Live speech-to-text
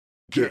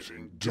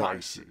getting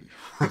dicey.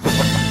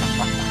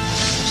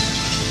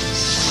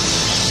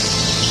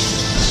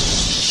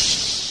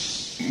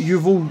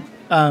 You've all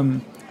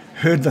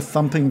heard the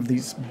thumping of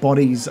these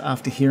bodies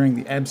after hearing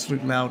the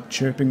absolute loud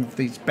chirping of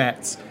these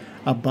bats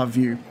above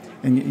you.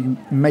 And you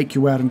make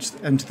your way out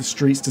into the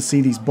streets to see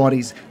these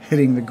bodies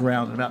hitting the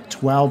ground, about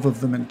 12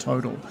 of them in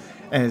total,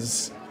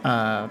 as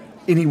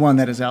anyone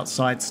that is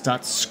outside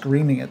starts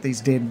screaming at these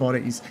dead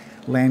bodies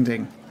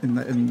landing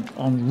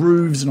on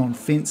roofs and on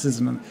fences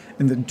and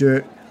in the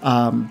dirt.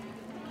 And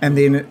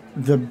then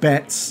the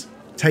bats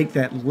take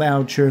that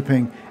loud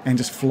chirping and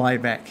just fly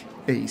back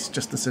east,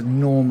 just this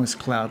enormous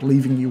cloud,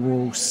 leaving you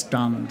all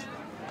stunned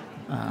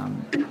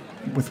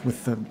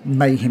with the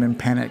mayhem and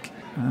panic.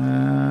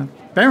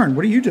 Baron,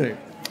 what do you do?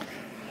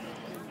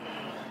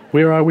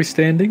 Where are we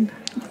standing?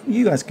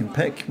 You guys can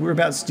pick.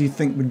 Whereabouts do you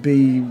think would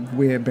be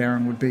where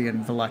Baron would be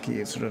in Vallaki?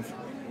 It's sort of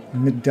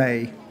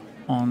midday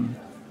on...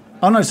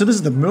 Oh no, so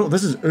this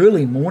is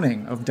early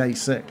morning of day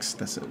 6,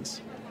 this is.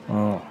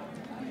 Oh,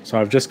 so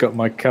I've just got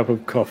my cup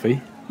of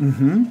coffee.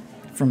 Mm-hmm.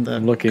 From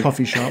the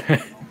coffee shop.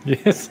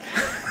 Yes.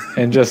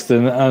 And just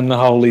an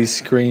unholy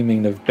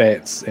screaming of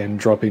bats and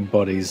dropping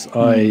bodies.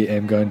 I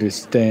am going to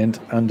stand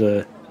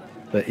under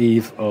the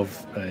eave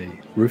of a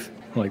roof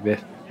like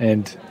that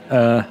and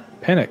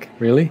panic,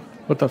 really.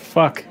 What the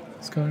fuck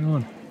is going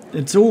on?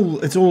 It's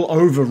all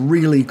over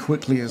really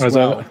quickly as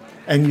well.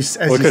 And you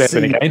could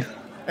happen again.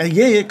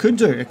 Yeah, it could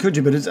do. It could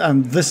do. But it's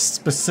this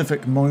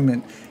specific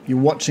moment, you're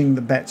watching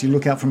the bats. You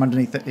look out from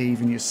underneath the eave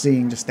and you're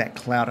seeing just that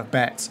cloud of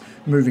bats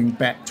moving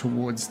back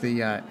towards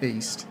the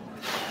east.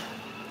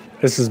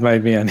 This has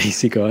made me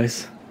uneasy,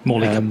 guys.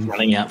 Morley comes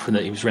running out from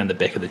he was around the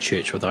back of the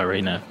church with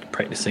Irina,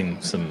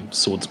 practicing some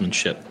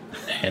swordsmanship,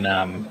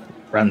 and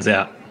runs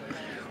out.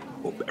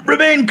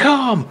 Remain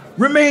calm!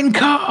 Remain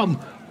calm!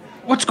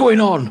 What's going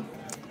on?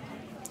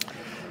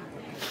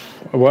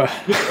 What?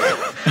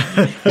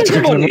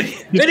 Anyone?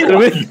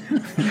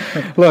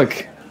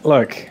 Look.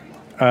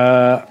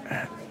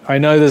 I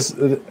know this.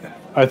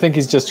 I think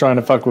he's just trying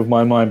to fuck with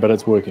my mind, but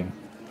it's working.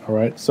 All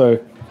right.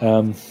 So,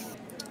 I'm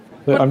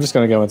just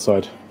going to go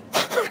inside.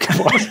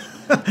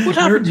 What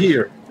happened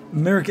here?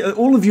 Merrick,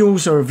 all of you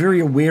also are very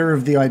aware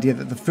of the idea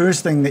that the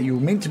first thing that you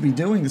were meant to be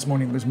doing this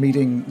morning was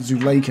meeting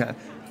Zuleika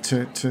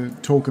to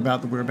talk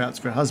about the whereabouts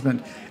of her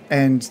husband,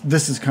 and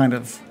this has kind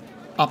of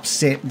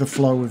upset the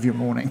flow of your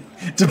morning,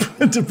 to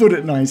put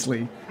it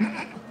nicely.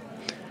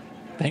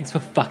 Thanks for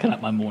fucking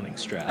up my morning,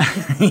 Strat.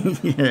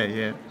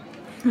 Yeah.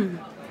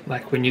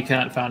 Like when you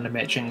can't find a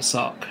matching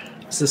sock.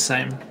 It's the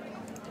same.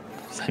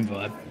 Same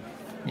vibe.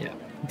 Yeah.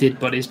 Dead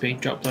bodies being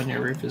dropped on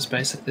your roof is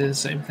basically the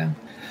same thing.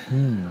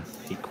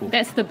 Equal.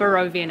 That's the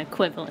Barovian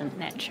equivalent,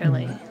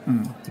 naturally.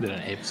 They don't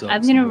have socks.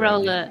 I'm gonna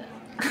roll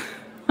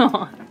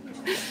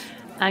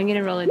I'm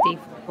gonna roll a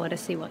d4 to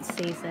see what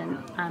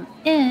season I'm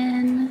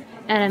in,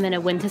 and I'm in a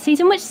winter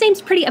season, which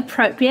seems pretty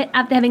appropriate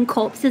after having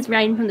corpses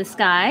rain from the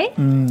sky.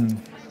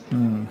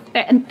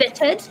 Very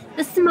embittered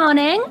this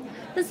morning.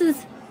 This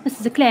is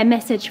a clear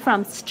message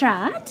from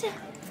Strahd.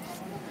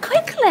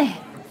 Quickly,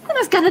 we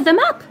must gather them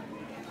up.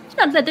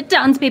 Not let the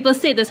townspeople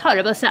see this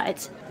horrible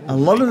sight. A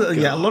lot of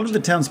the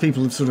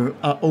townspeople have sort of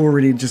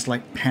already just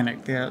like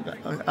panicked. They're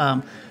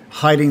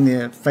hiding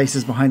their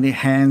faces behind their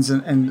hands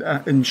and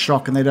in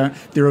shock, and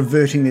they're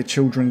averting their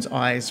children's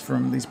eyes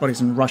from these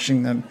bodies and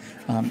rushing them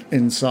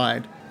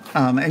inside.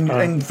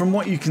 And from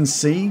what you can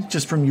see,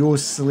 just from your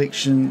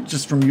selection,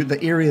 just from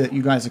the area that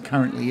you guys are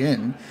currently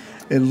in,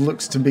 it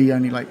looks to be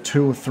only like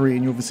 2 or 3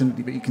 in your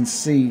vicinity, but you can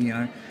see,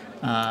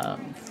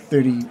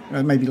 30,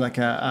 maybe like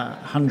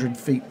 100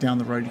 feet down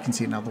the road, you can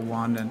see another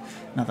one, and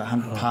another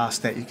 100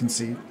 past that, you can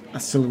see a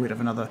silhouette of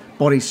another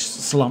body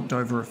slumped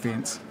over a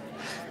fence.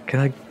 Can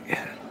I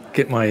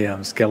get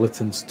my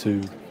skeletons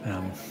to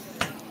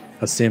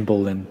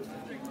assemble, and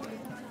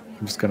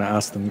I'm just going to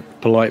ask them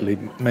politely,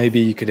 maybe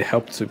you could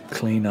help to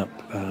clean up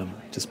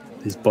just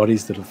these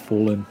bodies that have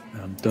fallen.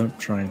 Don't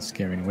try and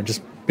scare anyone.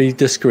 Just be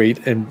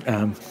discreet and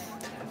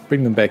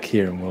bring them back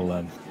here, and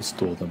we'll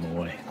store them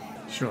away.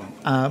 Sure.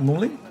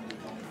 Morley?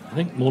 I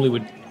think Morley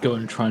would go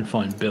and try and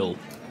find Bill,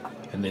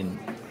 and then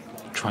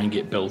try and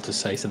get Bill to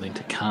say something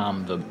to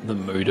calm the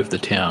mood of the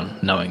town,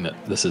 knowing that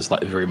this is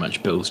like very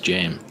much Bill's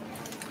jam.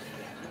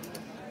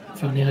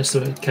 Funny has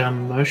to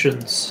calm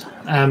emotions.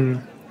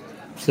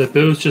 So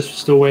Bill's just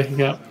still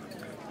waking up.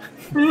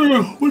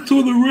 Oh, what's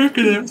on the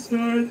record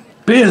outside?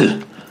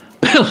 Bill,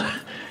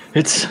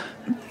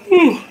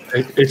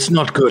 it's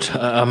not good.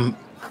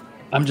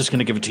 I'm just going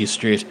to give it to you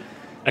straight.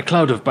 A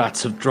cloud of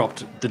bats have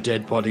dropped the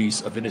dead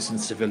bodies of innocent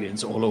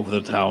civilians all over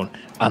the town,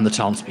 and the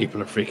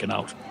townspeople are freaking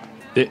out.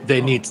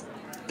 They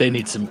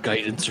need some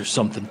guidance or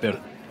something, Bill.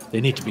 They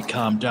need to be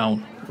calmed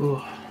down.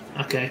 Ooh,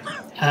 okay.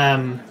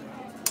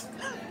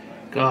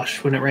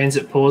 Gosh, when it rains,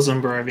 it pours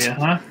on Barovia,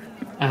 huh?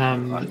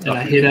 And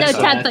I hear that.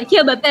 No time for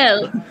humour,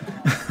 Bill.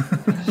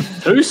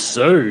 Too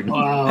soon.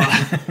 Wow.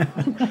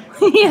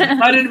 Yeah.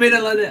 I didn't mean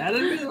it like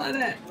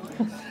that.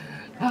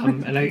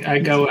 And I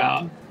go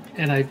out,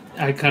 and I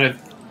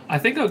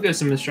think I'll give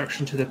some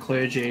instruction to the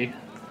clergy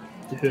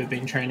who have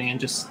been training, and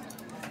just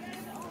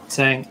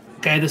saying,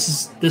 "Okay,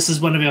 this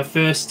is one of our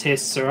first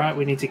tests. All right,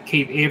 we need to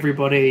keep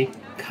everybody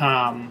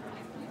calm,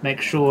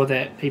 make sure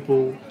that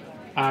people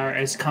are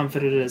as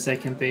comforted as they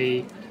can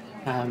be,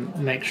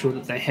 make sure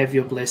that they have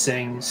your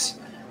blessings.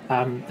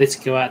 Let's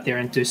go out there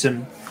and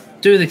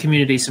do the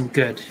community some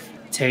good,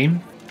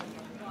 team."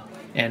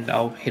 And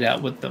I'll head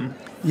out with them.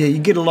 Yeah, you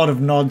get a lot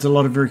of nods, a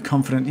lot of very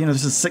confident. You know,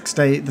 this is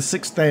the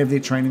sixth day of their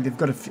training. They've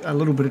got a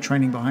little bit of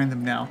training behind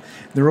them now.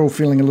 They're all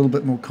feeling a little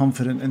bit more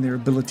confident in their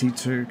ability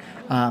to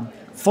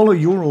follow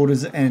your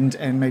orders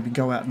and maybe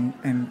go out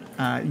and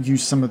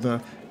use some of the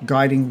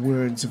guiding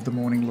words of the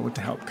Morning Lord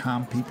to help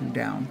calm people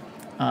down.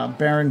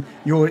 Baron,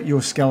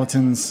 your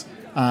skeletons,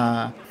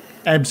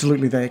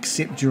 absolutely, they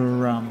accept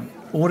your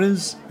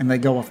orders and they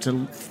go off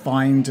to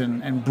find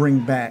and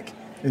bring back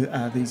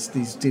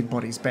these dead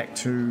bodies back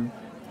to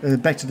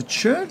the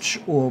church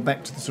or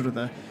back to the sort of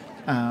the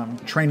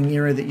training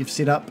area that you've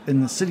set up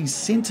in the city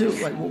centre.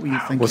 Like, what were you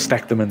thinking? We'll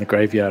stack them in the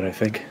graveyard, I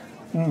think.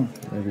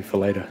 Maybe for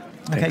later.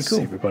 Thanks, cool.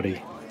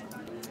 everybody.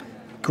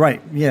 Great.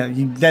 Yeah,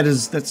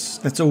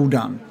 that's all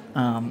done.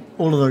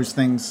 All of those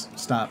things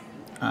start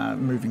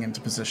moving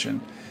into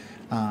position,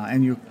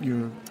 and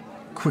you're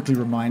quickly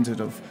reminded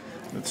of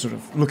sort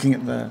of looking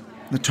at the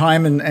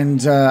time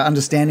and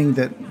understanding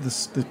that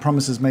the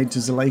promises made to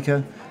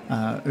Zuleika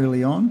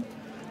early on,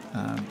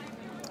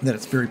 that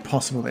it's very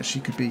possible that she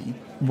could be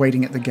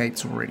waiting at the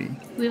gates already.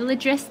 We will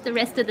address the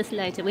rest of this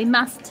later. We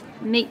must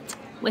meet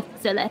with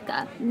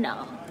Zuleika.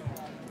 No.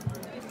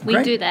 We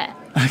Great. Do that.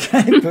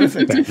 Okay,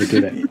 perfect. We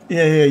do that.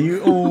 Yeah,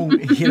 you all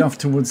head off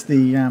towards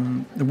the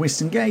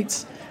western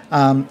gates.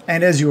 And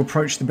as you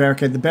approach the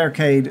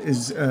barricade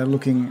is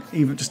looking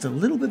even just a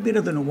little bit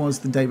better than it was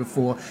the day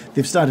before.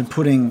 They've started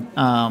putting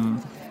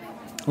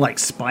like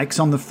spikes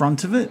on the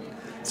front of it,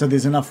 so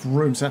there's enough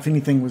room. So if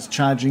anything was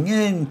charging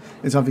in,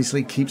 it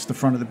obviously keeps the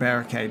front of the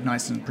barricade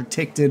nice and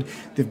protected.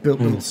 They've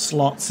built little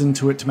slots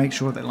into it to make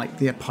sure that like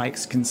their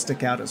pikes can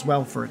stick out as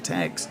well for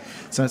attacks.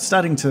 So it's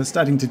starting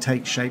to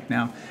take shape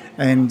now.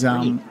 And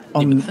Didn't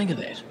even think of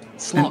that.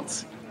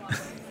 Slots.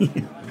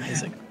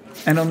 Amazing.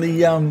 And on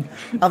the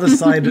other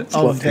side of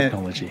Slot that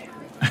technology.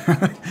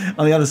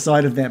 on the other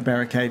side of that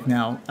barricade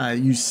now,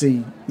 you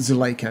see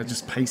Zuleika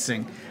just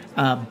pacing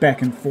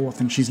back and forth,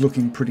 and she's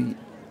looking pretty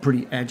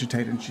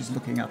agitated. And she's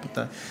looking up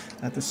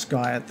at the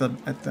sky, at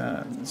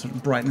the sort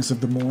of brightness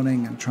of the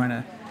morning, and trying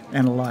to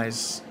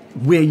analyze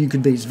where you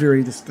could be. It's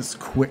very this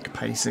quick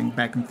pacing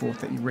back and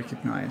forth that you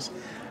recognise.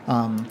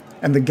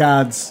 And the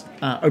guards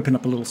open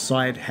up a little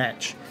side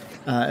hatch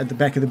at the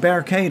back of the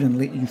barricade and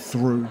let you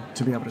through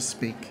to be able to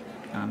speak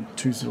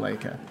to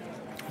Zuleika.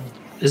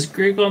 Is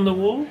Greg on the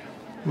wall?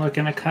 Like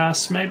in a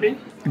cast, maybe?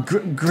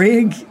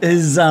 Greg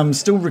is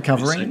still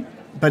recovering,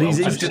 but he's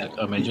I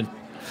imagine.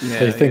 So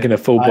you're thinking a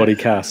full body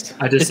cast.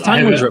 His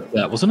tongue was ripped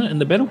out, wasn't it, in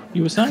the battle?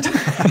 You were saying?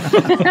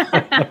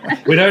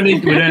 We don't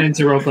need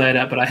to roleplay it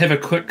out, but I have a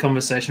quick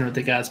conversation with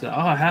the guards. But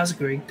how's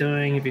Greg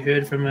doing? Have you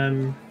heard from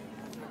him?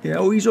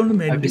 Yeah, he's on the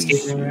mend. Hope he's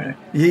getting all right.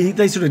 Yeah,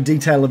 they sort of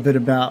detail a bit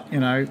about,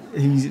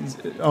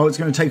 it's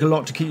going to take a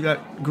lot to keep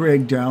that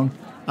Greg down.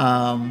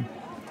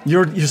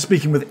 You're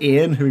speaking with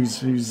Ian,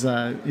 who's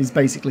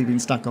basically been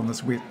stuck on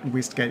this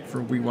west gate for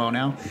a wee while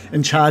now,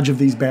 in charge of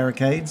these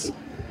barricades.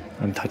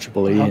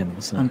 Untouchable Ian,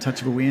 wasn't it?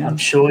 Untouchable Ian. I'm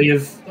sure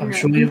you've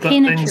got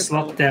things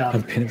locked down.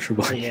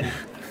 Impenetrable. Yeah.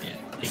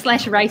 /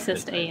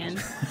 racist Ian.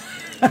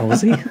 Oh,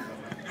 was he?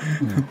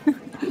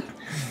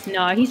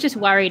 No, he's just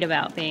worried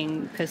about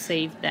being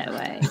perceived that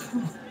way.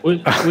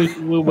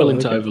 We're willing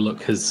to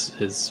overlook his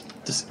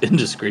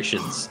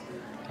indiscretions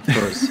for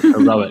his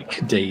heroic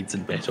deeds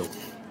in battle.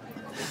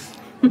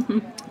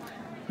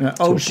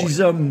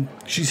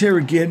 She's here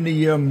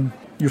again.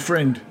 Your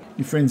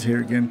friend's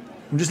here again.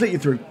 We'll just let you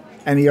through.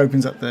 And he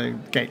opens up the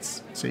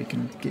gates so you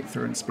can get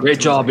through and speak. Great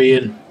job,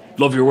 Ian.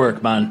 Love your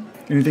work, man.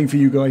 Anything for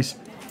you guys?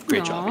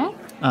 Great job.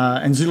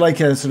 And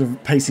Zuleika, sort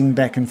of pacing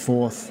back and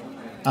forth,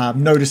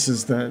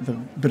 notices the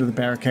bit of the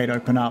barricade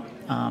open up,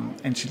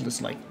 and she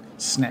just like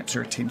snaps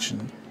her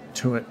attention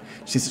to it.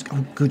 She says,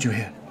 "Oh, good, you're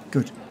here.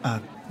 Good.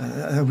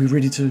 Are we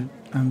ready to?"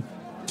 And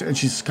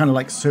she's kind of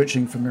like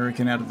searching for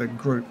Mirakin out of the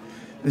group.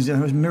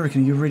 Mirakin, are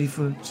you ready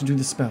to do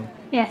the spell?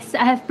 Yes,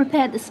 I have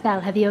prepared the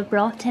spell. Have you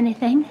brought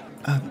anything?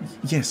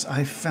 Yes,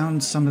 I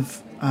found some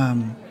of.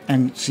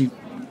 And she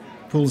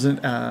pulls in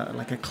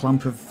like a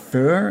clump of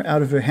fur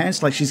out of her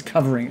hands, like she's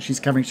covering. She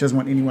doesn't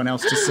want anyone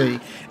else to see,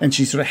 and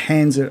she sort of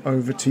hands it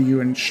over to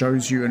you and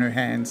shows you in her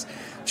hands,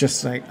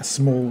 just like a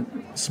small,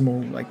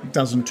 like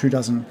 2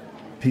 dozen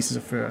pieces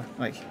of fur,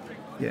 like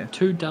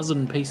 2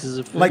 dozen pieces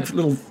of fur. like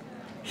little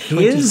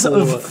hairs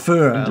of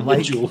fur,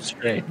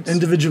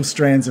 individual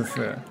strands of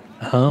fur.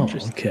 Oh,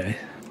 okay.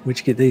 Where'd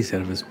you get these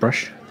out of his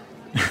brush?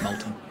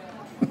 Molten.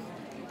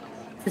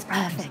 This is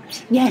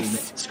perfect.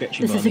 Yes,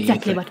 this is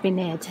exactly what we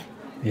need.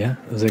 Yeah,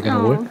 is it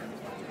going to work?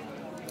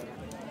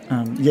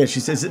 Yeah, she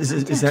says,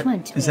 is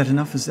that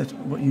enough? Is that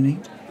what you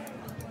need?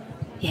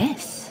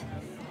 Yes,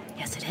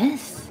 it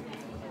is.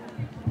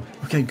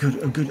 Okay,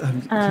 good.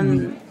 Can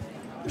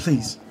we,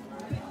 please.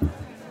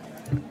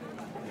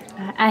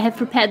 I have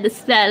prepared the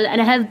spell,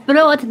 and I have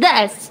brought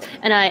this.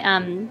 And I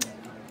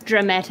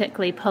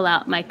dramatically pull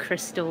out my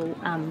crystal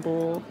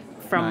ball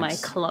from my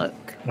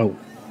cloak. Oh,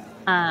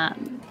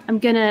 I'm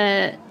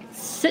gonna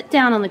sit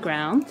down on the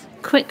ground,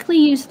 quickly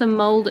use the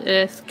mold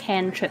earth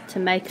cantrip to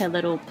make a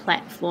little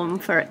platform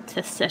for it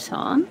to sit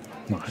on.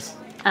 nice.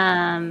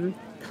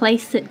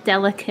 Place it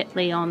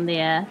delicately on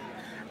there,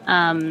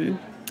 and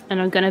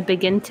I'm going to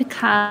begin to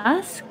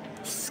cast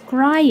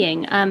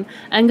scrying.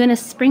 I'm going to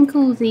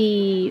sprinkle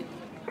the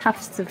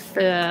tufts of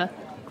fur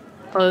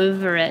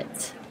over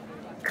it,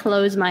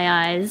 close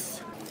my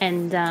eyes,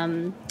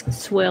 and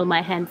swirl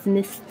my hands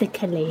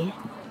mystically.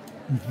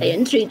 I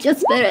entreat your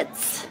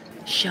spirits.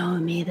 Show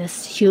me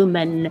this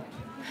human.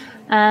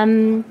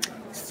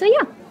 So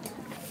yeah.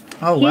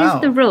 Oh, Here's wow.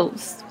 the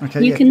rules.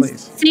 Okay, you yeah, can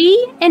please.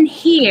 see and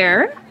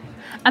hear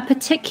a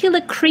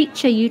particular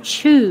creature you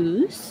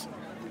choose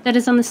that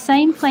is on the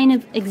same plane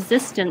of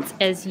existence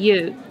as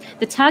you.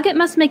 The target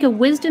must make a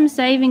wisdom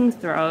saving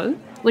throw,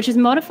 which is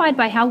modified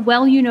by how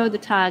well you know the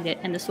target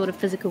and the sort of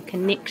physical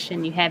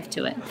connection you have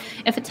to it.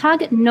 If a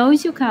target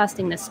knows you're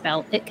casting the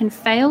spell, it can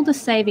fail the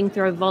saving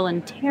throw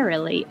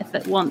voluntarily if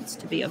it wants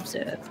to be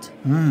observed.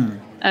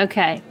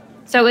 Okay.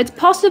 So it's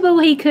possible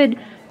he could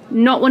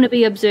not want to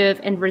be observed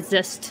and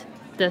resist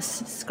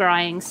this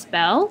scrying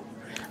spell.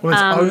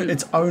 Well,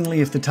 it's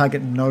only if the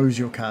target knows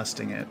you're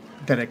casting it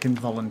that it can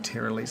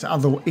voluntarily.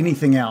 So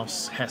anything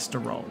else has to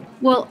roll.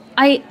 Well,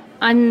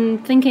 I'm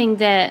thinking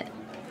that...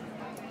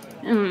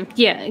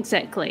 yeah,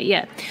 exactly,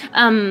 yeah.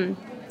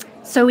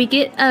 So we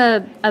get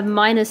a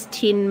minus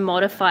 10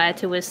 modifier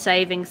to his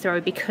saving throw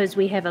because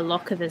we have a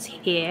lock of his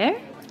hair.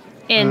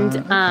 And...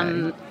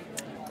 okay.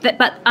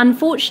 But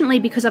unfortunately,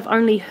 because I've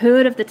only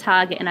heard of the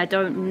target and I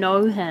don't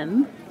know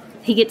him,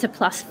 he gets a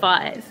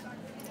 +5.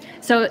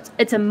 So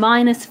it's a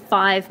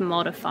 -5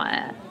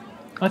 modifier.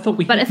 I thought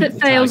we. But had if met it the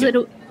fails,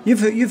 target.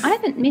 You've I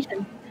haven't met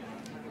him.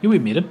 You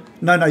met him.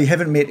 no, you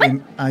haven't met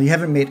you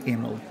haven't met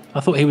Emil. I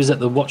thought he was at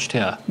the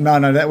watchtower.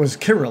 No, that was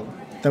Kirill.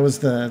 That was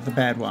the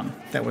bad one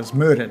that was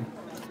murdered.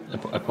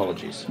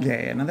 Apologies.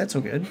 Yeah, no, that's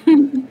all good.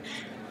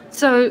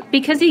 So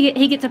because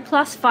he gets a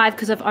 +5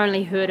 because I've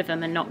only heard of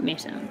him and not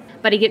met him,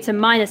 but he gets a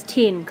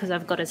 -10 because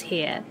I've got his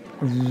hair.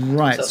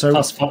 Right,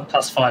 So, so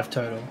plus 5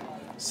 total.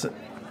 so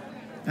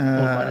Or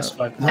minus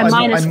 5. A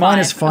minus I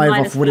minus five, 5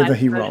 a off whatever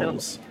minus he 5 total.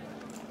 rolls.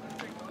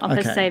 Of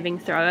his Okay. saving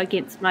throw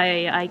against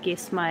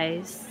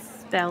my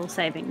spell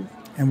saving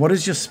And what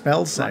is your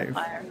spell save?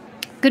 modifier.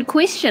 Good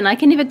question. I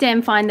can never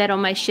damn find that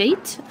on my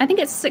sheet. I think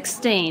it's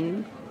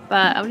 16,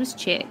 but I'll just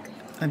check.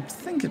 I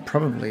think it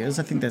probably is.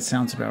 I think that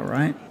sounds about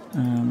right.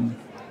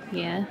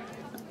 Yeah.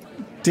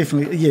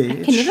 Definitely, yeah.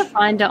 I can never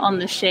find it on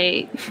the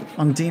sheet.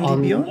 on D&D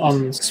Beyond?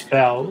 On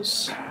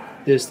spells,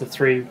 there's the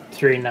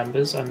three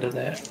numbers under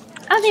that.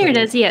 Oh, there it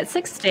is. Yeah, it's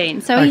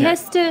 16. So he Okay.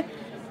 has to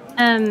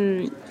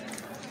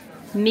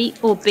meet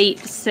or beat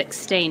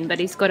 16, but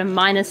he's got a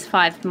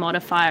 -5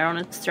 modifier on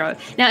his throw.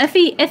 Now, if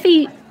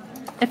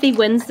he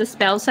wins the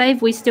spell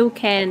save, we still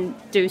can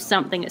do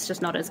something. It's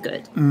just not as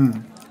good.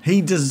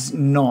 He does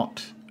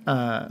not,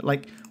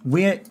 like,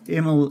 where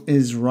Emil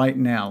is right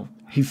now,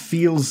 he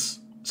feels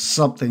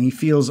something. He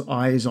feels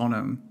eyes on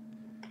him.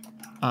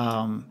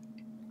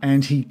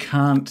 And he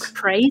can't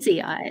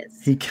Crazy eyes.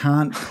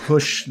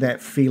 push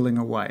that feeling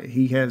away.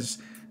 He has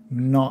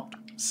not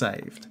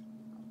saved.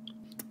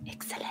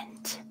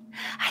 Excellent.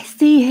 I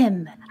see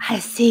him. I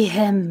see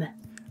him.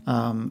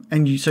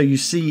 And you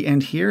see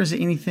and hear. Is there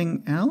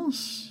anything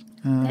else?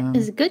 That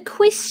is a good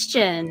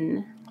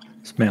question.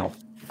 Smell.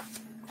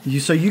 You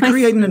I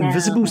create an smell.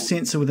 invisible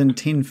sensor within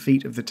 10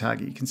 feet of the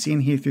target. You can see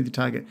and hear through the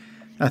target,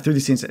 through the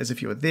sensor as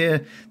if you were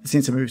there. The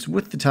sensor moves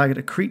with the target.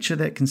 A creature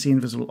that can see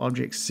invisible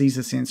objects sees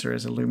the sensor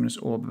as a luminous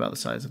orb about the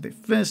size of their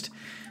fist.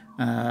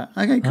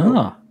 Okay, cool.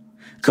 Ah.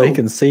 So you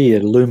can see a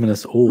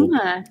luminous orb.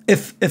 Ah,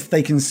 If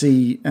they can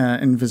see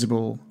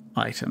invisible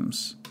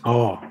items,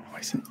 Oh,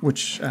 I see.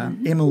 which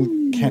Emil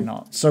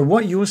cannot. So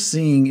what you're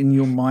seeing in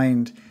your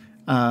mind,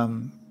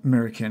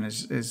 American,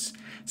 is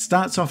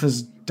starts off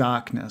as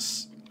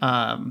darkness,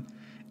 and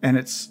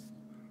it's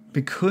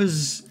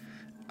because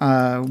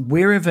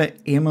wherever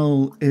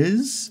Emil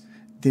is,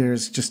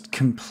 there's just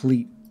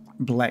complete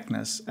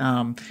blackness.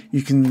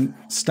 You can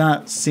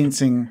start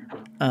sensing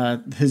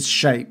his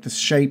shape, the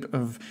shape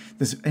of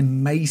this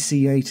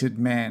emaciated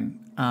man.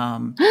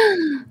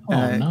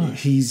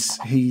 Nice.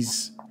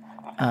 He's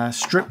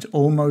stripped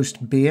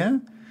almost bare,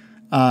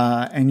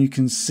 and you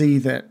can see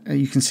that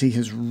you can see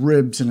his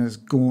ribs and his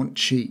gaunt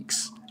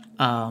cheeks.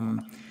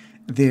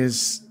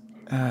 There's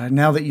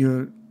now that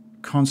you're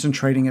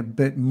concentrating a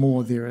bit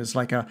more, there is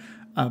like a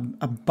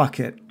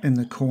bucket in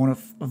the corner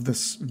of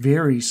this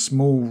very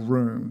small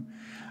room,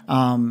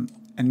 and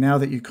now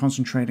that you're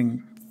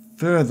concentrating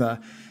further,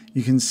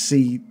 you can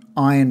see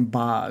iron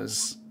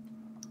bars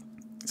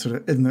sort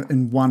of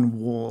in one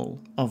wall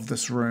of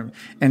this room,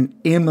 and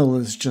Emil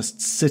is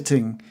just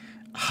sitting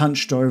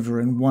hunched over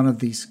in one of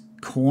these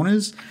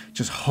corners,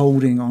 just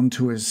holding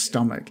onto his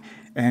stomach,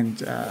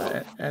 and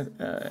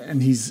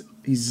he's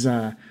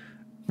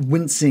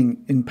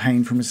wincing in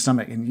pain from his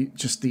stomach, and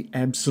just the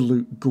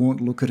absolute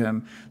gaunt look at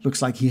him.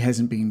 Looks like he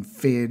hasn't been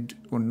fed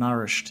or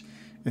nourished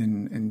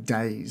in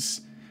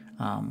days.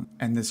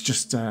 And there's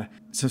just so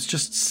it's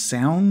just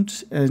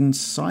sound and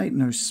sight,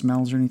 no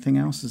smells or anything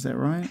else. Is that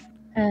right?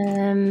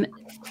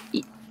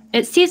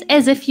 It says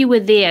as if you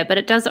were there, but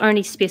it does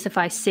only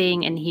specify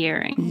seeing and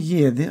hearing.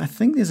 Yeah, I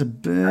think there's a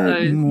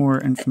bit more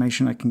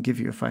information I can give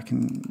you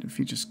if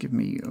you just give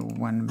me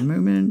one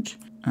moment.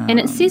 And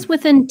it says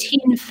within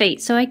 10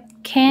 feet, so I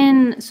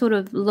can sort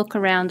of look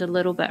around a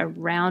little bit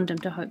around him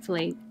to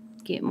hopefully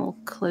get more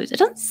clues. It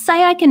doesn't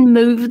say I can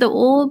move the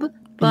orb,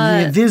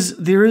 but... Yeah,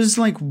 there is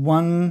like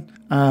one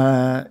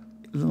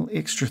little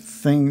extra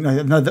thing.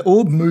 No, the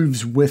orb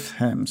moves with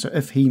him, so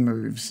if he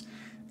moves...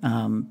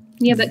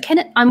 yeah, but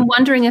I'm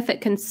wondering if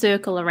it can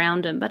circle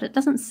around him, but it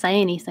doesn't say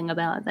anything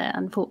about that,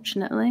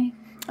 unfortunately.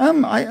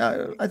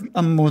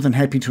 I'm more than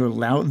happy to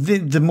allow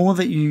it. The more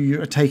that you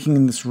are taking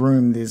in this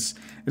room, it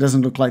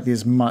doesn't look like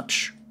there's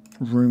much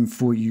room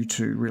for you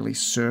to really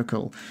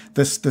circle.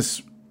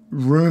 This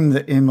room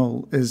that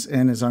Emil is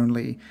in is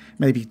only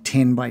maybe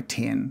 10 by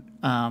 10,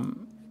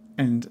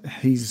 and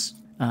he's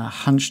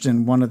hunched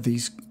in one of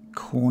these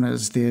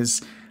corners.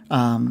 There's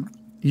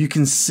you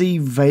can see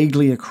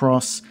vaguely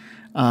across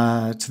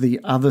to the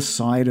other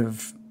side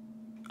of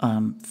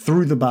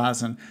through the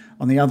bars, and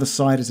on the other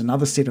side is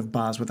another set of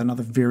bars with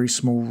another very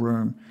small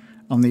room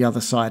on the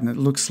other side, and it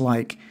looks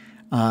like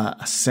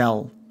a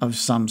cell of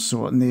some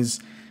sort. And there's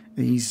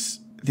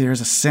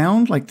a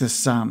sound like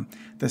this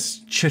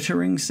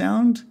chittering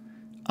sound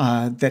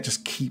that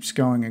just keeps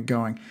going and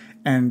going,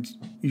 and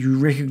you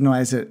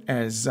recognize it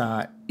as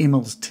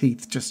Emil's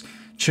teeth just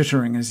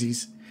chittering as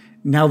he's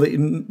now that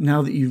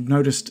you've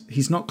noticed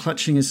he's not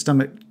clutching his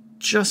stomach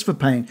just for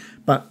pain,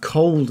 but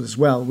cold as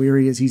well. Where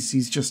he is,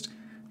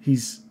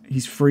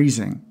 he's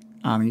freezing.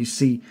 You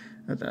see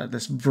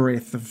this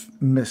breath of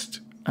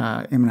mist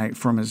emanate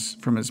from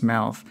his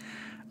mouth.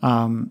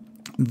 The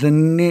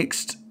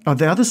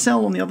other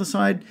cell on the other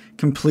side,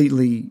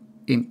 completely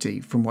empty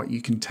from what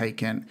you can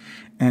take in,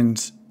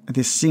 and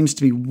there seems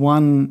to be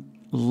one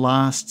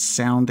last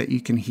sound that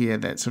you can hear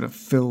that sort of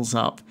fills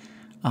up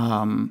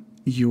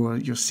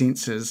your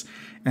senses,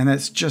 and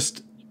that's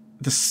just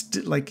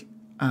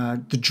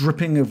the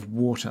dripping of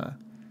water,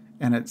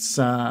 and it's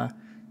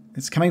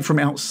coming from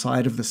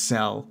outside of the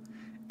cell,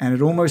 and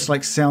it almost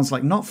sounds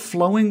like not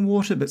flowing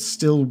water, but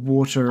still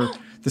water.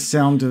 The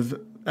sound of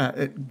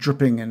it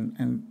dripping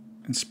and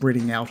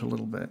spreading out a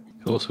little bit.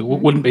 Also,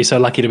 wouldn't be so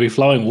lucky to be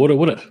flowing water,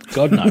 would it?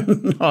 God, no.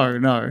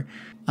 No.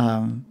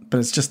 But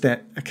it's just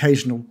that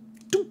occasional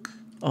dunk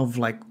of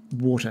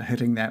water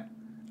hitting that,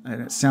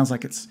 and it sounds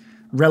like it's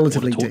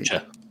relatively deep.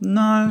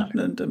 No.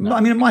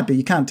 I mean, it might be.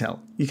 You can't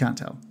tell.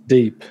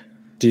 Deep.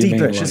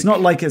 Deepish. It's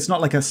not like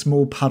a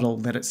small puddle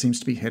that it seems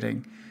to be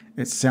hitting.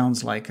 It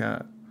sounds like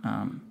a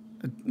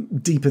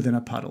deeper than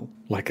a puddle.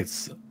 Like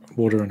it's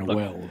water in a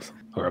well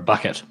or a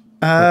bucket.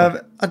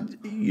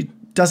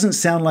 It doesn't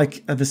sound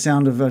like the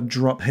sound of a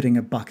drop hitting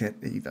a bucket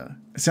either.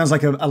 It sounds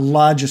like a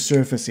larger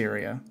surface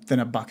area than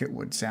a bucket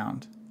would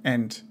sound,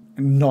 and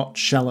not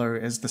shallow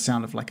as the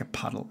sound of a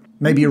puddle.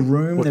 Maybe a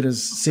room that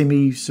is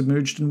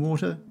semi-submerged in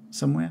water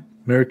somewhere.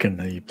 American,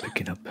 are you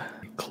picking up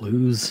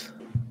clues?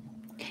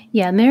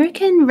 Yeah,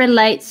 American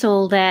relates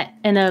all that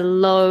in a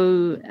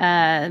low,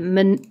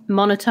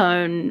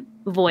 monotone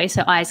voice,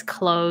 her eyes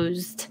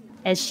closed,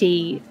 as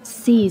she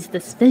sees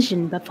this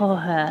vision before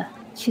her.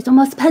 She's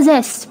almost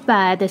possessed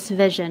by this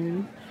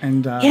vision.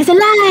 And "He's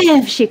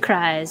alive!" she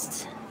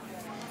cries.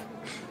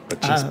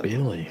 But just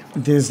barely.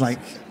 There's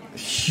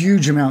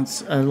huge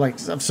amounts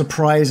of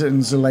surprise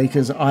in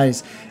Zuleika's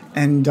eyes,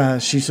 and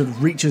she sort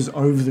of reaches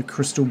over the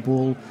crystal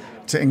ball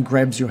and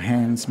grabs your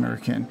hands,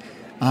 American.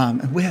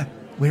 And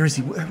where is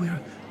he?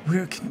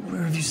 Where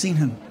have you seen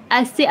him?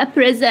 I see a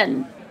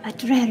prison, a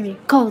dreary,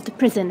 cold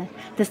prison.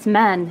 This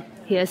man,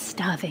 he is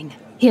starving.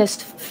 He is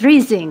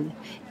freezing.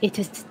 It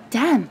is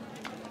damp.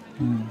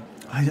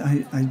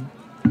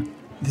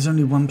 There's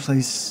only one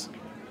place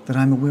that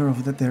I'm aware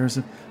of that there is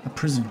a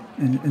prison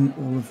in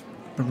all of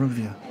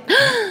Barovia.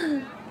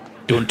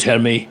 Don't tell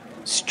me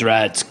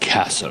Strahd's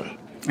castle.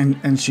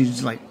 And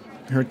she's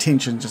her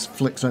attention just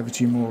flicks over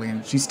to you, Morley,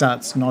 and she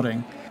starts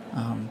nodding.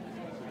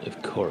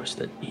 Of course,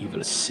 that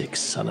evil, sick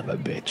son of a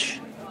bitch.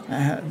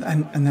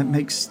 And that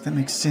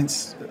makes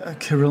sense.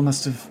 Kirill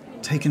must have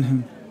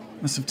taken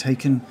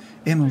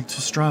Emil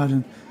to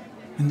Strahd,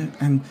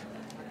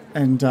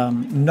 and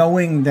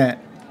knowing that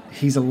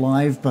he's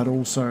alive but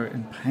also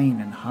in pain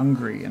and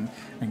hungry and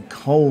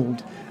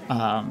cold,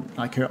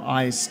 her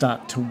eyes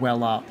start to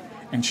well up,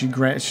 and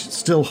she's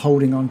still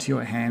holding onto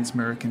your hands,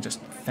 Merrick, and just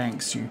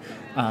thanks you.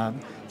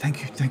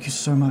 Thank you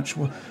so much.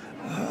 Well,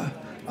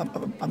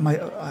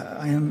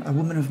 I am a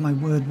woman of my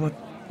word.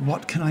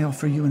 What can I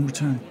offer you in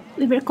return?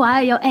 We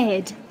require your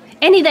aid.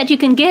 Any that you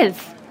can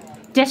give.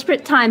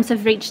 Desperate times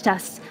have reached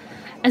us.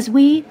 As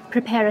we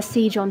prepare a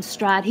siege on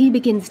Strahd, he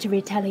begins to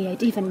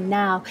retaliate even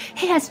now.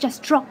 He has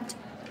just dropped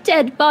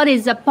dead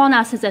bodies upon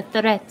us as a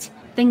threat.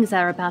 Things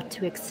are about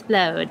to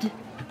explode.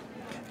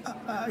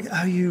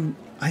 Are you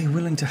Are you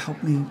willing to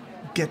help me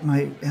get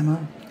my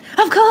ammo?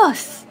 Of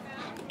course.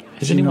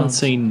 Has anyone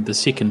seen the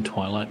second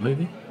Twilight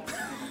movie?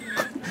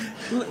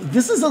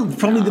 This is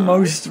probably the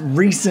most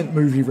recent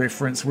movie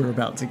reference we're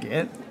about to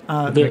get.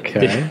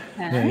 Okay.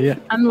 Yeah.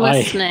 I'm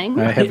listening.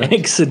 I I haven't.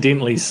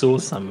 accidentally saw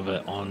some of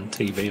it on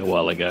TV a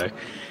while ago,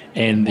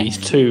 and these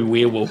two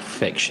werewolf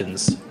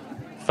factions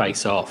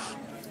face off.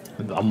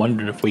 I'm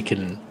wondering if we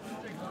can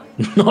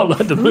not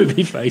let the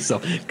movie face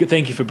off. Good,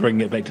 thank you for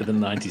bringing it back to the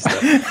 90s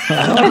stuff.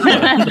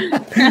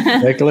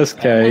 Nicolas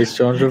Cage,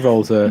 John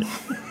Travolta.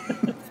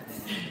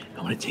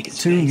 I want to take his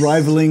Two face.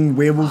 rivaling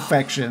werewolf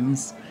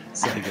factions.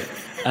 So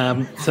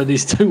good. So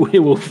there's two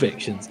werewolf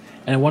factions,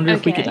 and I wonder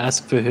if we could Okay.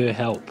 ask for her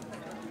help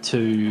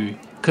to,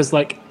 because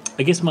like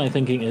I guess my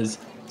thinking is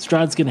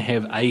Strahd's going to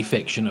have a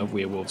faction of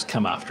werewolves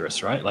come after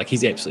us, right? Like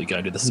he's absolutely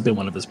going to. This has been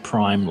one of his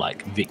prime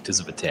like vectors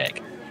of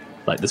attack,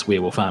 like this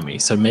werewolf army.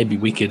 So maybe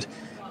we could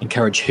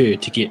encourage her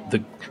to get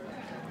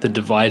the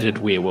divided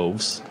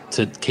werewolves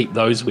to keep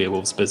those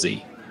werewolves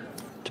busy,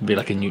 to be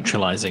like a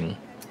neutralizing,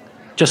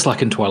 just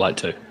like in Twilight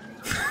 2.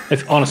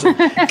 If honestly,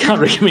 can't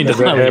recommend it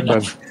Never highly happened.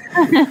 enough.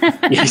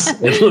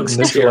 Yes, it looks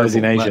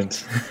Neutralizing terrible, but-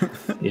 agents.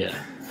 Yeah.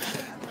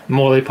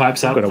 Morley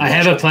pipes up. Gotta I watch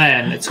have a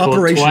plan. It's called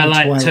Operation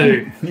Twilight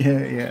 2.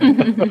 Yeah.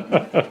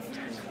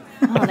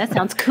 Oh, that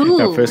sounds cool.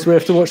 No, first we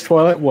have to watch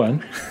Twilight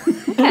 1.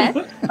 Okay.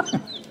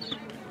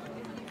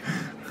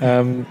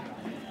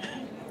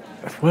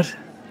 What,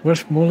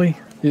 Morley?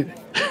 Are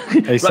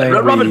you saying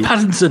Robert we...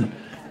 Pattinson.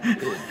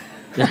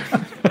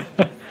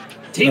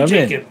 Team I'm in.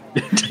 Jacob.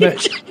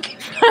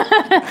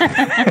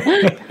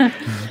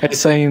 Are you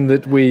saying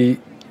that we...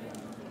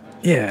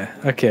 Yeah,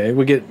 okay,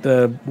 we get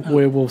the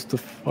werewolves to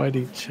fight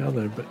each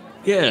other, but...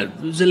 Yeah,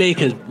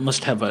 Zuleika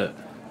must have a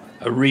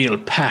real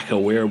pack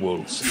of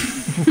werewolves,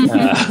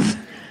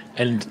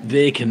 and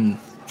they can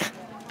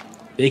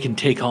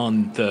take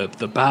on the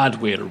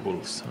bad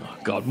werewolves. Oh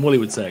God, Molly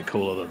would say it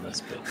cooler than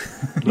this,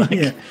 but like,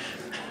 Yeah.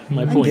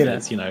 my point get it.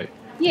 is,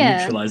 Yeah.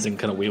 neutralizing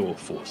kind of werewolf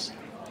force.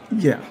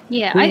 Yeah.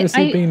 Yeah, Where is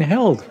he I being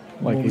held?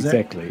 Like, What was that?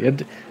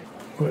 exactly.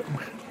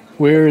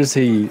 Where is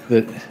he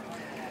that...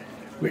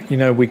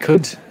 we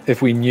could,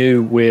 if we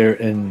knew where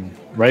in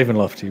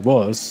Ravenloft he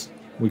was,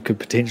 we could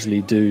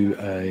potentially do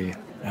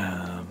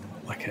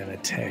like an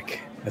attack,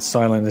 a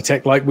silent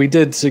attack, like we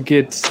did to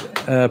get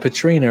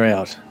Petrina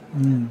out.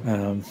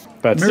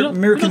 But Mer- We're not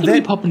American going to be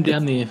that popping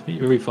down there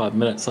every 5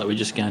 minutes like we're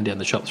just going down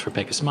the shops for a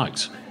pack of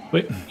smokes.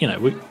 We're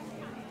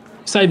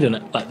saving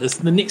it like this.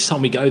 The next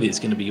time we go there is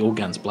going to be all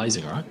guns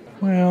blazing, right?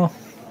 well,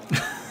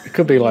 it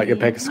could be like a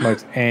pack of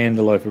smokes and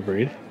a loaf of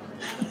bread.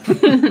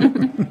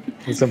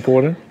 It's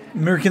important.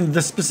 American,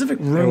 the specific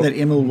room that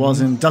Emil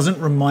was in doesn't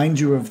remind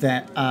you of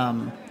that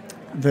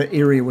the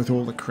area with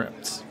all the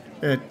crypts.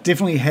 It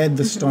definitely had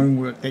the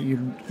stonework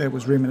that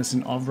was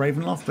reminiscent of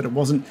Ravenloft, but it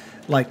wasn't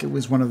like it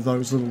was one of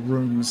those little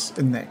rooms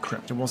in that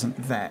crypt. It wasn't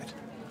that.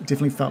 It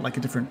definitely felt like a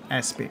different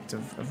aspect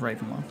of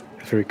Ravenloft.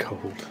 Very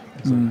cold,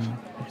 isn't it?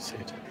 You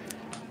said.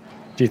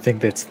 Do you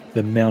think that's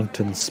the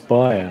mountain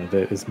spire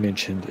that is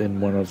mentioned in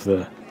one of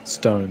the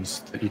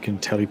stones that you can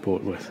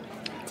teleport with?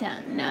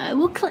 don't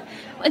know.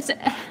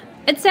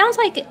 It sounds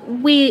like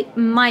we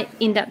might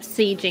end up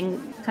sieging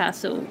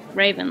Castle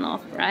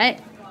Ravenloft, right?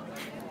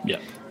 Yeah.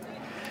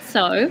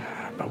 So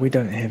But we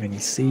don't have any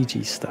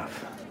siegey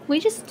stuff. we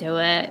just do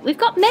it. We've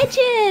got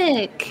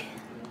magic.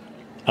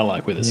 I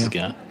like where this is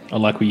going. I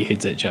like where your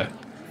head's at, Joe.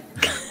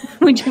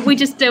 we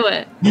just do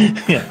it.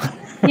 Yeah.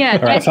 Yeah,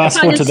 right, that's fast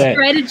the kind forward of to that.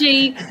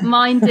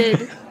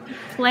 strategy-minded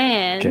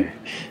plan. Okay.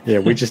 Yeah,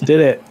 we just did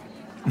it.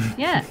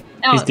 Yeah.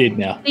 He's dead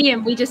now.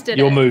 Ian, we just did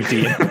Your it. move,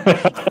 Ian.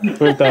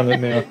 We've done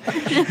it now.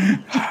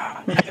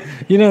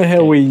 You know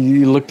how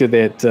we looked at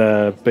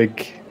that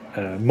big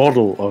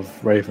model of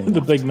Ravenloft?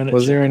 The big miniature.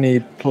 Was there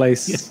any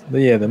place...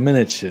 Yeah, the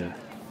miniature.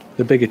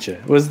 The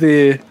bigature. Was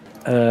there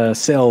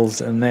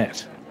cells in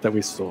that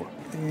we saw?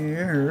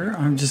 Here,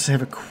 I'll just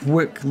have a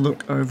quick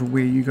look over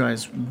where you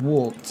guys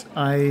walked.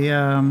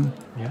 Yeah.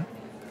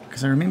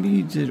 Because I remember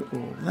you did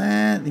all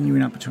that, then you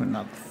went up to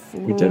another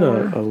floor. We did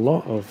a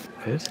lot of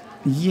it.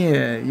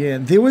 Yeah.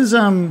 There was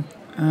from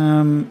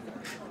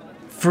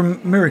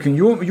American.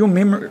 Your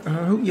memory.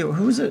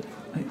 Who was it?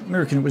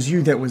 American. It was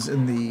you that was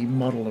in the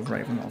model of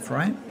Ravenloft,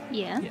 right?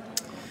 Yeah.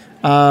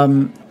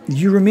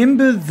 You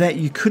remember that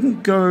you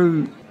couldn't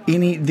go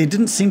any. There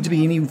didn't seem to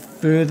be any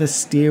further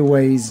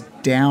stairways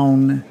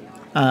down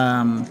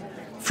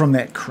from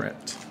that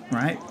crypt,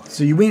 right?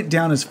 So you went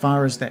down as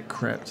far as that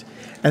crypt,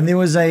 and there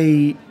was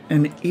an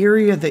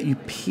area that you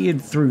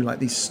peered through, like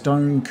these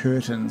stone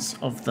curtains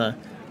of the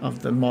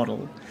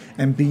model,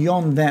 and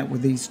beyond that were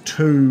these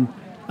two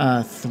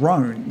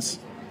thrones,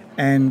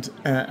 and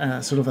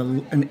sort of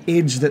an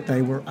edge that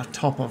they were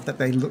atop of, that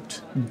they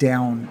looked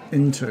down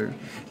into.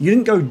 You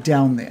didn't go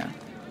down there,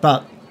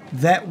 but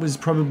that was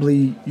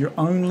probably your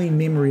only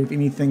memory of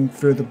anything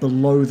further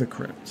below the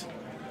crypt.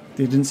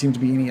 There didn't seem to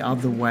be any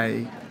other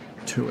way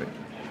to it,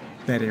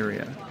 that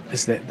area.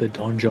 Is that the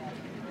donjon?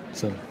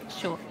 So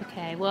Sure.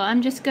 Okay. Well,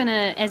 I'm just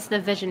gonna, as the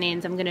vision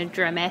ends, I'm gonna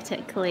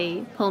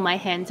dramatically pull my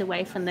hands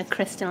away from the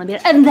crystal and be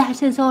like, and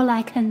that is all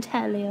I can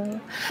tell you.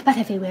 But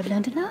have you ever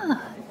learned a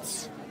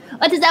lot?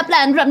 What is our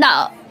plan from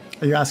now?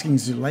 Are you asking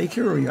Zuleika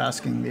or are you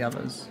asking the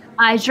others?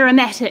 I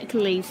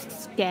dramatically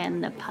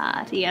scan the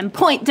party and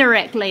point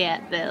directly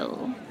at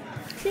Bill.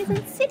 He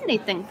hasn't said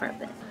anything for a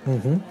bit.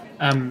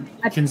 I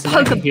Can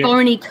poke a Zuleika hear-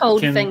 bony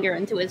cold can- finger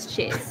into his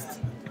chest.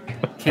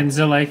 Can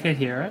Zuleika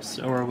hear us,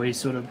 or are we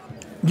sort of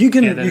You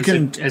can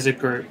gathered as a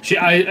group?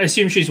 I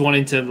assume she's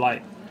wanting to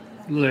like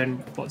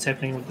learn what's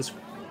happening with this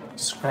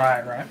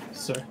scry, right?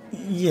 So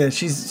Yeah,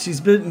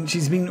 she's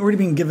already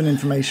been given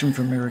information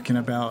from American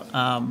about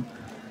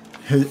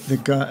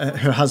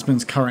her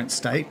husband's current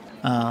state.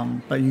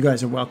 But you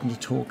guys are welcome to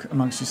talk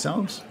amongst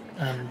yourselves.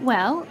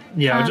 Well,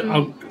 yeah,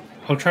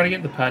 I'll try to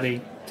get the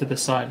party to the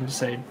side and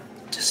say,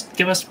 just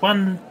give us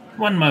one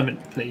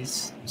moment,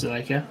 please,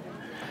 Zuleika.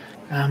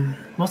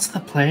 What's the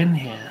plan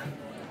here,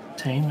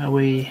 team? Are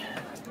we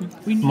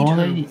We need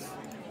Molly?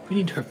 We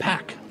need her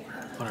pack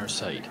on our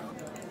side.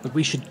 But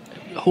we should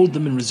hold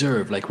them in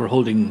reserve like we're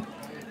holding...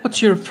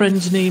 What's your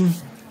friend's name,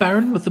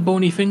 Baron, with the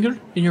bony finger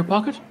in your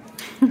pocket?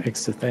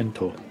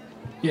 Exithentor.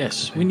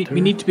 Yes, we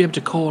need to be able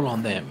to call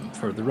on them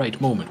for the right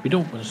moment. We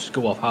don't want to just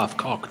go off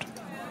half-cocked.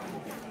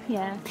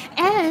 yeah.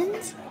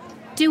 And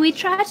do we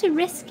try to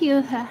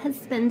rescue her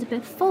husband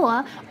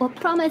before or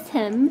promise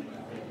him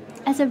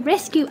as a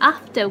rescue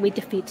after we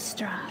defeat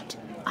Strahd?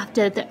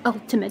 After the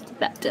ultimate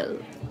battle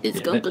is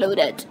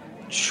concluded.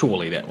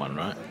 Surely that one,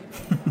 right?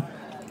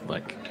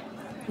 Like,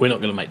 we're not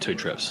going to make 2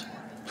 trips.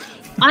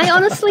 I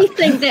honestly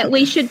think that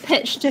we should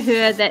pitch to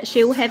her that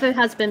she'll have her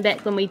husband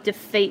back when we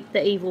defeat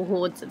the evil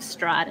hordes of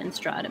Strahd and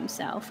Strahd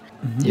himself.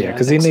 Yeah,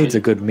 because he needs a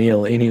good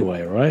meal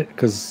anyway, right?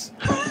 Because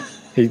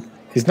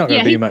he's not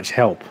going to be much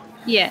help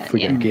Yeah, if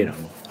we yeah. can get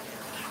him.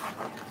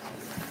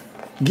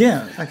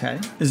 Yeah, okay.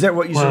 Is that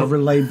what you sort of Well-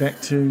 relayed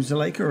back to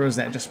Zuleika, or is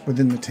that just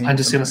within the team? I'm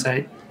just going to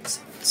say,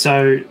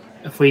 so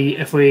if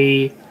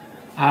we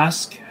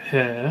ask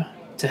her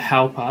to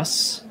help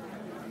us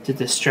to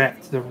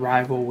distract the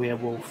rival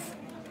werewolf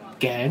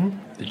gang,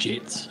 The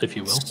Jets, if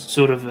you will.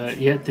 sort of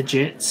the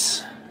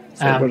Jets, Is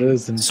that what it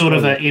is? in sort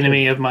of Australia?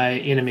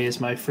 an enemy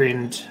is my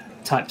friend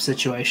type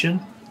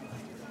situation.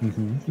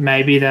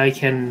 Maybe they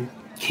can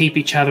keep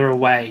each other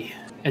away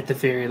at the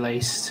very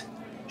least.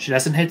 She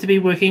doesn't have to be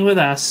working with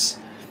us.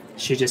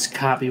 She just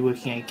can't be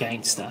working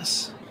against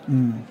us.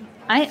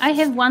 I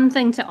have one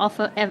thing to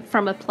offer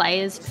from a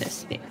player's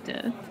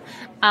perspective.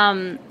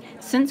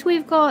 Since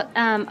we've got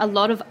a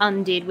lot of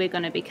undead we're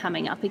going to be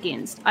coming up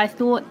against, I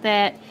thought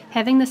that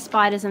having the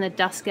spiders and the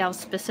dusk elves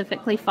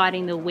specifically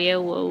fighting the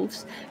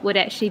werewolves would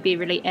actually be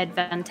really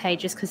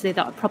advantageous because they're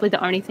probably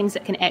the only things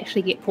that can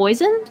actually get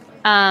poisoned.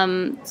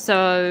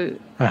 So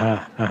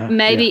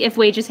maybe if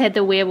we just had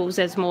the werewolves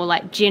as more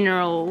like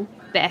general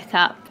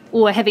backup,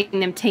 or having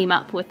them team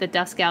up with the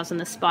dusk elves and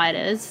the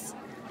spiders,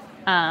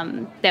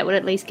 that would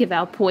at least give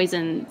our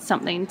poison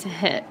something to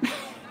hit.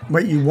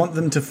 Wait, you want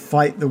them to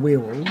fight the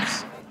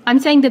werewolves? I'm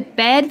saying the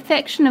bad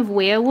faction of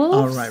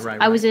werewolves. Oh, right.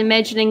 I was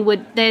imagining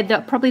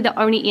they're probably the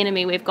only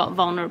enemy we've got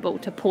vulnerable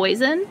to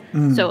poison,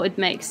 so it would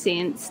make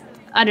sense.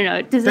 I don't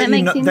know. Does that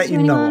make sense that to you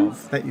anyone? know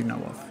of? That you know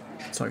of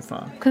so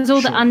far? Because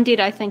all Sure. the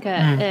undead, I think,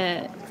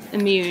 are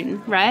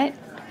immune, right?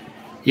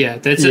 Yeah,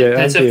 that's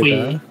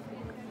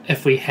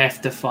if we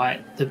have to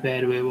fight the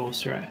bad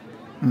werewolves, right?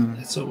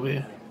 That's what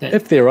we're. That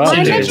If there are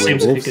bad seems like a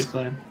werewolves. good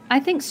plan. I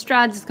think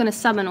Strahd's going to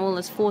summon all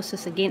his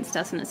forces against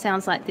us, and it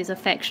sounds like there's a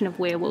faction of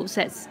werewolves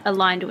that's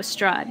aligned with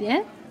Strahd, yeah?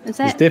 Is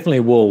There's that... definitely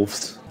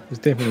wolves. There's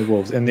definitely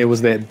wolves. And there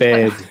was that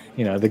bad,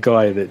 the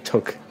guy that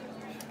took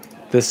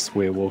this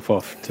werewolf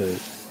off to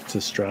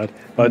Strahd.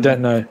 But I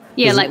don't know.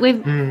 Yeah, Is like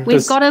it- we've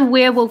does- got a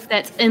werewolf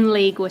that's in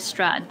league with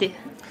Strahd.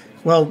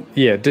 Well,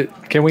 Yeah,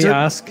 can we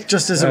ask?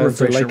 just as a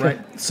refresher, Zuleika?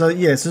 right? So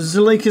so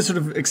Zuleika sort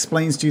of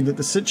explains to you that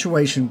the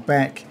situation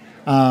back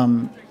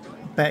in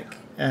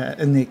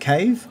their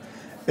cave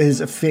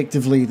is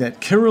effectively that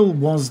Kirill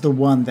was the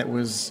one that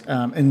was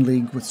in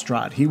league with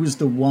Strahd. He was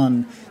the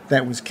one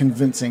that was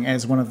convincing,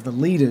 as one of the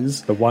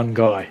leaders, The one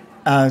guy.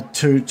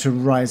 to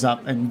rise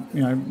up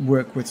and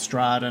work with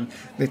Strahd and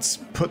let's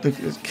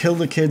kill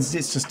the kids.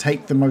 Let's just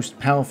take the most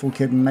powerful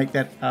kid and make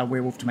that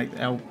werewolf to make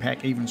our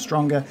pack even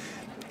stronger.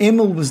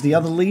 Emil was the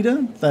other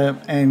leader,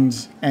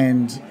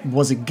 and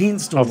was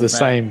against all Of the that.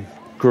 same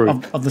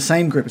group. Of the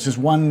same group. It's just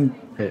one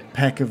Yeah.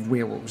 pack of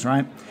werewolves,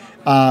 right?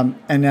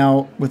 And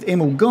now with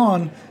Emil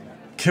gone,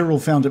 Kirill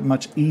found it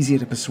much easier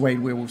to persuade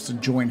werewolves to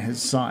join his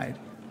side.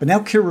 But now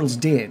Kirill's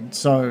dead,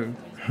 so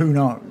who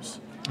knows?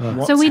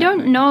 So we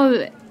don't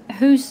know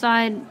whose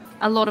side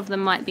a lot of them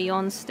might be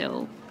on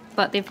still,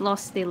 but they've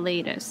lost their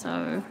leader,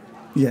 so...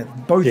 Yeah,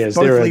 both Is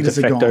there a de leaders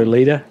are facto gone.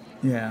 leader?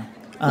 Yeah.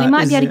 We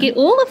might is be able to there- get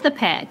all of the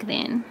pack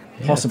then.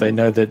 Yeah, if Possibly. they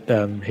know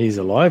that he's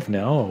alive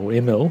now, or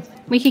Emil.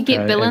 We could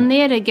get Bill in and-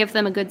 there to give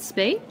them a good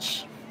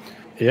speech.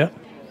 Yeah.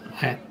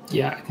 I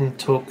can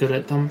talk good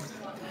at them.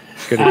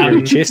 Got a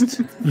hairy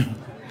chest.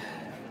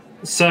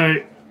 So,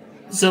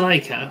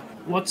 Zuleika,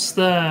 what's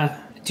the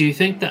Do you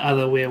think the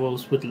other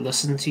werewolves would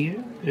listen to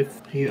you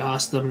if you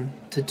asked them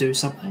to do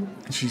something?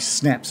 And she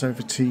snaps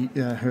over to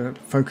her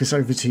focus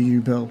over to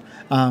you, Bill.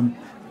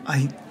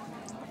 I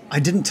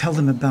didn't tell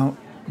them about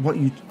what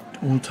you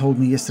all told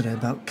me yesterday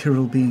about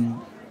Kirill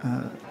being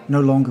no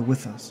longer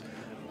with us.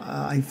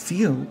 I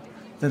feel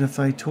that if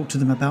I talk to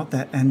them about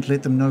that and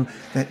let them know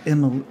that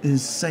Emil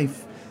is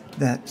safe,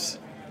 that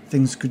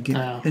things could get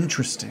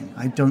interesting.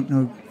 I don't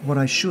know what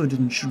I should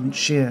and shouldn't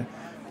share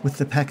with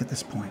the pack at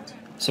this point.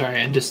 Sorry,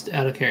 and just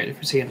out of character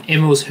for a second.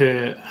 Emil's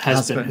her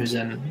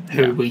husband.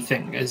 Who we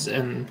think is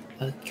in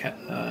a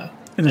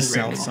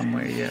cell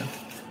somewhere, yeah.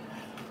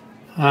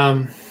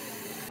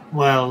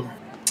 Well,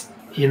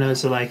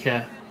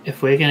 Zuleika,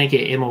 if we're going to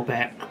get Emil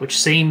back, which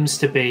seems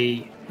to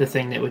be the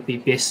thing that would be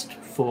best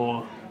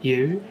for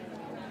you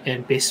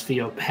and best for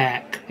your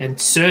pack, and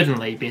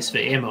certainly best for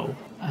Emil,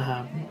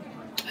 I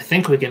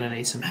think we're going to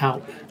need some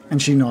help.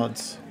 And she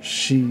nods.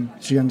 She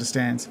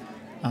understands.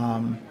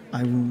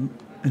 I will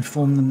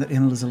inform them that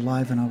Emil is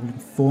alive, and I will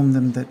inform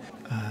them that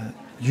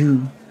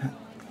you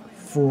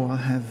four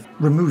have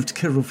removed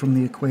Kirill from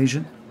the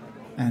equation,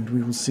 and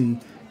we will see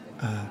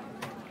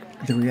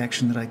the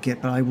reaction that I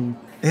get. But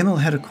Emil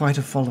had quite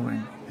a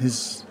following.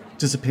 His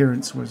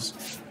disappearance was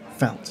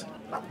felt.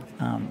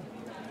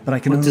 But I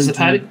can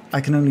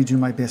only do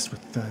my best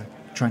with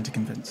trying to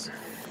convince.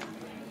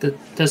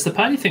 Does the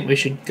party think we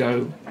should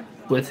go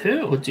with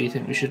her, or do you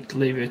think we should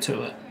leave her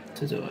to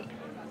do it,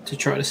 to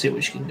try to see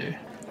what she can do?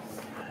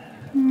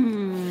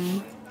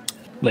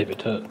 Leave it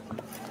to her.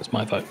 That's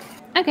my vote.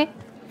 Okay.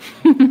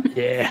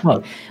 Yeah.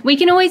 Well, We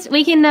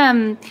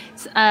can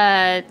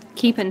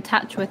keep in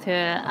touch with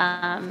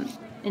her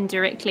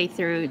indirectly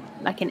through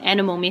like an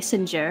animal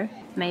messenger,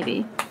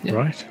 maybe. Yeah.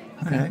 Right.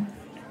 Okay.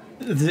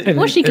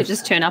 Or she could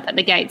just turn up at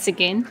the gates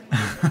again.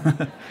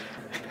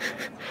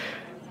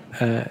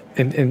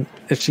 And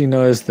if she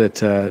knows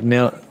that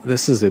now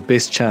this is the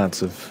best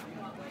chance of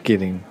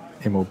getting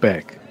Emil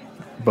back,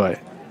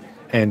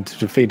 and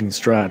defeating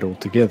Strahd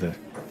altogether,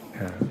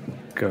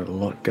 got a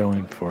lot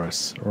going for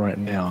us right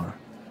now.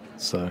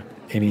 So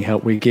any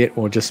help we get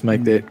will just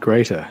make that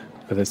greater.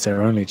 But it's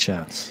our only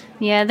chance.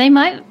 Yeah, they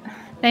might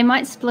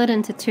split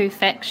into two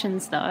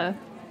factions though.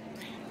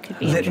 Could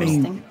be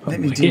interesting. Let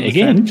me deal with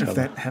Again? that if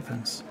that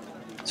happens.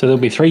 so there'll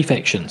be 3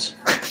 factions.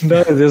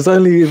 No, there's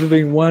only ever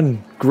been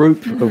one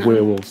group of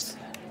werewolves.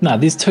 No,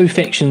 there's 2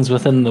 factions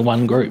within the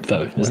one group,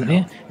 though, isn't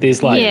there?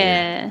 There's like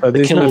Yeah. So the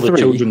there's Kill no All the three.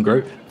 Children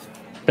group.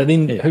 But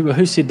then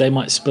who said they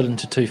might split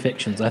into 2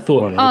 factions? I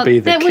thought Well, it'll be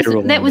the that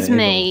Kirill was and was the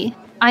me.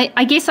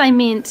 I guess I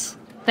meant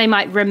they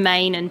might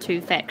remain in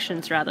 2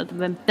 factions rather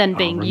than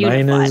being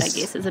unified. I Remainers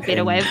guess is a better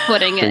and way of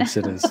putting it.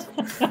 Fixiters.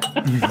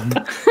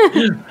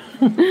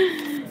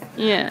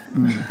 Yeah,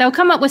 they'll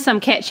come up with some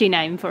catchy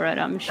name for it,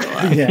 I'm sure.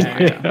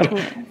 Yeah.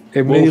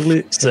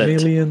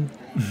 Emelian.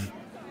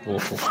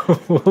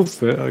 awful.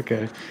 Wolf,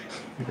 okay.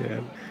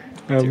 Yeah.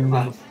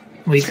 Well,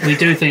 we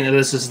do think that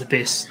this is the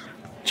best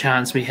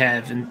chance we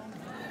have, and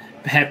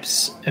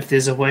perhaps if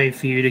there's a way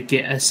for you to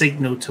get a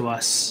signal to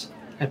us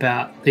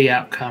about the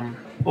outcome,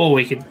 or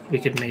we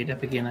could meet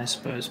up again, I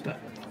suppose. But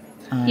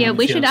Yeah,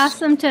 we should feels- ask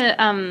them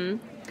to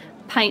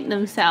paint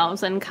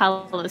themselves in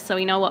colours so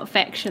we know what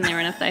faction they're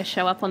in if they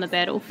show up on the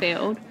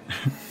battlefield.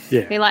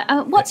 Yeah. Be like,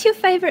 oh, what's your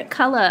favourite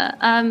colour?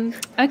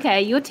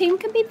 Okay, your team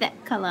can be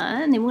that colour,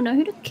 and then we'll know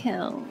who to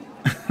kill.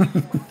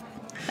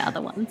 The other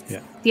ones.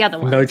 Yeah. The other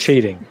ones. No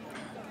cheating.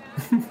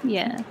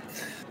 Yeah.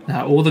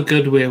 Now, all the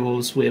good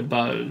werewolves wear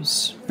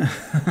bows.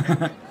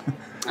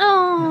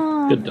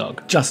 Oh. Good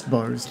dog. Just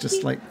bows,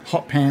 just like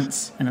hot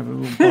pants and a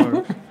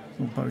little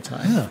bow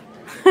tie.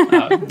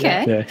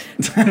 Okay. Yeah.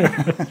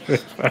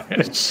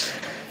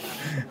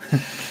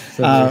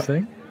 So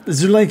thing?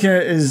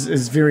 Zuleika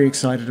is very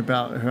excited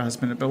about her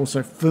husband, but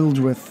also filled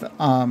with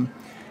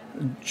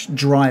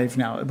drive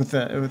now, with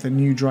a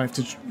new drive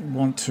to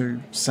want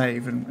to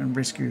save and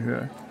rescue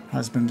her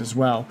husband as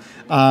well.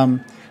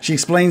 She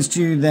explains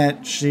to you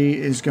that she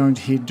is going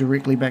to head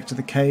directly back to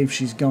the cave.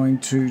 She's going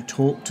to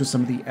talk to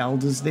some of the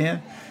elders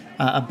there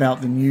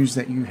about the news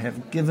that you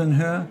have given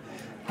her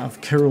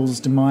of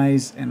Kirill's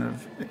demise and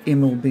of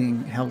Emil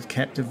being held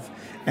captive,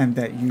 and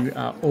that you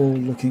are all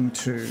looking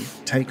to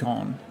take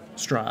on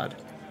Strahd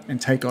and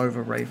take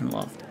over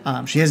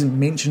Ravenloft. She hasn't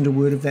mentioned a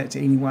word of that to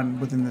anyone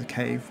within the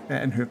cave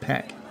in her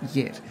pack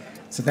yet,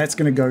 so that's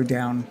going to go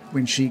down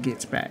when she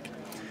gets back.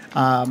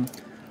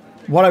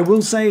 What I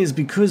will say is,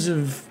 because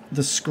of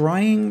the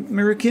scrying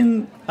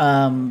Mirakin,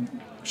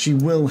 she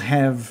will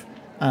have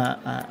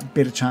a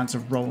better chance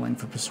of rolling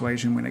for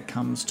persuasion when it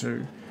comes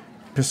to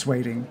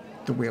persuading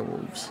the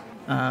werewolves.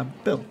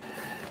 Bill.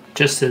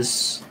 Just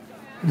as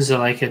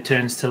Zuleika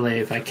turns to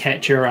leave, I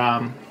catch her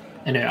arm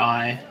in her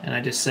eye, and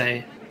I just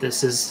say,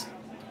 "This is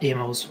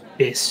Emil's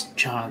best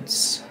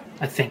chance.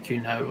 I think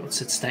you know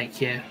what's at stake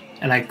here."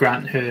 And I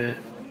grant her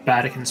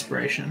bardic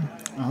inspiration.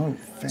 Oh,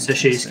 fantastic. So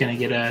she's going to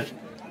get a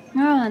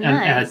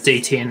Nice.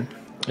 D10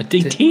 A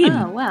D10.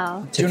 Oh,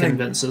 wow. to you wanna-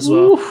 convince as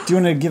well. Do you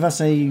want to give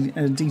us a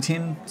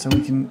D10 so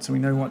we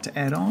know what to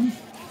add on?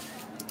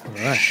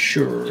 Right.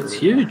 Sure. It's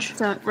huge.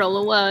 Don't roll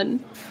a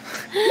 1.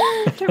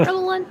 Don't roll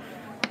a 1.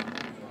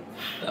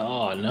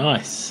 Oh,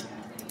 nice.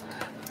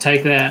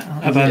 Take that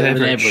above Yeah,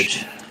 an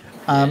average.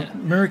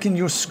 American,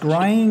 your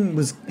scrying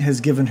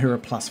has given her a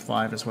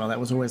 +5 as well. That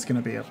was always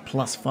going to be a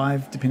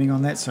 +5 depending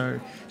on that. So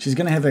she's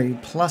going to have a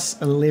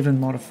 +11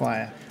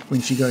 modifier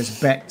when she goes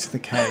back to the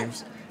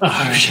caves. I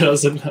hope she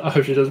doesn't. I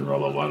hope she doesn't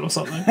roll a 1 or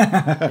something.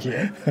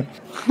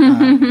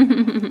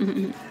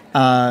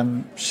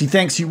 She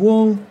thanks you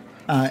all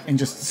and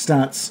just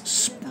starts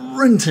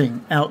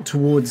sprinting out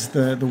towards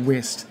the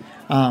west,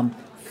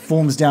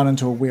 forms down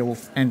into a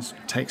werewolf and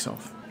takes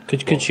off.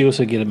 Could she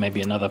also get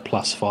maybe another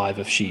 +5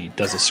 if she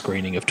does a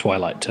screening of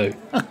Twilight 2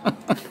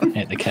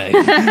 at the cave?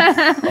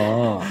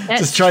 Oh,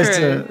 That's Just tries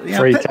true. to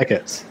free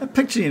tickets. a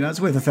picture, it's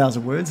worth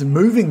 1,000 words, and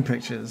moving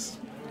pictures.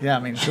 Yeah, I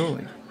mean,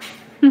 surely.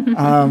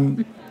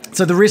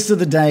 So the rest of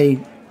the day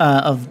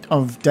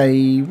of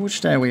day,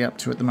 which day are we up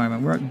to at the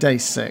moment? We're at day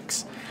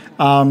 6.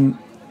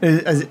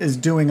 Is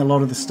doing a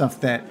lot of the stuff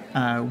that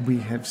we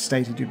have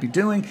stated you'd be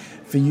doing.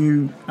 For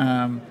you,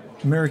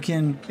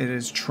 American, it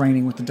is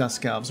training with the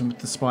Dusk Elves and with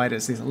the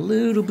spiders. There's a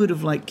little bit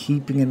of like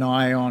keeping an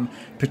eye on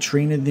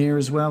Petrina there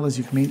as well, as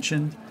you've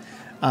mentioned.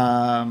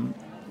 The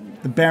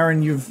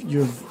Baron, you've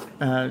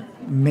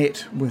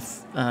met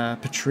with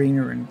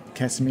Petrina and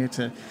Casimir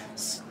to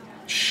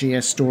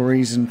share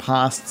stories and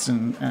pasts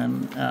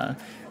and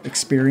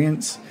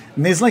experience.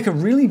 And there's like a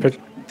really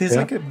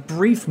like a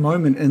brief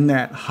moment in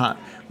that hut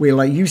where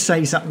like you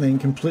say something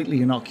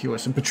completely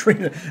innocuous and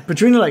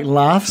Petrina like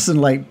laughs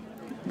and like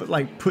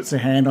puts a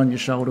hand on your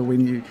shoulder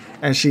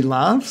as she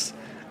laughs.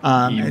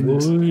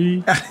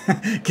 And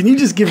can you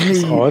just give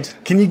me? Odd.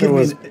 Can you give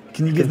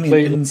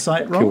me an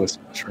insight roll?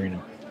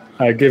 Trina.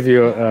 I give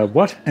you a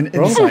what? An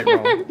insight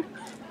roll.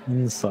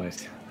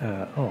 Insight.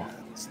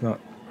 It's not.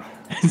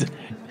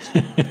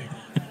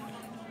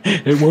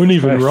 It won't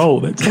even roll.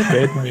 That's how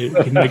bad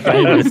my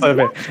game is. So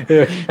bad.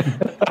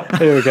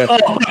 Here we go.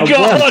 Oh my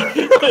god!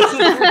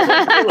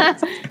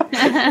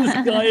 This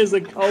guy is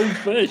a cold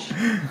fish.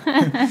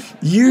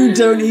 You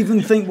don't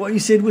even think what you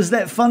said was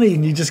that funny,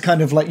 and you just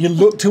kind of like you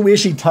look to where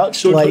she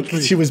touched, like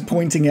she was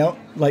pointing out,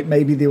 like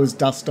maybe there was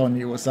dust on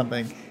you or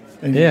something,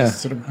 and you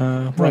just sort of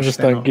I brush just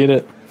that don't off. get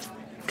it.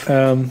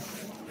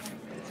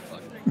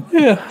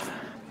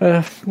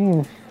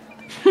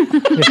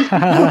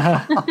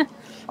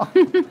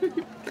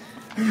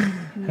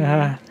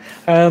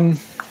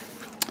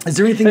 Is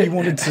there anything you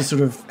wanted to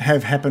sort of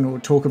have happen or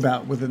talk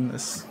about within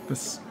this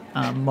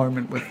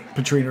moment with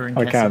Petrina and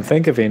I Cassidy? can't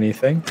think of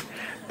anything,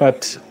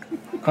 but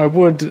I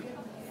would.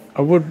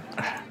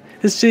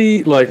 Is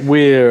she like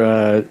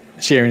we're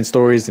sharing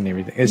stories and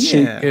everything? Is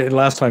she?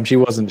 Last time she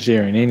wasn't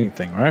sharing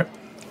anything, right?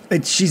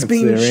 She's Is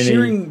been there any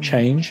sharing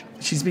change?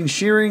 She's been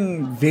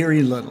sharing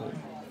very little,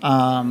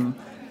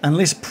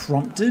 unless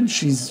prompted.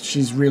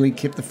 She's really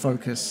kept the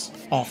focus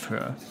off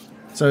her.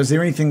 So, is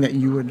there anything that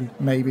you would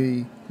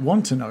maybe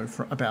want to know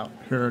about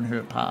her and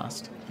her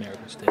past?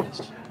 Marital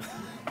status.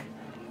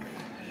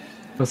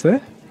 What's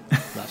that?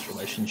 Last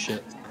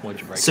relationship.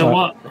 Why'd you break So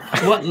up?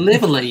 what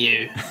level are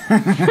you?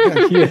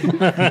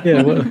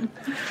 Yeah. Well,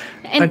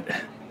 And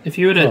If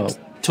you were to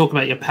talk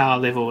about your power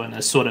level in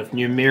a sort of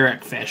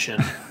numeric fashion,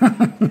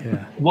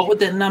 yeah. what would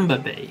that number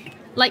be?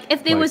 like,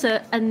 if there was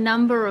a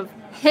number of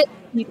hits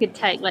you could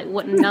take, like,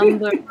 what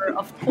number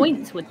of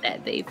points would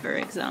that be, for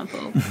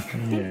example?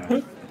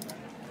 Yeah.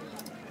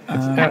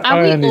 Are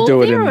I we only all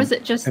do it there, in or is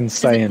it just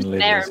insane Baron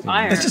levels.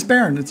 Byron? It's just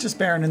Baron. It's just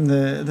Baron in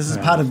the. This is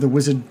part of the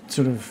wizard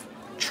sort of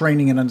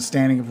training and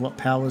understanding of what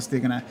powers they're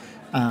going to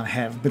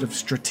have. A bit of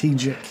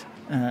strategic,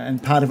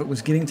 and part of it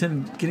was getting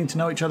to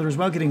know each other as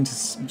well, getting to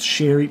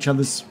share each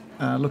other's,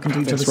 look into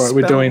each That's other's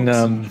right. We're doing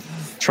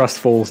spells. trust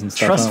falls and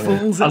stuff. Trust aren't we?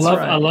 falls. I That's love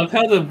right. I love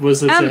how the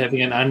wizards are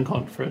having an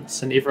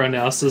unconference and everyone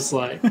else is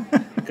like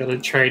got a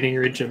training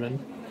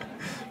regimen.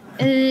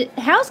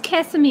 How's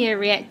Casimir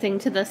reacting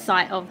to the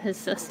sight of his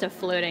sister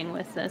flirting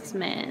with this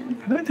man?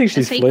 I don't think she's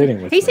Is he-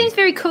 flirting with He him. seems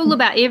very cool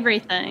about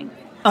everything.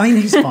 I mean,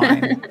 he's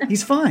fine.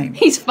 He's fine.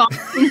 He's fine.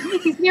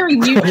 He's very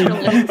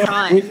neutral and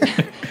kind.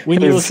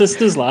 When your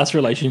sister's last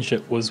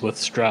relationship was with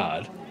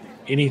Strahd,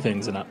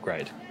 anything's an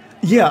upgrade.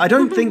 Yeah, I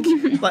don't think.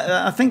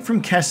 I think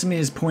from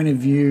Casimir's point of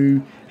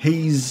view,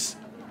 he's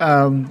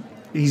okay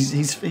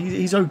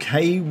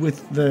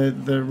with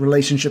the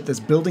relationship that's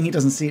building. He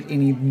doesn't see it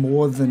any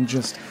more than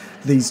just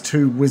these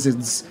two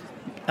wizards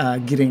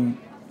getting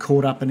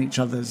caught up in each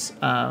other's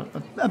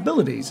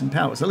abilities and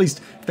powers. At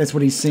least that's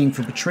what he's seeing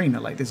from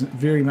Petrina. Like, there's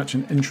very much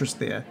an interest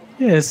there.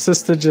 Yeah, his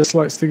sister just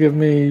likes to give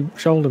me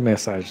shoulder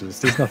massages.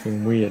 There's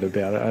nothing weird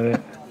about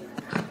it.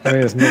 I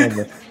think it's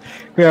normal.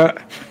 Yeah.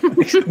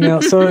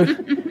 Now, so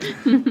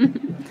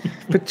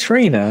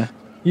Petrina,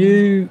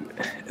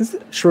 is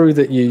it true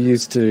that you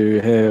used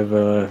to have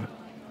a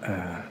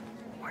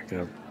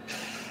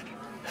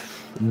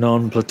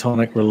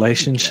non-platonic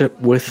relationship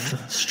with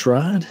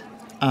Strahd?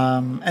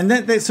 And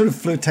that sort of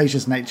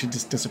flirtatious nature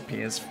just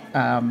disappears.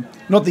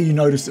 Not that you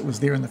noticed it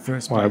was there in the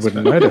first place. Well, I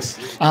wouldn't but, notice.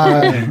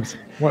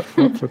 What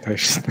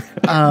flirtation?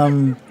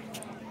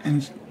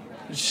 And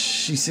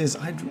she says,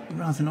 I'd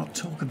rather not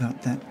talk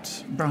about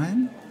that,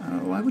 Brian.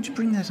 Why would you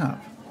bring that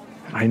up?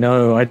 I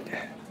know. I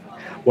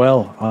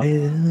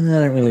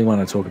don't really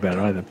want to talk about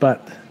it either,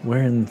 but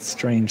we're in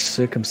strange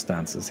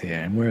circumstances here,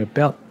 and we're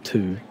about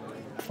to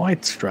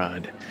fight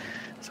Strahd.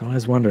 So I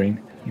was wondering,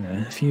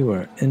 if you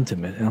were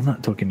intimate, and I'm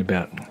not talking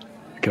about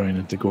going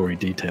into gory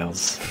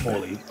details.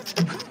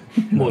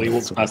 Morley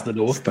walks past the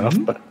door. Stuff,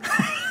 but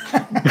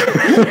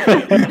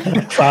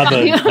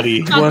Father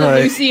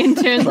Lucian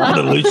turns up.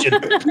 Father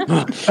Lucian.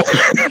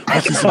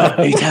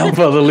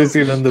 Father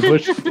Lucian in the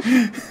bush.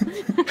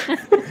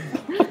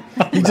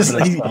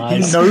 He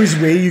knows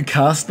where you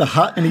cast the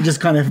hut, and he just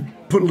kind of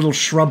put a little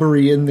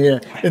shrubbery in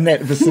there, in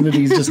that vicinity.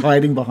 He's just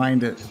hiding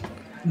behind it.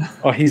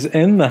 Oh, he's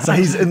in the hut. So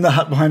he's in the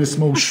hut behind a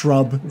small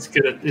shrub.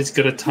 It's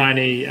got a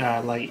tiny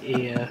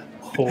ear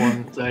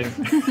horn thing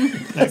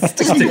that's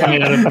sticking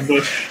out of the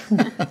bush.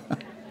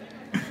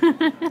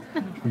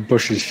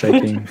 Bush is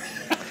shaking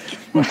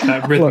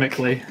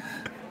rhythmically.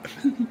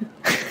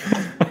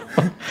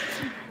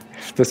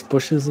 This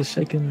bushes are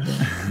shaking.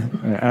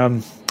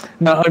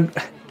 No,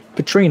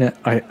 Petrina,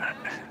 I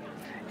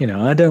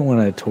don't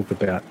want to talk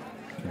about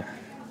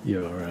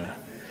your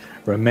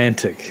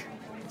romantic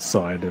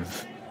side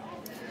of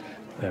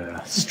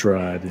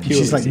Strahd. And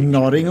She's like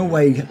nodding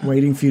away,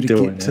 waiting for you to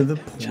Doing get to it. the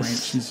point.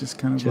 She's just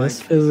kind of just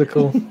like,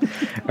 physical.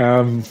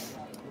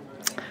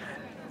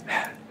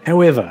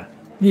 However,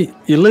 you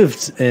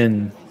lived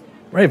in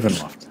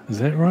Ravenloft, is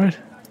that right?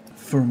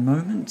 for a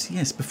moment,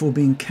 yes, before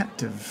being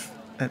captive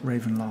at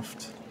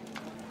Ravenloft.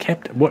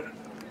 Captive? What?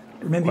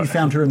 Remember, you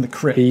found her in the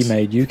crypt. He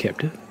made you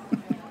captive?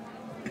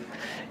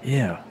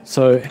 Yeah.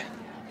 So,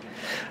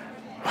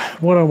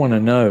 what I want to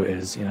know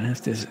is,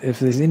 if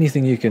there's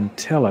anything you can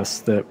tell us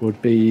that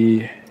would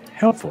be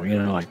helpful,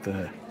 like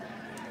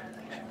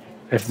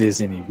if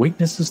there's any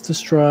weaknesses to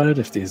Strahd,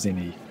 if there's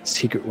any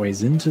secret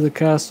ways into the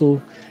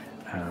castle,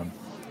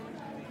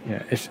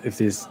 if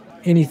there's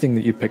anything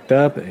that you picked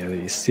up that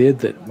you said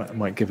that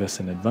might give us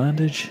an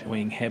advantage.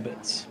 Wing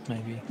habits,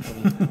 maybe.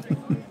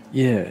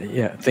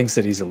 Yeah, things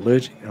that he's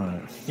allergic.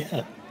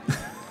 Yeah.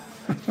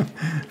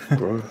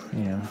 Bro,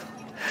 yeah.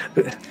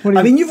 But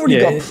I mean, you've already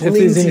got if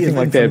there's plenty anything of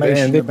like that,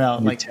 information then about,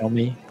 can you like, tell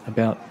me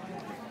about.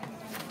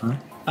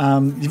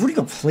 you've already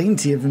got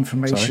plenty of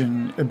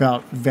information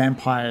about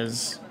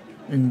vampires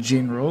in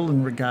general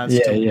in regards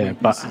to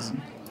weaknesses.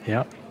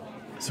 Yeah.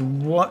 So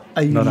what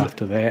are you... Not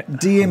after that.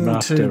 DM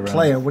I'm to after,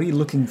 player, what are you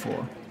looking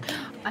for?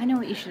 I know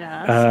what you should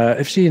ask.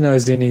 If she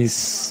knows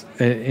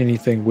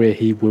anything where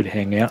he would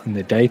hang out in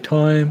the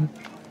daytime,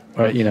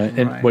 or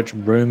in which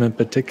room in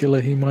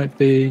particular he might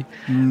be,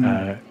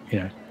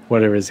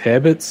 what are his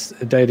habits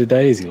day to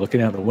day? Is he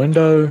looking out the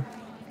window?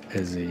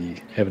 Is he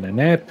having a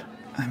nap?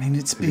 I mean,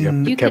 it's Has he got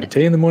been... a cup of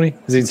tea in the morning?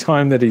 Is it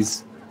time that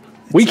he's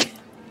weak?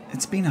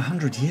 It's been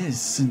 100 years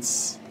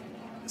since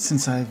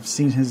I've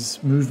seen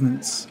his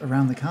movements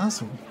around the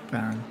castle,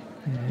 Baron.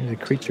 He's a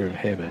creature of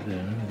habit.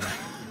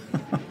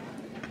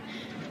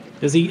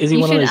 Is he You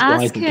one of should those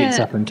guys ask that gets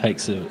her- up and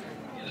takes a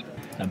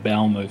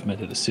bowel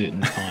movement at a certain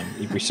time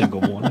every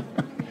single morning?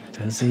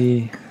 Does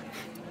he?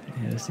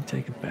 Yeah, does he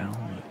take a bowel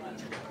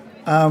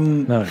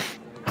movement? No.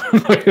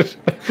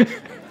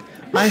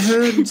 I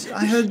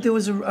heard there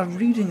was a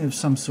reading of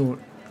some sort,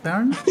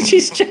 Baron.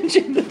 She's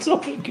changing the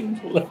topic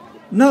completely.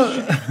 No,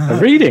 A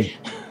reading.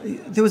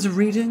 there was a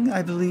reading,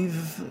 I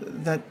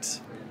believe, that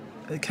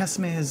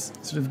Casimir has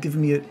sort of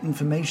given me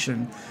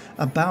information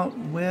about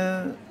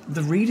where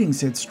the reading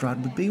said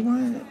Strahd would be.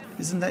 Why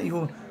isn't that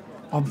your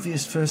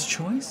obvious first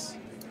choice?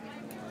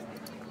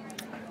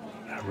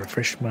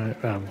 Refresh my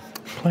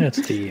plans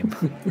DM.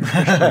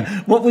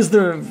 What was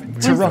the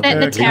Was that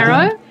the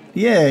tarot?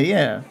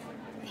 Yeah.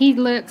 He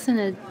lurks in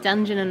a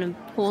dungeon in a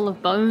hall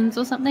of bones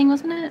or something,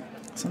 wasn't it?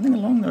 Something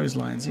along those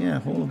lines, yeah.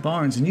 Hall of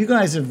Bones. And you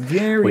guys have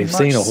very We've much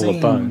seen a Hall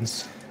of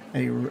Bones.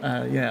 A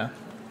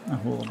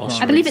Hall of Bones.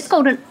 I believe it's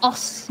called an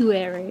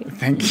ossuary.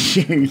 Thank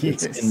you,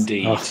 yes.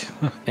 Indeed. Oh.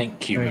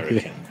 Thank you, Thank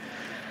you.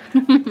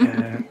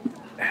 American.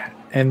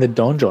 And the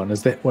donjon,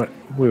 is that what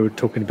we were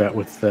talking about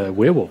with the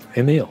werewolf,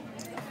 Emil?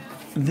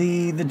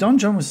 The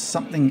donjon was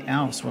something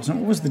else, wasn't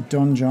it? What was the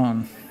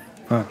donjon?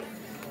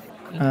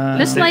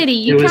 This lady,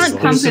 you it was- can't it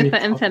pump was her in- for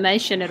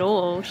information at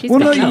all. She's Well,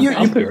 no, got- you,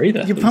 pump her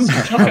either. you're pumping.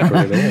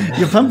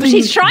 You're pumping.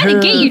 She's trying to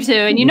get her- you to,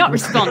 and you're not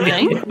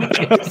responding.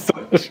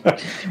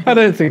 I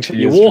don't think she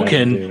You is walk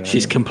trying to do in, that.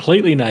 she's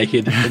completely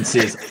naked and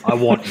says, I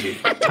want you,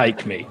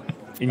 take me.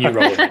 And you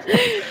roll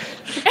it.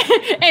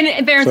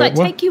 And Baron's So like,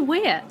 what- take you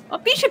where? Oh,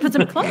 you should put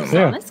some clothes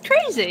Yeah. on. That's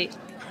crazy.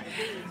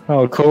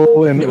 I'll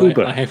call an Anyway,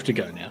 Uber. I have to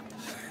go now.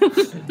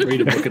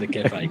 Read a book at a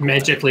cafe.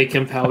 Magically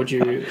compelled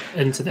you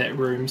into that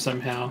room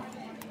somehow.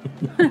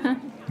 Yeah.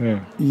 Yeah,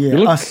 You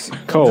look us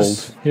cold.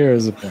 just- Here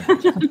is a point.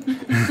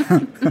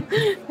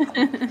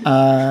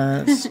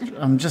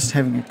 I'm just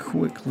having a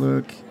quick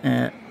look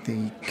at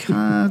the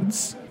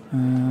cards.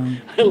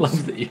 I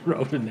love that you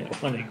rolled in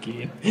that one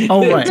again.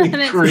 Oh, right.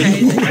 That's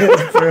crazy.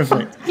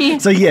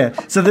 Perfect.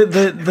 So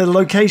the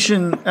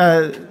location,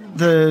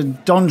 the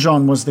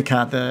donjon was the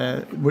card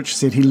which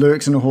said he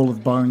lurks in a hall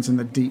of bones in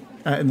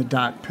the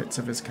dark pits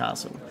of his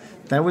castle.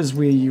 That was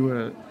where you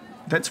were.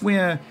 That's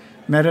where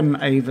Madame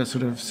Ava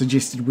sort of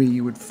suggested where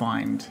you would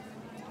find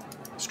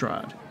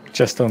Strahd.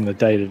 Just on the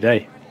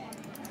day-to-day.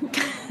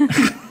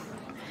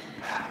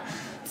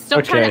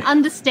 Stop trying to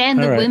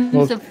understand the whims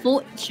well, of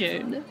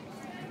fortune.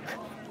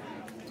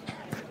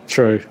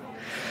 True.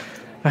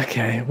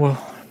 Okay, well,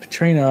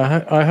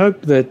 Petrina, I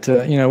hope that,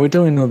 we're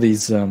doing all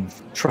these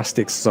trust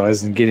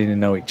exercises and getting to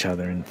know each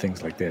other and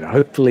things like that.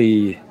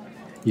 Hopefully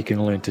you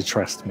can learn to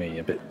trust me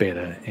a bit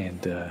better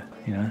and,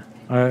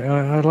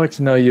 I'd like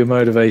to know your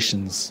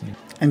motivations.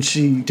 And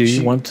Do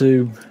you want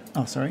to...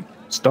 Oh, sorry?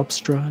 Stop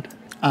Strahd?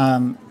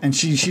 And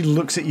she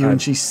looks at you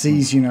and she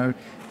sees, your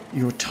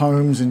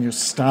tomes and your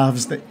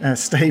staves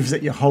that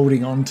you're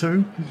holding on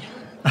to.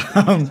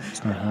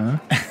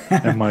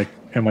 And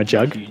my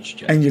jug.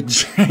 And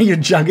your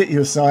jug at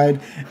your side,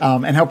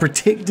 and how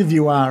protective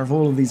you are of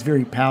all of these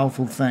very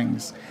powerful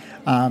things.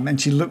 And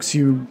she looks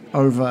you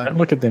over. Don't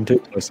look at them too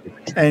closely.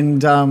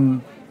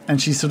 And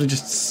she sort of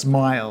just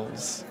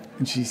smiles.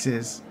 And she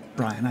says,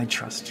 Brian, I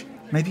trust you.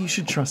 Maybe you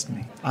should trust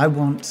me. I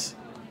want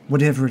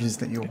whatever it is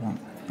that you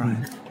want,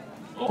 Brian.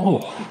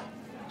 Oh,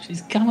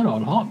 she's coming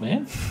on hot,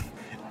 man.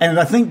 And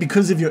I think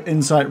because of your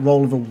insight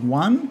roll of a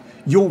 1,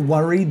 you're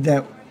worried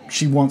that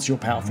she wants your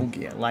powerful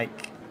gear.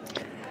 Like,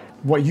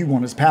 what you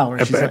want is power.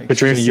 And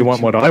Petrina, you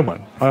want what I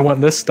want. I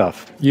want this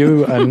stuff.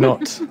 You are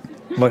not...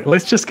 Like,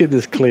 let's just get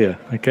this clear,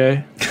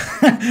 okay?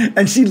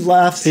 And she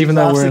laughs. Even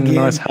though we're in again.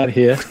 a nice hut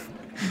here.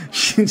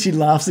 She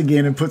laughs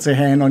again and puts her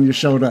hand on your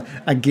shoulder,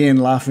 again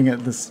laughing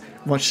at this,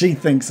 what she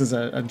thinks is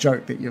a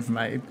joke that you've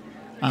made.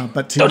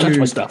 But to Don't you... touch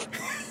my stuff.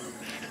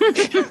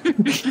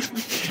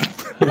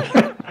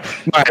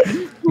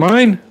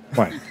 Mine?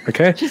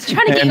 Okay. Just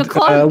trying to get your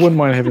cloak. I wouldn't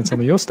mind having some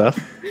of your stuff.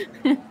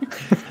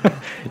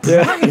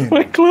 Yeah,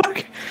 my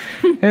cloak.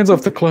 Hands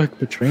off the cloak,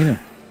 Petrina.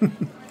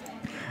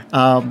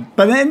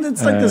 But then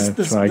it's like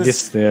this. I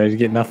guess you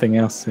get nothing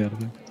else out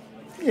of it.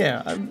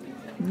 Yeah,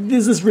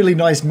 there's this really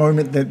nice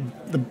moment that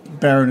the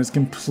Baron is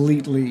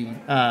completely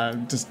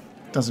just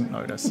doesn't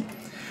notice.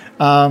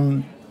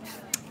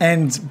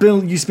 And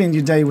Bill, you spend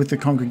your day with the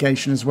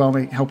congregation as well,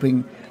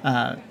 helping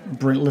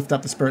lift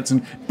up the spirits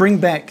and bring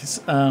back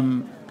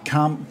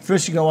calm.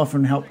 First, you go off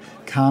and help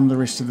calm the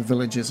rest of the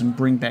villagers and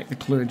bring back the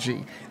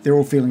clergy. They're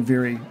all feeling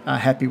very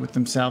happy with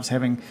themselves,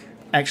 having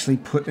actually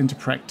put into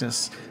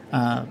practice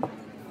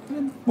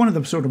one of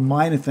the sort of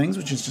minor things,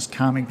 which is just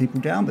calming people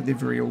down. But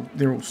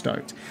they're all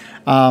stoked.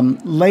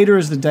 Later,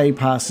 as the day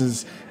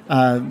passes,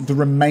 the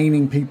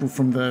remaining people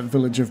from the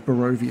village of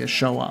Barovia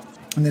show up,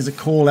 and there's a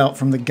call out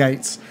from the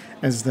gates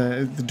as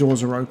the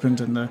doors are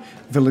opened and the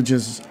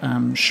villagers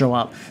show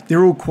up.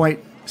 They're all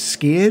quite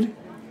scared.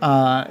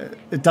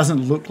 It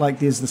doesn't look like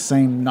there's the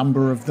same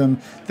number of them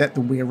that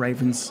the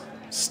Were-Ravens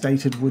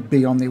stated would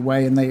be on their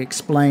way, and they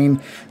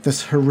explain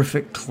this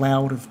horrific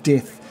cloud of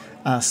death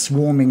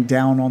swarming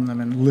down on them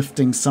and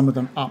lifting some of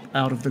them up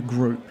out of the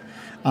group.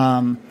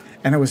 And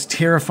it was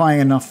terrifying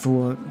enough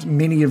for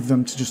many of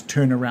them to just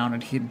turn around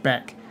and head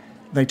back.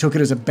 They took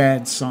it as a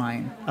bad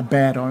sign, a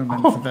bad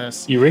omen for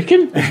this. You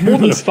reckon? It's more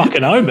than a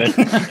fucking omen.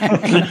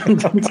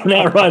 It's an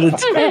outright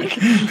attack.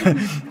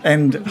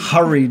 And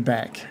hurried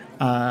back.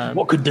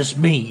 What could this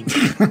mean?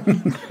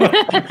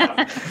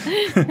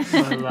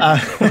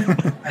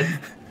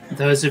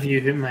 Those of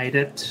you who made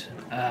it,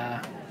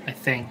 I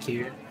thank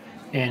you.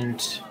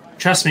 And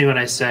trust me when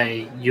I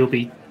say you'll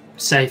be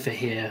safer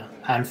here,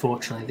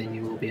 unfortunately, than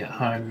you will be at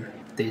home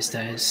these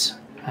days.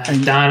 Tell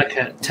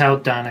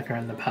Danica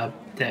in the pub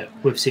that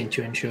we've sent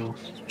you and she'll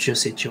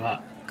set you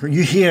up.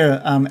 You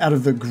hear out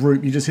of the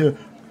group, you just hear,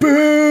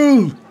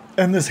 boo!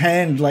 And this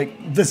hand,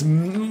 like this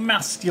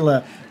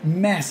muscular,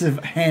 massive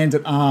hand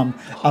and arm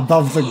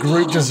above the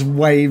group just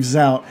waves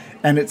out,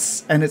 and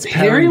it's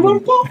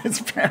Periwinkle? It's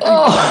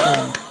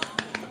Periwinkle.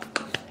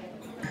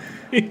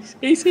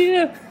 He's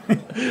here.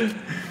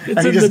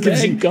 It's in the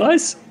bag,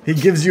 guys. He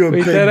gives you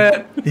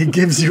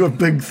a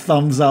big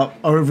thumbs up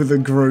over the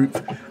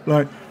group,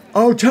 like,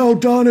 I'll tell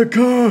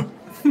Danica.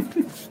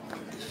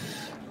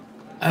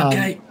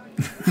 Okay.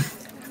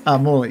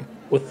 Morley.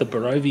 With the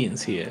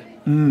Barovians here,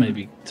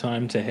 maybe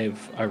time to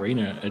have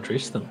Irina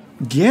address them.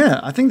 Yeah,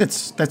 I think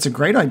that's a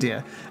great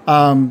idea.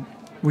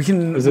 We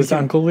can. Is this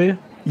uncle there?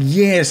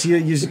 Yes, you're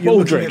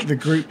looking at the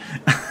group.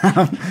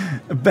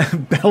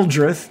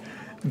 Beldrith.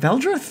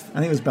 Beldrith? I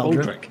think it was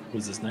Beldrith. Aldrich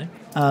was his name.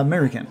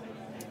 American.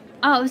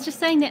 Oh, I was just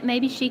saying that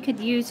maybe she could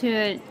use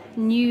her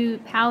new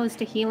powers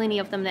to heal any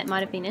of them that might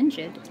have been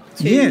injured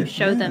to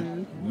show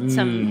them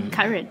some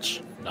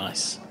courage.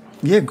 Nice.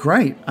 Yeah,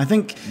 great. I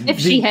think if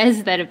she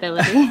has that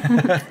ability.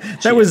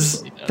 that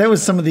was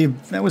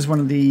one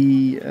of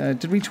the.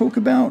 Did we talk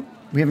about?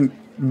 We haven't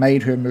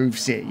made her move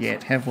set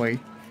yet, have we?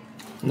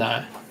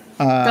 No.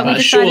 But we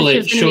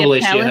decided she was going to be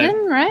a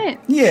paladin, right?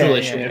 Yeah.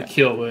 Surely she have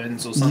cure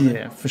wounds or something.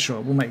 Yeah, for sure.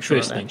 We'll make sure.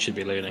 First of that. thing should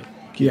be learning.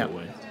 Yeah.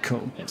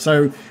 Cool. Yeah.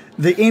 So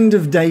the end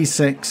of day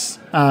 6,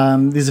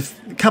 there's a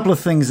couple of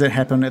things that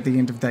happen at the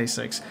end of day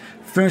 6.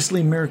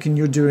 Firstly, American,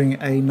 you're doing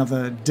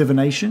another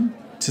divination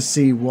to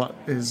see what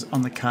is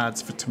on the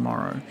cards for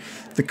tomorrow.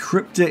 The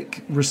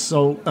cryptic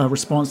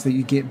response that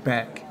you get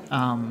back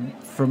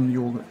from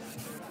your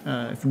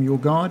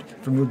god,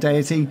 from your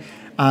deity,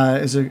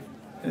 is a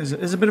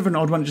bit of an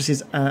odd one. It just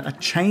says a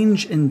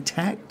change in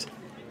tact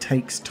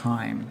takes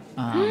time.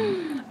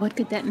 What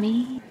could that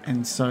mean?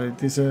 And so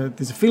there's a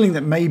feeling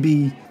that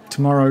maybe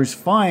tomorrow's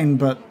fine,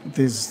 but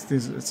there's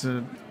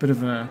a bit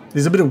of woe,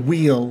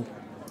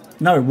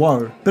 not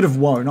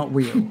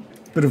wheel.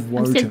 Bit of woe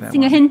I'm to that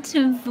sensing a one. hint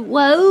of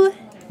woe.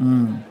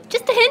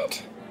 Just a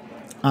hint.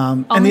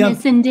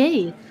 Ominous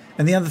indeed.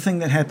 And the other thing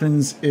that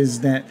happens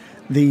is that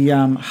the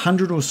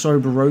 100 or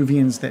so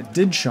Barovians that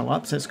did show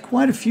up, so it's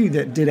quite a few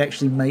that did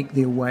actually make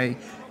their way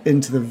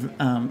into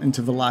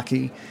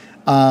Vallaki.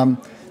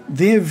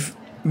 They've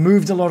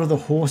moved a lot of the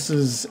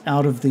horses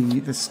out of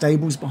the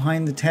stables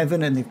behind the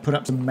tavern, and they've put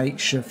up some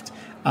makeshift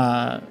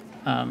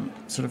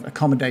sort of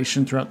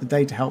accommodation throughout the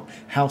day to help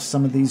house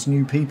some of these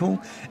new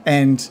people.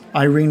 And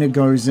Irina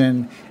goes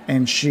in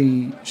and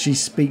she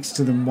speaks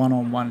to them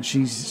one-on-one.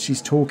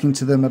 She's talking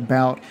to them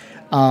about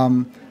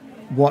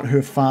what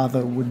her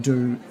father would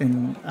do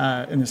in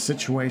a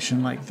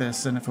situation like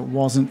this, and if it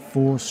wasn't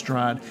for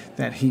Strahd,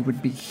 that he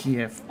would be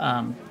here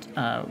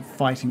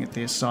fighting at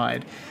their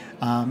side,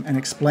 and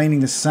explaining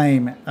the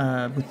same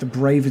with the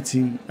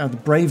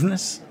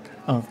braveness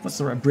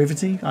of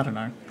brevity? I don't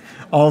know.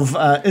 Of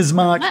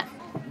Ismark.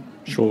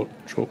 Short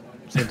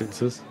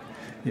sentences.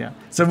 Yeah.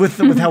 So with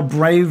how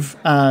brave,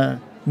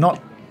 not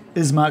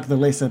Ismark the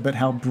Lesser, but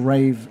how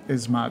brave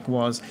Ismark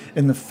was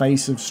in the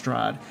face of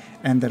Strahd,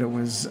 and that it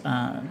was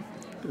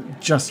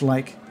just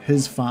like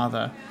his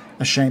father,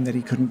 a shame that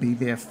he couldn't be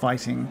there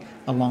fighting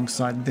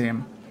alongside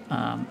them,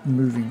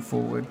 moving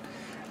forward,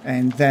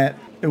 and that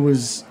it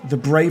was the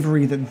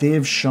bravery that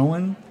they've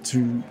shown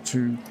to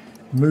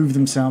move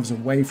themselves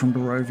away from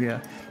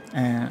Barovia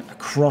and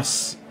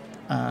across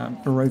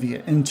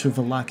Barovia into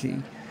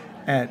Vallaki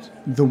at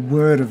the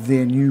word of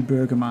their new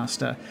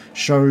burgomaster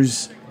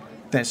shows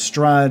that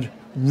Strahd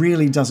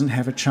really doesn't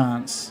have a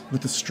chance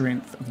with the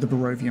strength of the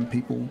Barovian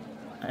people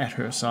at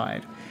her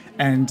side.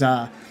 And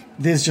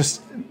there's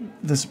just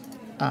this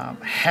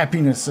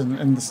happiness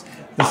and this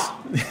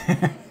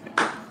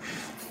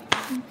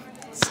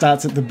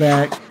starts at the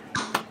back.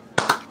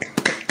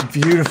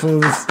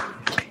 Beautiful.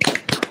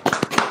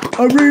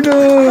 Irina!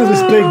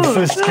 This big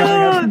fist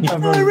coming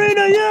up.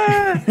 Irina,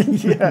 yeah!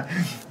 Yeah.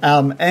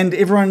 And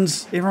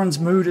everyone's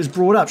mood is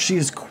brought up. She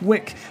is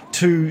quick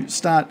to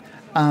start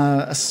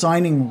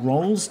assigning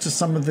roles to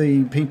some of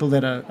the people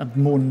that are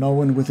more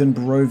known within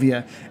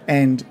Barovia,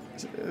 and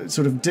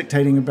sort of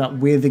dictating about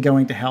where they're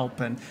going to help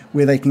and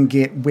where they can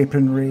get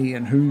weaponry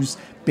and who's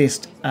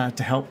best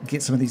to help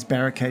get some of these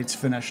barricades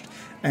finished.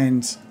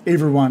 And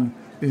everyone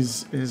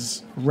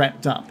is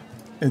wrapped up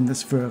in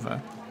this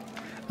fervour.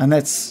 And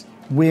that's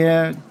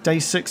where day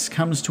 6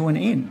 comes to an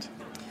end.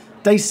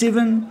 Day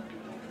 7.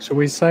 Shall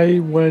we say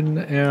what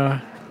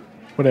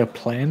our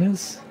plan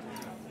is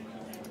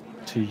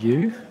to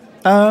you?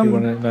 If you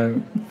want to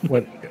know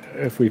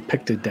if we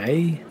picked a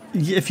day?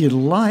 If you'd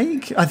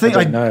like. I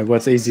don't know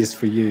what's easiest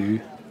for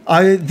you.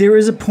 There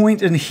is a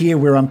point in here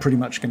where I'm pretty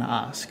much going to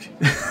ask.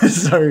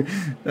 so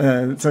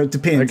it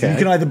depends. Okay. You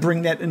can either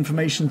bring that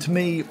information to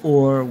me,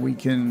 or we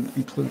can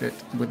include it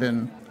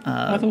within...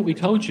 I thought we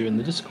told you in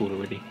the Discord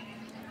already.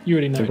 You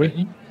already know,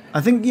 didn't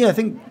you? I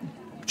think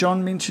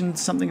John mentioned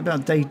something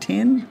about day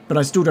 10, but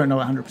I still don't know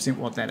 100%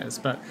 what that is.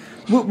 But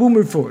we'll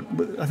move forward.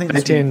 I think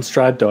Day 10,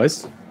 Strahd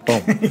dies.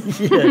 Boom.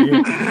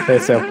 yeah.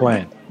 That's our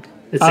plan.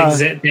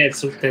 That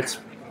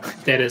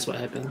is what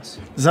happens.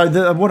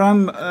 So what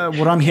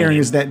I'm hearing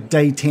is that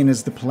day 10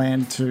 is the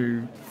plan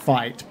to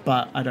fight,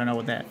 but I don't know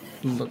what that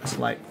looks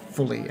like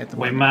fully at the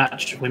moment.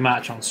 We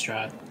march on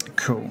Strahd.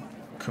 Cool.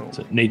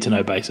 So need to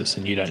know basis,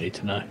 and you don't need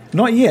to know.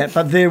 Not yet,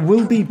 but there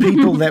will be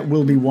people that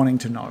will be wanting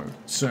to know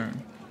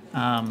soon.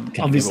 Can't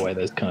give away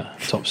those kind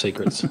of top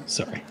secrets.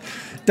 Sorry.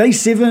 Day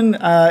 7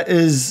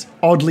 is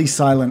oddly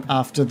silent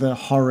after the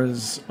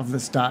horrors of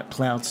this dark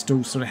cloud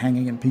still sort of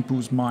hanging in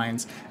people's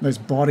minds, those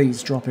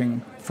bodies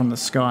dropping from the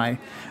sky.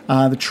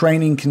 The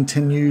training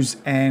continues,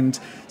 and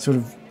sort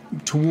of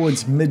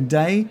towards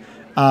midday,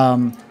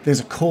 there's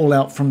a call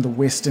out from the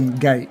western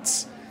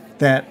gates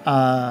that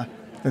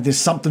there's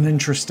something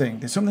interesting.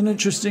 There's something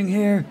interesting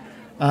here.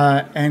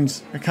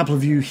 And a couple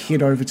of you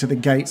head over to the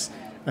gates.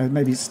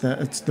 Maybe it's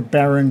the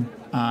Baron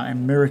and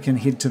American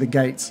head to the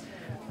gates.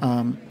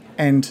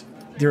 And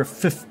there are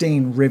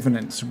 15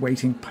 revenants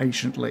waiting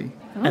patiently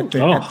at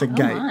the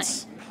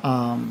gates.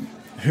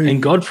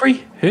 And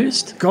Godfrey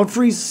Hurst?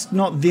 Godfrey's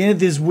not there.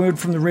 There's word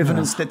from the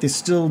revenants that they're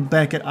still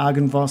back at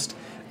Argynvost,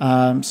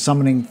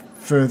 summoning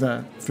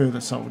further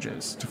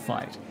soldiers to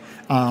fight.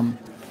 And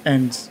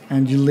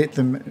you let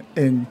them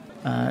in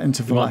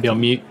into Vallaki. You might be on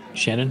mute,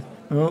 Shannon.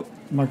 Oh,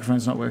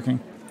 microphone's not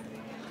working.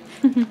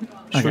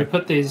 Should we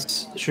put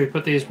these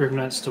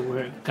revenants to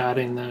work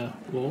guarding the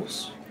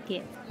walls?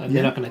 Yeah.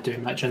 They're not going to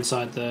do much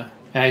inside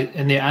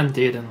and they're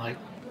undead and like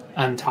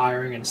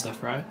untiring and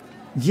stuff, right?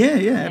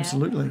 Yeah,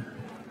 absolutely.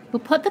 We'll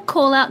put the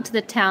call out to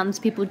the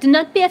townspeople. Do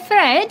not be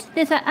afraid.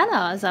 These are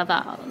allies of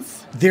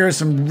ours. There are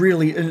some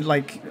really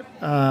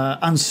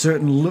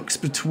uncertain looks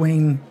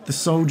between the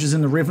soldiers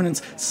and the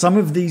revenants. Some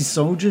of these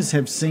soldiers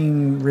have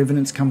seen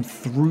revenants come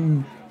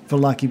through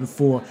Vallaki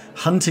before,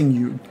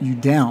 hunting you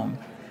down.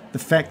 The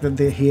fact that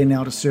they're here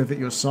now to serve at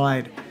your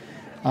side,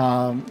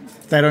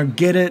 they don't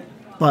get it,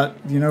 but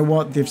you know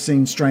what? They've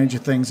seen stranger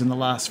things in the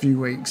last few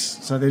weeks,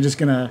 so they're just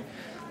gonna...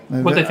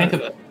 What do they think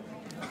of it?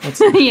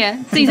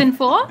 Yeah, season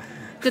 4?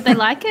 Did they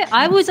like it?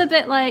 I was a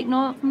bit like,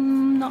 not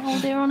all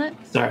there on it.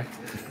 Sorry,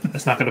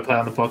 that's not going to play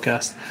on the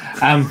podcast.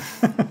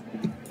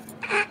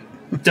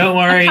 Don't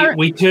worry,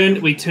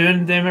 we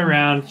turned them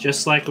around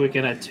just like we're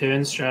going to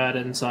turn Strahd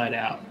inside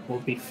out. We'll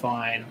be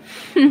fine.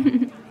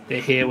 They're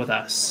here with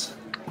us.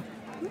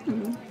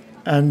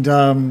 And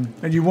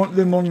you want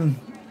them on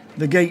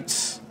the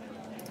gates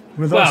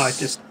with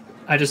us? Well,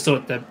 I just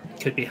thought that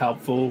could be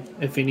helpful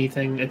if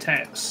anything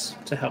attacks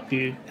to help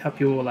you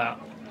all out.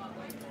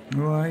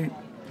 Right.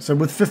 So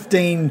with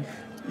 15,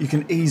 you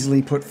can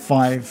easily put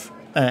 5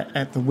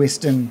 at the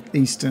western,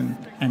 eastern,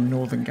 and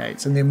northern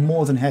gates, and they're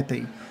more than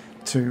happy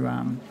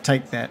to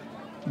take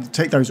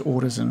those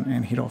orders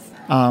and head off.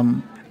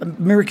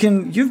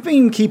 American, you've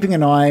been keeping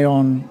an eye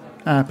on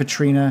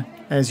Petrina,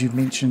 as you've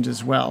mentioned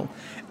as well,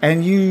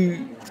 and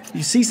you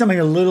see something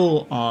a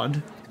little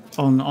odd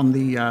on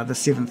the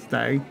 7th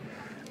day.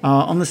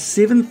 On the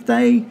 7th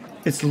day,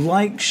 it's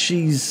like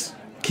she's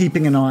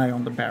keeping an eye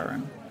on the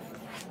Baron.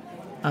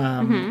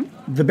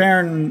 The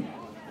Baron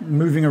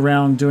moving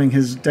around doing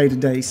his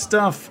day-to-day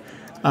stuff.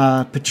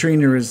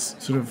 Petrina is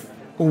sort of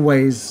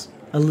always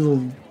a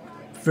little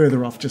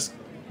further off, just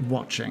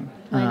watching.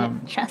 I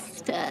don't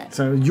trust her.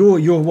 So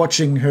you're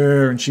watching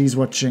her and she's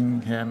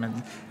watching him,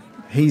 and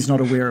he's not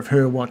aware of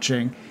her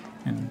watching,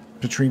 and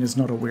Petrina's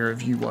not aware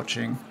of you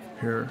watching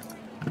her.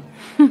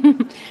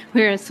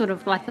 We're sort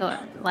of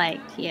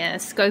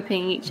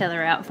scoping each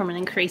other out from an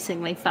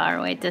increasingly far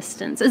away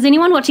distance. Is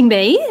anyone watching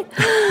me?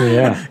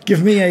 Yeah.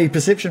 Give me a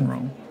perception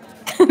roll.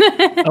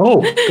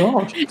 Oh,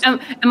 God.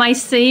 Am I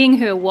seeing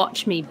her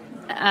watch me?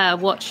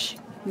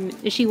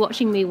 Is she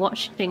watching me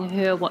watching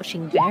her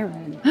watching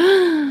Baron?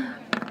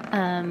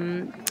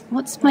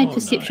 What's my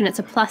perception? No. It's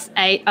a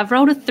 +8. I've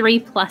rolled a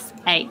 3 +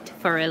 8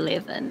 for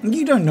 11.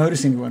 You don't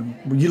notice anyone.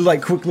 You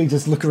quickly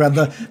just look around.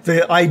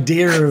 The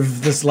idea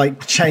of this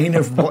chain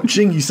of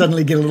watching, you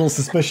suddenly get a little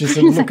suspicious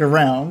and look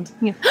around.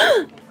 Yeah.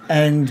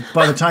 And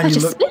by the time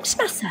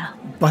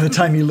by the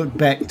time you look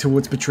back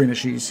towards Petrina,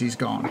 she's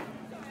gone.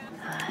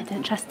 I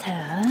don't trust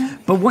her.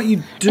 But what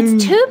you do...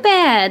 It's too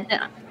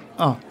bad.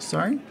 Oh,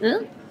 sorry?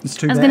 It's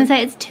too bad? I was going to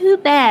say, it's too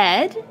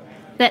bad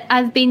that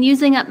I've been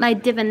using up my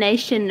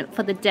divination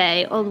for the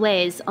day,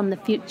 always on the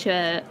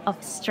future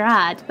of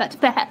Strahd, but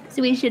perhaps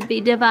we should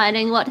be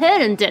divining what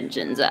her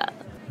intentions are.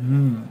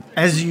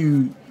 As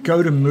you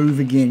go to move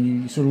again,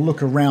 you sort of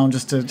look around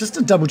just to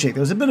double check.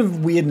 There was a bit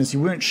of weirdness.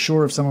 You weren't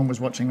sure if someone was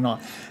watching or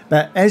not.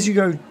 But as you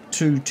go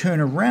to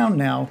turn around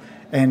now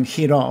and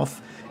head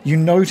off, you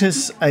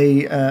notice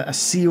a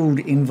sealed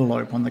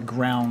envelope on the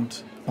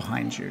ground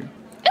behind you.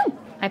 Oh,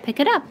 I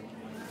pick it up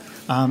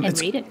and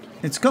read it.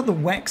 It's got the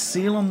wax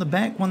seal on the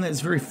back, one that's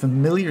very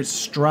familiar.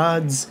 It's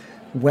Strahd's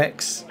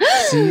wax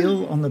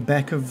seal on the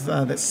back of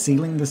that's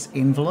sealing this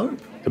envelope.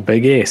 The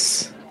big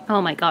S.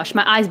 Oh my gosh,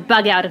 my eyes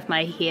bug out of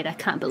my head. I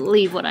can't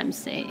believe what I'm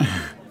seeing.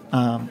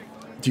 Do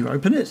you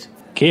open it?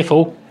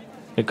 Careful.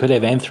 It could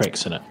have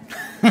anthrax in it.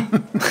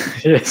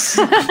 Yes.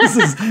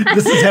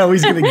 This is how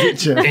he's going to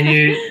get you.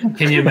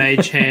 Can you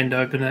mage hand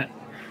open it,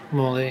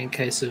 Morley, in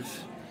case of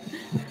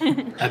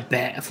a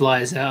bat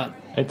flies out?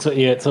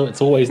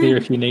 It's always there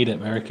if you need it,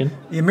 American.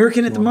 The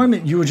American, at the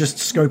moment, you were just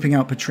scoping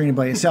out Petrina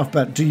by yourself,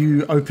 but do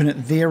you open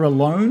it there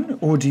alone,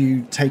 or do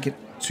you take it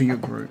to your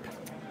group?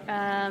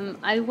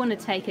 I want to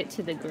take it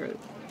to the group.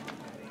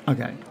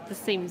 Okay. This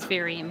seems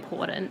very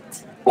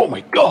important. Oh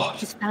my God!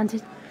 Just found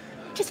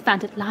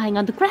it lying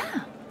on the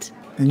ground.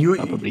 And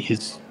probably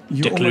his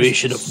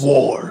declaration of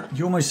war.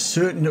 You're almost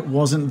certain it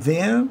wasn't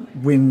there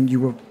when you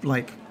were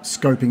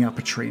scoping out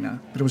Petrina,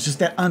 but it was just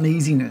that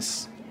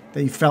uneasiness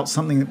that you felt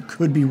something that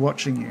could be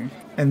watching you,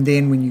 and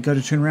then when you go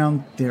to turn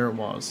around, there it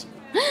was.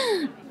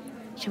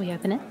 Shall we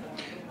open it?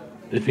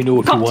 If you know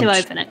if you want to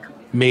open it.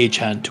 Mage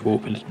hand to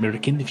open it,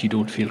 American, if you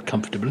don't feel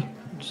comfortable.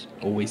 It's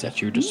always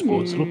at your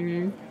disposal.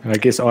 And I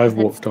guess I've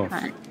walked off.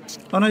 Right.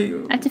 Oh no!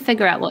 I have to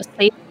figure out what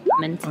sleep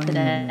I'm in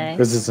today.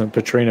 Because isn't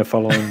Petrina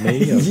following me?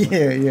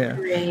 Yeah.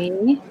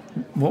 3.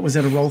 What was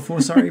that a roll for?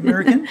 Sorry,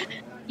 American?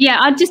 Yeah,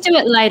 I'll just do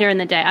it later in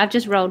the day. I've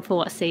just rolled for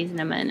what season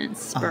I'm in.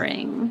 It's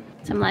spring.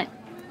 So I'm like,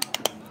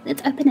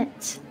 let's open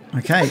it.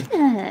 Okay.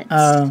 Open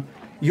it.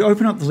 You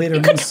open up the letter.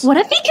 What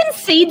if he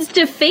concedes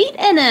defeat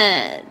in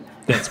it?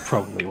 That's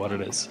probably what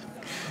it is.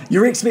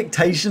 Your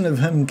expectation of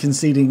him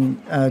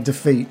conceding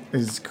defeat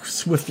is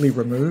swiftly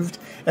removed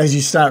as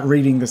you start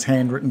reading this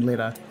handwritten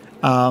letter.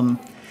 And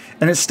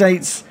it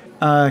states,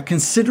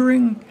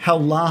 considering how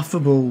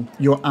laughable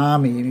your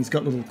army, and he's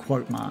got little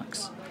quote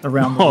marks,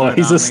 around the Oh, Red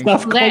he's Army. a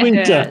snuff That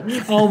commenter.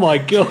 hurts. Oh my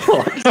god.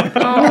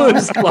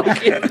 Worst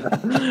lucky.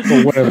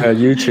 Or one of our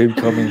YouTube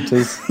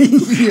commenters.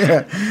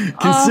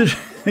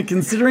 Yeah.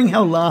 Considering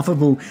how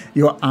laughable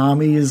your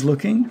army is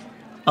looking,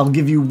 I'll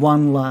give you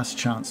one last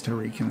chance to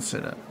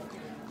reconsider.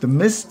 The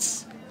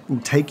mists will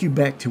take you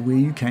back to where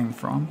you came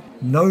from.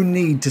 No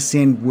need to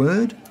send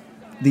word.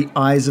 The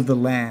eyes of the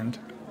land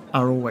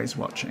are always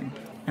watching.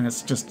 And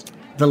it's just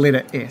the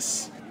letter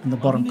S in the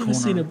bottom I've never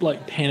seen a corner.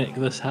 bloke panic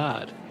this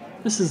hard.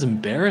 This is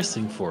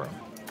embarrassing for him.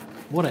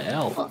 What a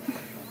L.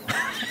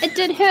 It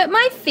did hurt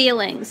my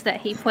feelings that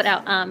he put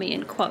our army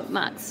in quote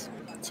marks,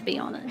 to be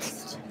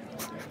honest.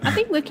 I've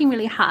been working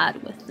really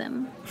hard with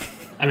them.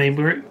 I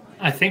mean,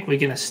 I think we're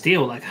going to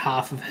steal like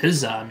half of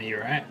his army,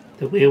 right?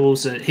 The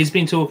werewolves. He's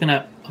been talking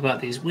about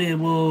these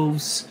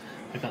werewolves,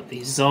 about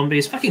these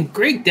zombies. Fucking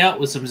Greg dealt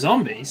with some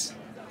zombies.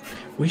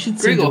 We should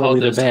Greg send him will a hold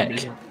letter those back.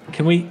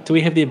 zombies. Do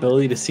we have the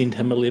ability to send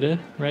him a letter,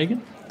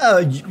 Reagan?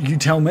 You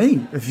tell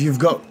me if you've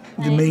got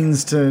the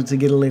means to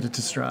get a letter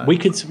to Strahd.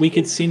 We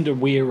could send a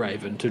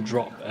were-raven to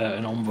drop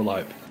an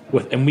envelope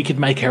and we could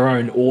make our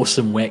own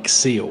awesome wax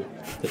seal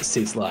that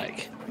says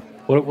like,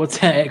 what's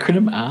that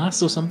acronym?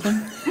 ARS or something?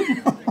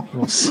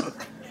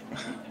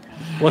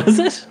 What is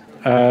it?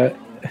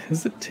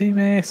 Is it Team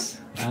S?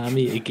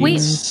 Army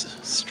against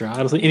Strahd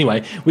or something.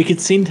 Anyway, we could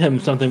send him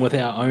something with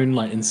our own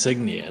like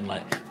insignia, and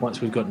like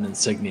once we've got an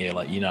insignia,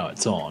 like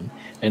it's on,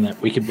 and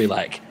we could be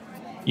like,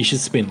 you should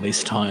spend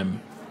less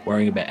time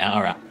worrying about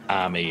our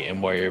army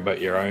and worry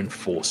about your own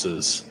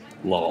forces.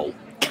 Lol.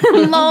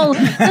 Lol.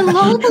 The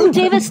lol will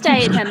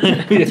devastate him.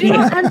 Do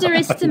not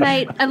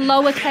underestimate a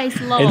lowercase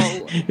lol.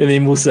 And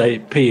then we'll say,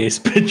 P.S.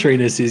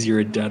 Petrina says you're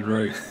a dud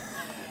root.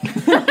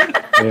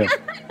 Yeah.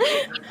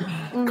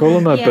 Call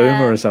him a Yeah.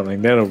 boomer or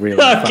something. That'll really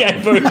Okay,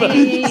 fucking... boomer.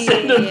 Yeah.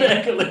 Send him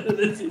back a letter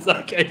that says,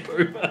 okay,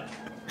 boomer.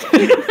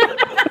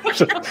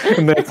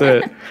 And that's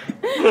it.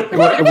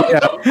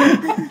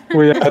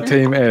 We are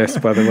Team S,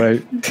 by the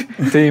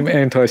way. Team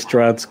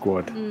Anti-Strahd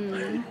Squad.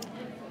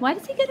 Why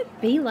does he gotta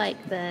be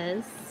like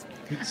this?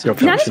 Your None of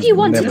functions you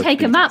want never to take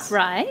be him up, this.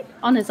 right?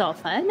 On his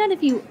offer. None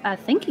of you are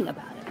thinking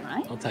about it,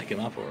 right? I'll take him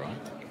up, all right.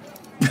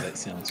 That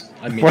sounds.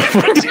 I mean, All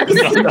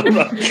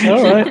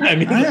right. I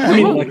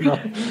mean, like, no.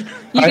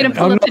 You're gonna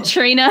pull I'm a not-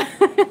 Petrina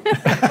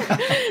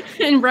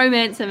and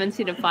romance him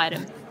instead of fight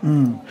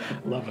him.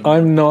 Love him.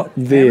 I'm not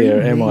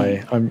there, Very am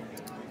neat. I?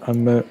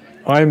 I'm No,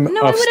 I would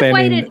have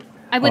standing waited.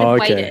 I would have Oh,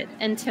 okay. waited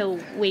until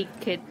we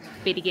could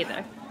be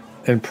together.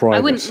 in private. I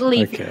wouldn't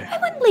leave. Okay. I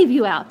wouldn't leave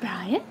you out,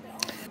 Brian.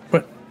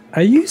 But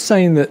are you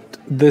saying that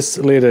this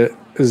letter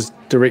is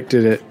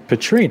directed at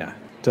Petrina?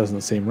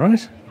 Doesn't seem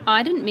right.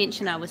 I didn't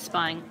mention I was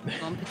spying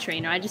on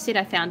Petrina. I just said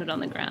I found it on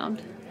the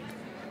ground.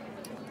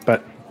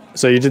 But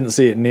so you didn't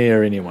see it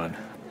near anyone.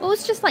 Well,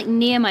 it's just like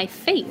near my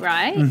feet,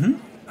 right?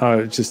 Oh,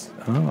 it's just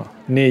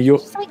near your.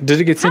 like, Did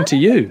it get sent to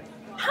how- you?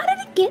 How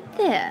did it get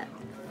there?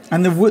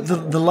 And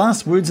the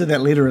last words of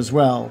that letter as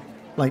well,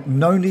 like,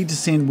 no need to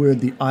send word,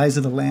 the eyes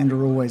of the land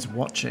are always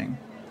watching.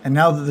 And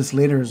now that this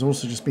letter is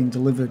also just being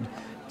delivered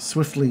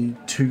swiftly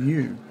to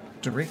you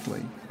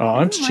directly. Oh,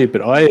 I'm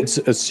stupid. I had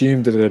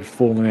assumed that it had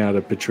fallen out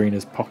of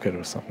Petrina's pocket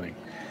or something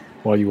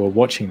while you were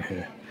watching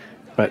her.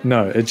 But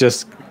no, it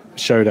just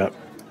showed up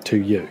to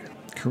you.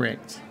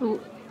 Correct. Ooh,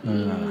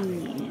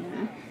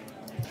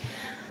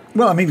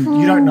 Well, I mean,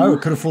 you don't know.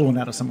 It could have fallen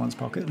out of someone's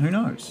pocket. Who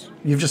knows?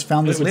 You've just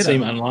found It this would letter.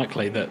 seem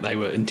unlikely that they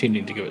were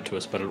intending to give it to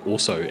us, but it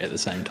also at the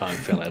same time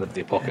fell out of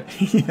their pocket.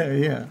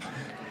 Yeah.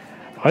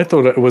 I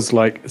thought it was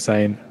like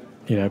saying,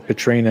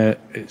 Petrina,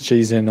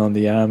 she's in on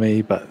the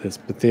army, but it's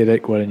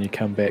pathetic. Why don't you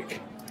come back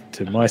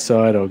to my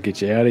side? I'll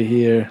get you out of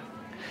here.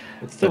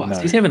 It's still But us.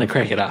 no. He's having a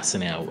crack at us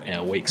in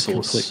our weak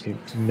source.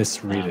 Completely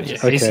misread it. Yeah,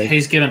 Okay.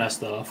 he's given us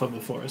the offer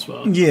before as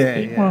well.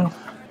 Yeah. Well,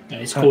 Yeah,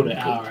 he's called it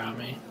our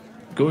army.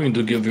 Going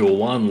to give you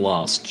one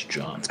last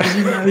chance. 'Cause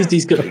he knows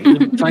he's got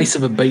the face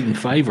of a beaten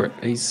favourite.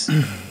 He's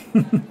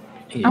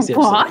absolutely-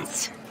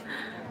 what?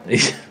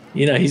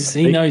 he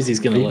knows he's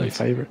going to lose.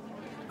 Favorite.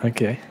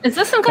 Okay. Is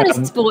this some kind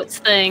of sports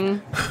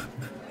thing?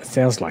 It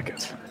sounds like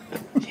it.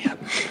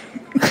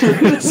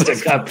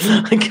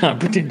 I can't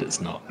pretend it's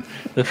not.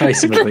 The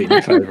face of a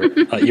beaten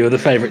favourite. Like, you're the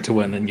favourite to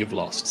win and you've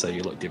lost, so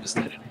you look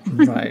devastated.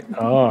 Right.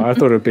 Oh, I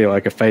thought it'd be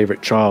like a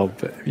favorite child,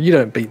 but you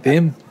don't beat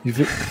them. You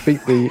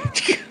beat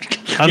the.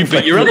 You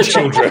beat your other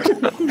children.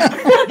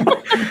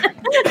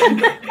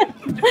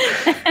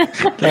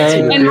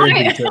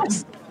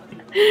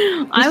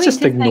 And I was just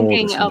just ignore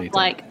thinking this of later.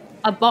 like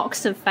a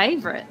box of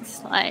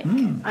favorites, like, I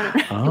don't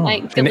know, Oh,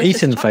 like an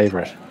delicious eaten chocolate.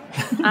 favorite.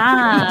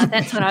 Ah,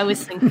 that's what I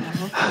was thinking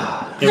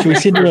of. Should we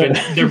send him?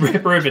 The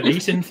Ripper of an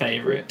Eaton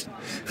favourite.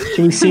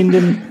 Should we send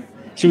him?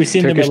 Should we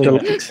send Turkish him a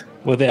letter delight.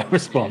 with our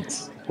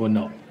response, or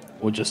not,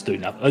 or just do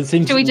nothing? It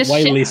seems Should we just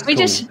way sh- less we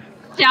cool. just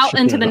shout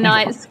into the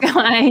night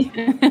sky?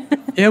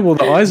 Yeah, well,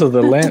 the eyes of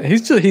the land.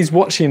 He's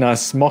watching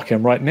us mock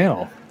him right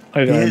now.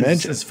 I don't Yes,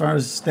 imagine. as far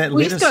as that we'll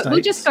letter just go.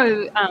 We'll states. just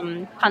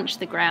go punch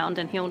the ground,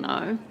 and he'll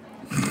know.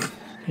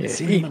 Yeah,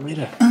 Send him a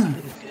letter.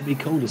 It'd be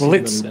cool to Well, send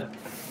let's- him a letter.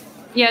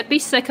 Yeah, it'd be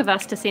sick of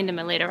us to send him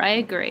a letter. I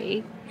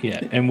agree. Yeah,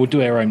 and we'll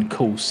do our own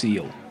cool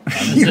seal.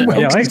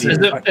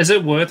 Is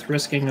it worth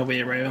risking a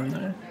were raven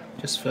though?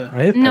 Just for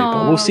I have No,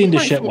 paper. We'll send we a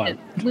won't shit send one.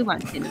 it. We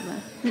won't send it.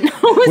 No,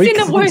 we'll send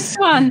the worst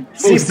one.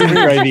 We'll send it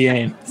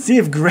Ravian. See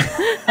if Greg.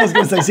 I was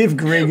going to say, see if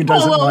Greg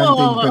doesn't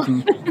mind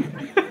being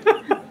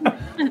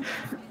bitten.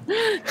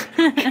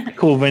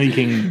 Cool, then he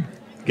can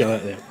go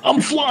out there.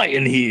 I'm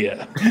flying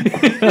here.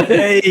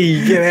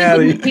 Hey, get out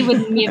of here. He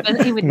would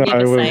never. He would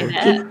never say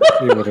that.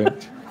 He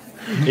wouldn't.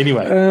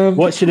 Anyway,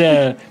 what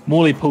should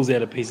Morley pulls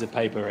out a piece of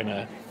paper and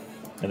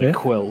a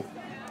quill.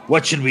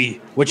 What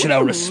should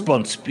our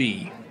response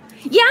be?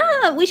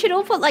 Yeah, we should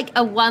all put like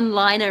a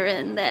one-liner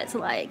in that's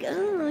like,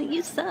 "Oh,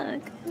 you suck."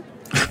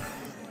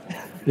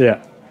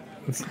 Yeah.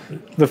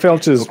 The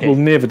Felchers will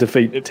never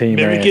defeat Team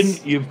American,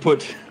 Ass. you've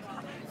put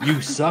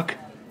you suck.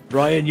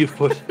 Brian, you've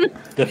put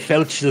the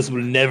Felchers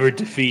will never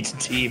defeat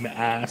Team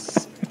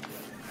Ass.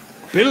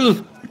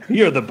 Bill,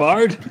 you're the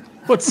bard.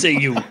 What say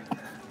you?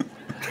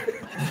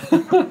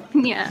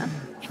 Yeah,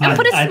 and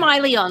put a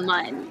smiley on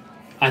mine.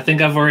 I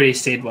think I've already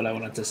said what I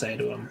wanted to say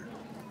to him,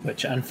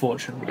 which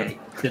unfortunately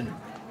didn't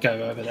go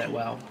over that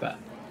well. But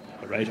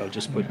All right, I'll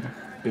just put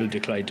Bill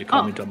declined to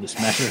comment on this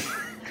matter.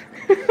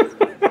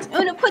 I'm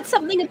gonna put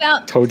something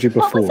about. Told you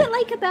What was before. it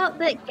like about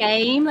that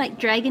game, like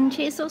Dragon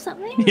Chess or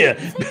something? Yeah,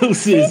 Bill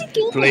says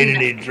playing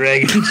any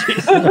dragon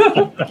chess.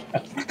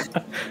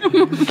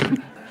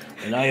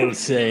 And I'll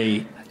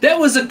say that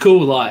was a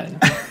cool line.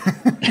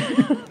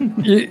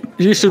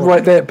 You should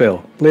write that,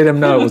 Bill. Let him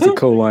know it was a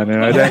cool line,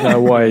 and I don't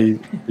know why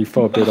he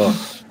fobbed it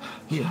off.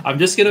 I'm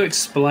just going to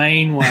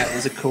explain why it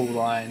was a cool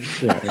line.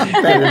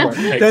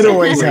 That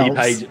always helps.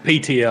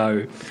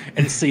 PTO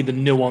and see the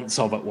nuance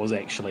of it was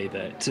actually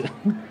that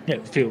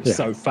it feels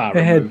so far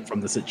It had- removed from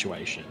the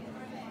situation.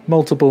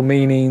 Multiple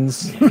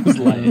meanings. It was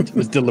layered. It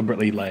was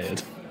deliberately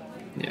layered.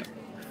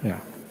 Yeah.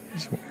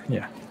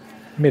 Yeah.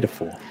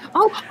 Metaphor.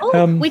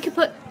 Oh, we could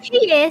put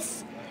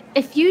P.S.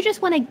 If you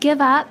just want to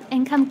give up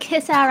and come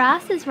kiss our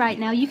asses right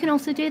now, you can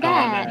also do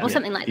that, or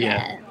something like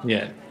that.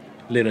 Yeah.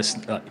 Let us.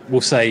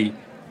 We'll say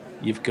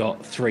you've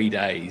got 3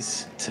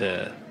 days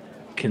to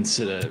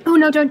consider. Oh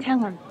no, don't tell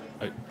him.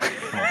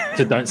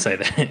 So don't say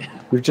that.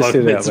 We've just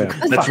said it out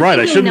loud. That's right.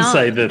 I shouldn't No.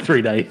 say the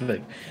 3-day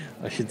thing.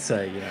 I should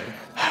say,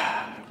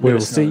 We'll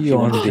see you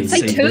on the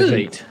Say two.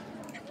 feet.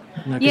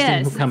 No, 'cause Yeah,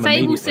 then we'll come say we'll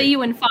immediately. see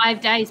you in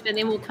 5 days, but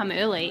then we'll come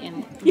early.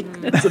 And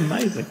That's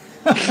amazing.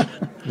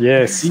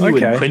 Yes. See you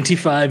in Okay.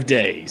 25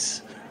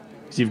 days.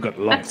 So you've got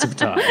lots of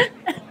time.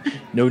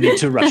 No need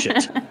to rush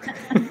it.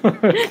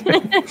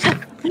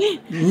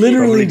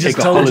 Literally Probably just take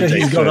a told you holiday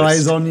he's got first.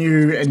 eyes on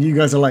you, and you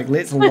guys are like,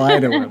 let's lie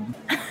to him.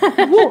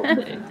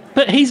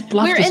 But he's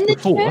bluffed we're us in the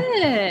before.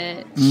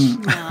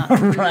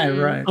 church.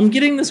 Right. I'm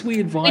getting this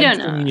weird don't vibe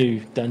know. from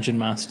you, Dungeon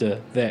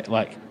Master, that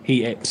like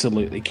he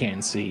absolutely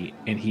can see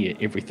and hear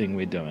everything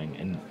we're doing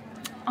and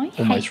I hate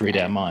almost read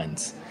that. our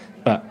minds.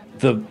 But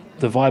the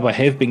vibe I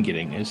have been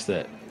getting is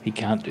that he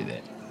can't do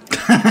that.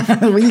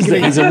 Well, you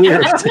can- He's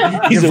aware of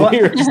he's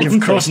aware of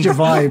You've crossed your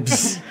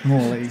vibes,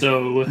 Morley.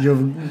 So, Your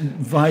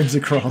vibes are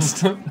crossed.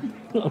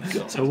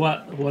 so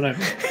what I'm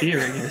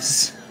hearing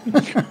is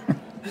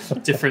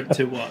different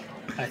to what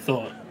I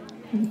thought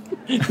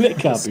That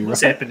can't be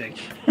was right. happening.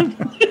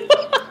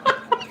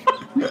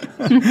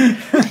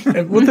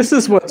 Well, this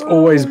is what's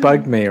always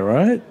bugged me,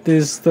 right?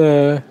 He's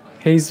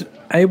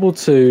able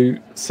to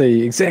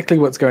see exactly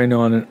what's going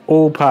on in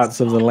all parts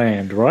of the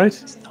land, right?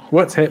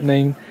 What's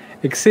happening,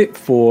 except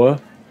for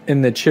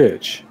in the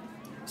church.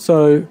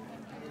 So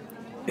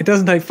it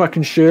doesn't take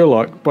fucking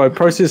Sherlock. By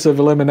process of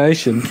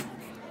elimination,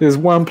 there's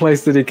one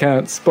place that he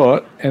can't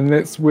spot, and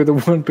that's where the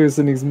one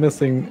person he's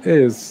missing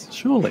is.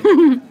 Surely.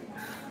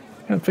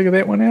 Can't figure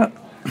that one out.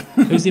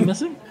 Who's he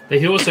missing? But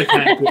he also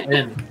can't get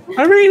in.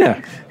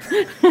 Arena!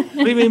 What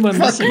do you mean by Fuck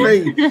missing?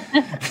 me.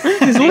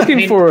 He's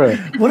looking for her.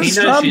 What He does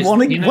knows Strahd she's-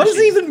 want? he knows What does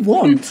he she's- even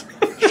want?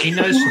 He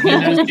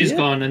knows she's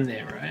gone in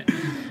there, right?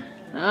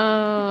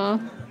 Oh.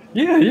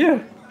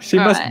 Yeah. She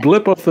All must right.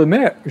 blip off the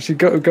map. She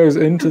goes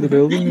into the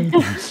building.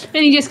 And,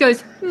 And he just goes,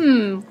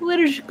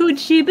 where could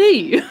she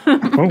be?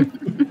 oh.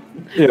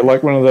 Yeah,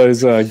 like one of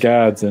those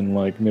guards in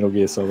like Metal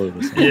Gear Solid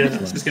or something. Yeah, I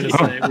was just going to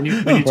say, when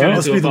you turn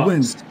Must into be a the box,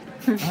 wind.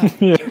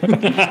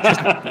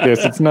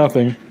 Yes, it's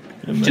nothing.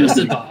 just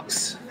a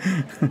box.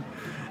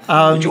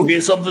 Did you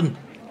hear something?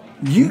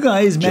 You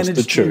guys Just managed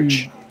the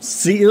church.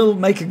 to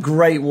make a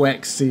great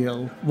wax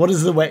seal. What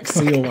is the wax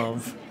seal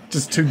of?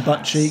 Just two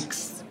butt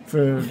cheeks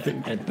for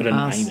the But an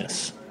ass.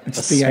 anus. It's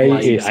A the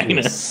splayed AS.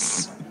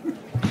 anus.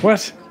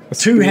 What?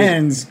 two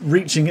hands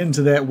reaching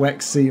into that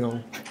wax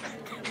seal.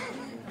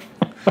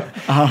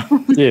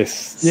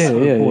 Yes. Yeah,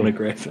 So yeah.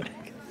 pornographic.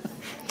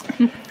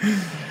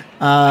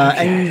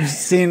 And you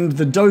send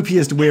the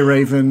dopiest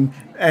were-raven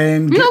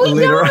and get No, the we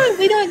letter. don't.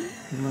 We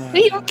don't.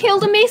 We don't kill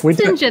the We don't-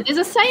 messenger. There's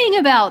a saying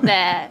about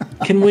that.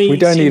 Can we? We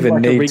don't send, even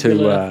like, a need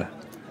regular to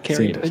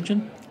carrier send it.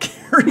 pigeon.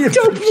 Carry it.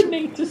 Don't you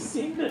need to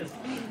send it?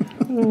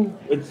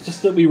 It's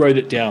just that we wrote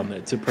it down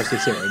there to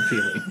process our own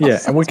feelings. Yeah,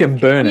 and we can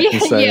burn it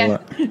and say, Yeah.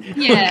 like,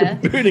 Yeah.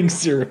 Burning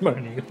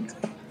ceremony.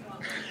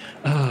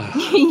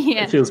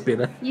 Yeah. It feels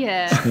better.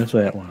 Yeah. There's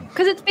that one.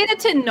 Because it's better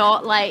to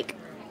not, like,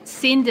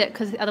 send it,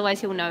 because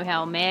otherwise he'll know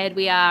how mad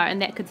we are,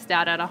 and that could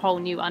start out a whole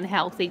new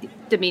unhealthy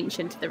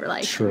dimension to the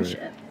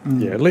relationship.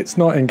 Yeah, let's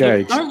not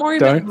engage. Don't worry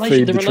Don't about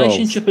feed the the trolls.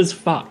 relationship is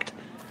fucked.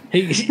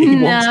 He wants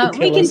No, to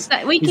we kill can us.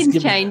 we He's can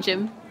given- change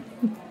him.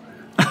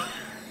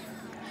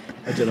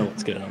 I don't know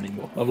what's going on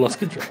anymore. I've lost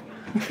control.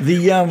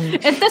 The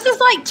If this is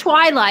like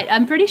Twilight,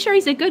 I'm pretty sure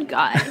he's a good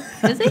guy.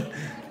 Is he?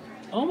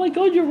 Oh my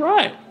god, you're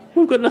right.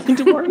 We've got nothing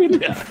to worry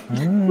about.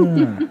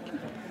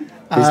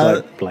 He's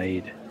like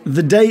Blade.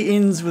 the day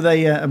ends with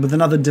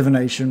another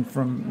divination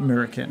from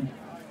Mirakin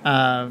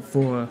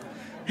for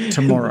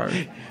tomorrow.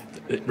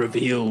 It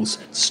reveals,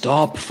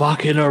 stop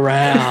fucking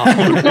around.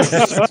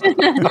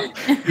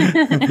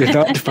 You're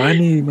not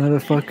funny,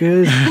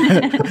 motherfuckers.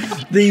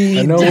 The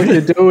I know what you're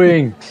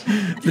doing.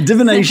 The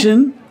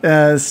divination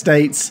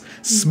states,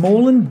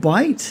 small and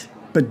bite,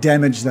 but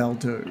damage they'll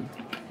do.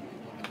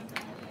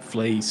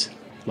 Fleas.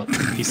 Look,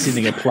 he's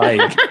sending a plague.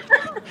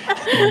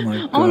 Oh my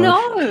god. Oh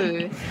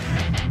no.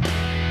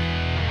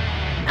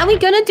 Are we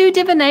gonna do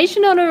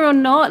divination on her or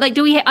not? Like,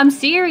 do we? I'm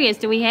serious.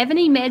 Do we have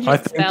any I magic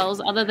think-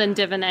 spells other than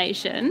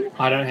divination?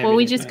 I don't have Or are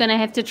we any, just no. gonna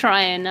have to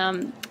try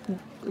and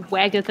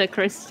Wagatha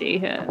Christie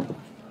her?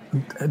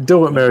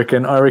 Do it,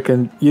 American. I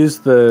reckon use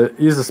the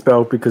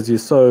spell because you're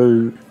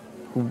so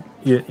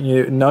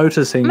you're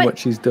noticing Ma- what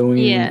she's doing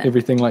Yeah. and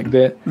everything like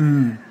that.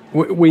 Mm.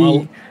 We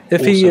I'll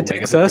if he also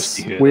attacks Wagatha us,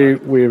 Christie her,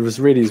 we're as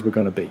ready as we're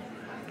going to be.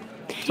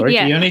 Sorry.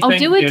 Yeah, The only I'll thing,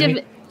 do a the only-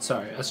 div-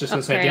 sorry, I was just Oh,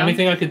 going to say carry the only on.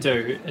 thing I could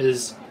do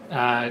is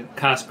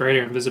cast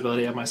greater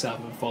invisibility on myself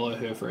and follow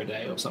her for a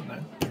day or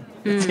something.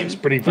 It seems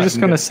pretty I'm just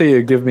fucking going to good. see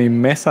her give me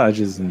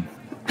massages and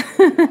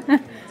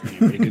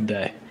Pretty good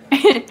day.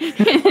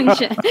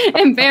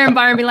 and Baron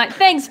Byron be like,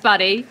 "Thanks,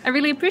 buddy. I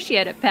really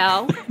appreciate it,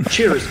 pal."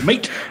 Cheers,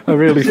 mate. I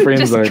really friend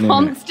Just zone him.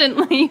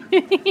 constantly.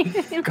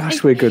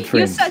 Gosh, we're good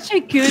You're friends. such a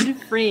good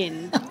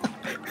friend.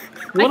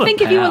 What I a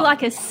think if you were pal.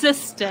 like a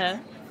sister.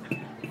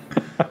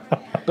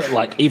 But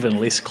like even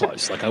less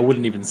close. Like I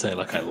wouldn't even say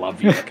like I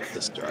love you like a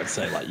sister. I'd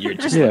say like you're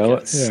just Yeah, like well, a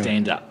yeah.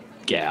 stand-up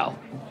gal.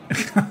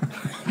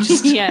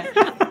 Yeah.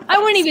 I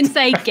wouldn't even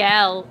say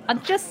gal.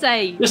 I'd just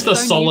say Just a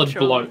so solid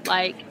neutral. bloke.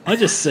 Like, I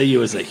just see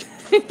you as a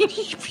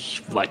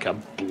like a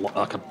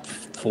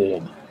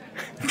form.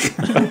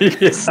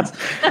 Yes.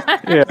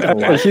 Yeah,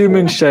 a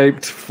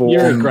human-shaped form.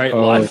 You're a great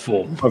of life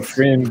form. a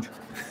friend.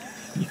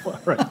 You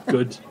are a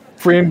good.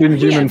 Friend in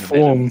human Yeah.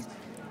 form.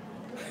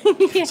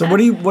 So what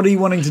are you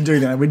wanting to do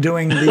now? Are we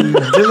doing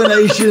the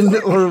divination,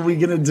 or are we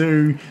going to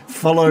do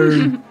follow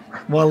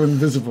while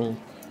invisible?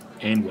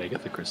 And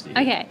Wagatha Christie.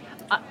 okay.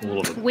 All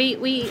of them.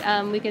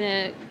 We're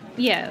gonna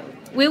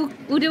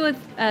we'll do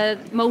a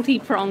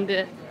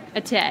multi-pronged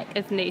attack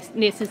if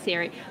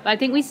necessary. But I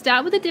think we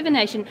start with a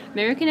divination.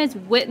 American has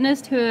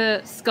witnessed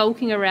her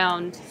skulking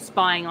around,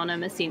 spying on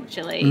him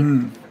essentially.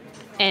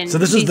 And So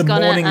this is she's the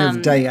gonna, morning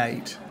of day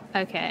 8.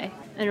 Okay,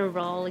 and a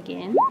roll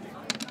again.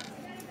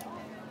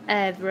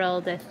 I've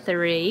rolled a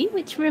 3,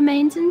 which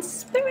remains in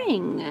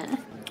spring.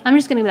 I'm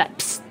just gonna be like,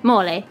 psst,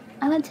 Morley,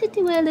 I want to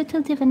do a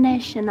little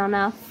divination on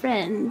our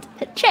friend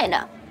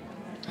Petrina.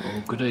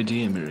 Oh, good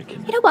idea,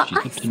 American. You know what, She's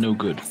I up to no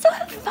good. saw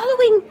her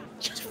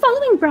she was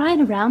following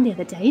Brian around the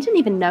other day. He didn't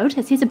even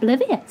notice. He's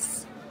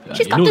oblivious. She's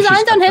you got know she's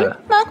designs on got him.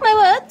 the- Mark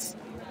my words.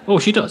 Oh,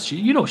 she does.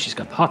 You know she's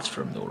got parts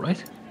for him, though,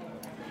 right?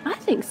 I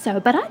think so,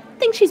 but I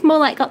think she's more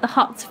like got the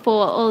hots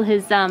for all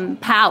his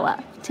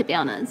power, to be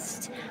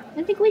honest.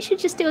 I think we should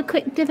just do a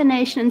quick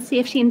divination and see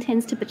if she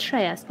intends to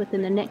betray us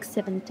within the next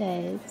 7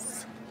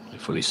 days. I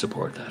fully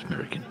support that,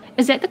 American.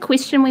 Is that the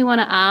question we want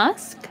to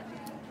ask?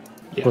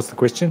 Yeah. What's the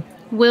question?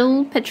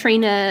 Will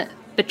Petrina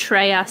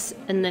betray us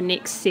in the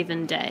next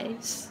 7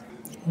 days?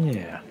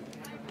 Yeah.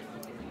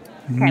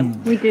 Okay,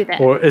 we do that.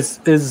 Or is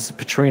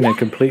Petrina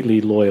completely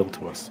loyal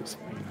to us? or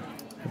something?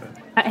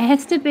 It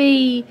has to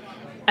be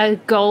a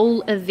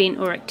goal, event,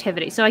 or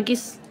activity. So I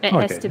guess it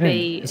has Okay, to yeah,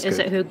 be, that's is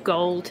good. it her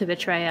goal to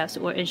betray us,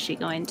 or is she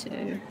going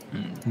to?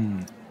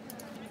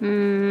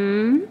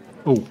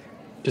 Oh,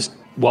 just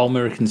while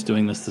American's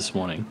doing this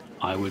morning,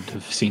 I would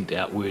have sent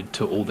out word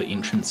to all the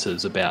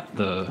entrances about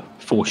the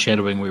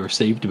foreshadowing we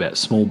received about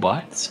small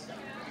bites,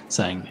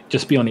 saying,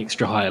 just be on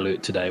extra high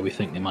alert today. We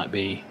think there might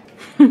be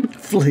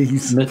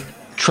Fleas.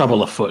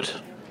 trouble afoot.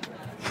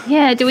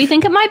 Yeah, do we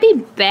think it might be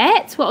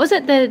bats? What was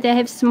it? They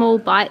have small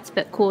bites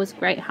but cause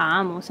great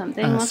harm or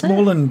something, was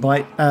Small it? and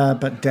bite,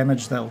 but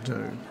damage they'll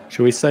do.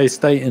 Should we say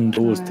stay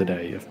indoors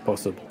today if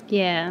possible?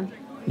 Yeah.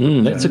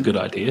 That's a good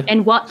idea.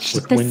 And watch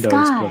With the windows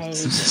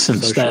skies. closed. Some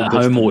Social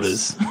stay-at-home distance.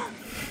 orders.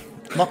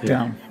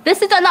 Lockdown.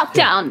 This is a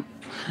lockdown.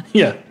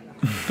 Yeah,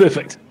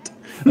 perfect.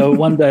 A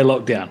one-day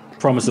lockdown.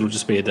 Promise it'll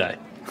just be a day.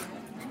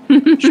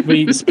 Should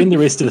we spend the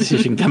rest of the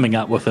session coming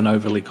up with an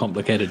overly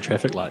complicated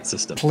traffic light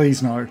system?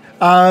 Please no.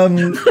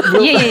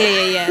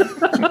 Yeah.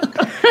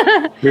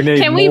 We need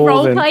Can we more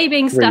role than play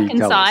being 3 stuck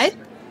colours. inside?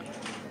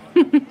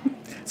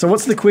 So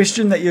what's the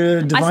question that you're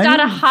I divining? start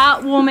a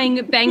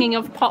heartwarming banging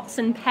of pots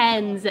and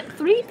pans at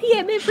 3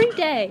 p.m. every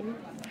day.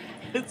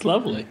 It's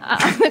lovely.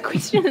 The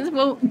question is,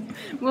 will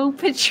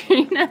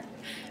Petrina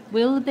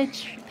Will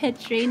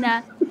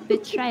Petrina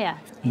betray us?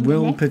 In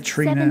Will the next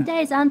Petrina 7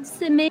 days,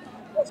 answer me.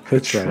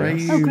 Betray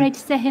Oh, you great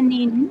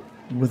Sehanin.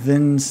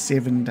 within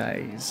 7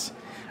 days.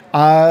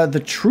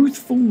 The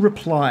truthful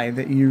reply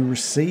that you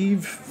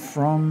receive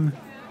from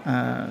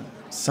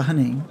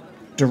Sahanin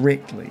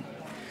directly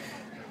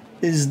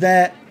is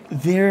that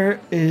there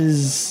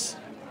is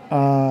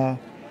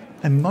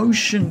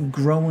emotion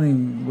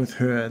growing with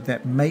her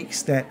that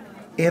makes that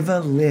ever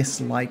less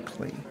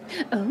likely.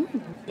 Oh,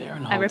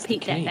 Baron I holds the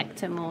repeat that key. back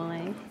to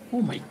Morley.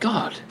 Oh my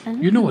god.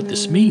 You know what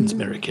this means,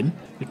 American.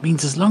 It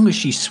means as long as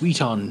she's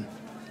sweet on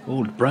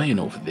old Brian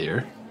over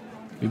there,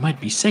 we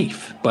might be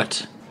safe.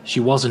 But she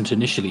wasn't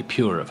initially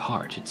pure of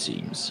heart, it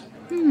seems.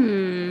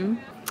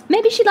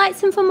 Maybe she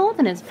likes him for more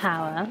than his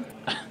power.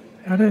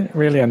 I don't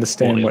really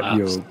understand Only what laughs.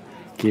 you're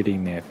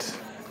getting at,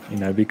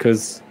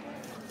 because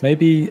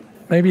maybe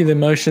the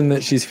emotion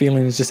that she's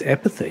feeling is just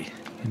apathy,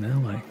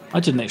 like. I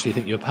didn't actually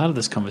think you were part of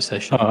this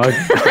conversation. Oh,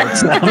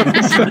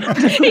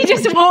 He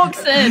just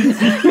walks in.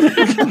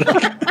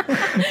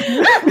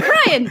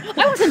 Brian,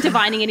 I wasn't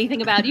divining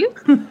anything about you.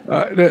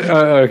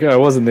 okay, I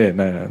wasn't there.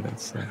 No,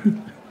 that's. I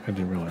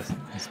didn't realize.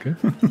 That's good.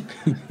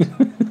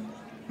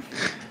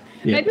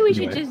 Yeah, Maybe we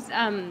should anyway.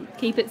 just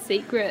keep it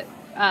secret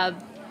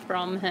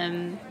from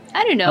him.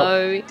 I don't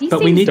know. He But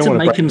we seems- need Don't to wanna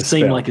make break him the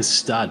seem spell. like a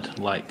stud,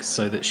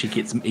 so that she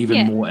gets even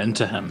Yeah. more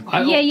into him.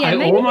 Yeah,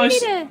 maybe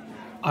almost, we need to...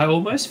 I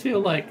almost feel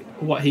like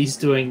what he's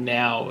doing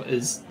now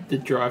is the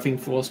driving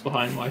force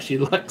behind why she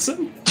likes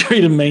him.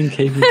 Treat him mean,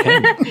 keep him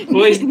king.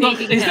 Well, he's not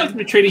Making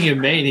him. treating him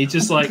mean. He's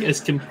just like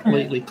is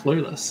completely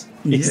clueless.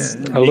 He's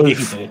Yeah. Aloof.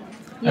 evil.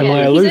 Am I Yeah,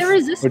 he's aloof?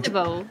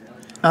 irresistible.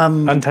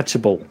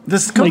 Untouchable.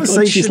 This Oh my God,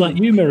 conversation. she's like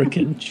you,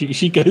 American.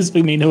 She goes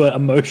for men who are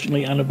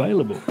emotionally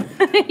unavailable.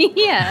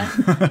 Yeah.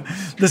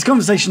 This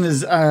conversation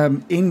is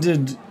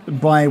ended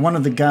by one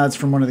of the guards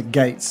from one of the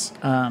gates,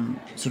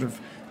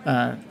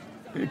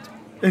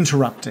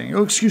 interrupting.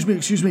 Oh, excuse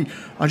me.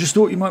 I just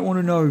thought you might want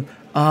to know.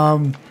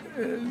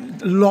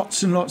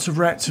 Lots and lots of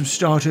rats have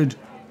started,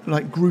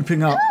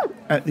 grouping up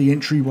at the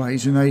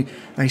entryways, and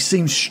they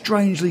seem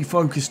strangely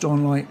focused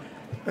on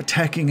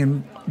attacking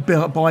and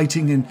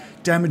biting and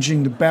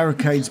damaging the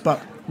barricades.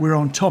 But we're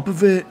on top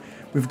of it.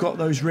 We've got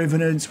those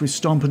revenants. We're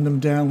stomping them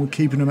down. We're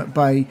keeping them at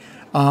bay.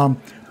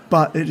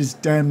 But it is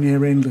damn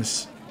near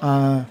endless.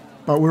 But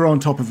we're on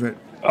top of it.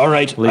 All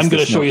right, I'm least going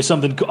to it's show not- you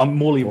something.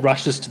 Morley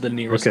rushes to the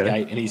nearest Okay.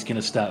 gate and he's going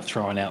to start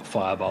throwing out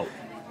firebolt.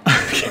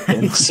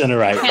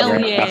 Incinerate Hell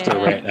rat yeah. after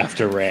rat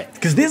after rat.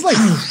 Because there's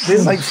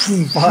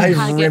five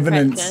Target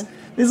revenants. practice.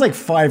 There's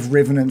 5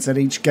 revenants at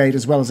each gate,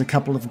 as well as a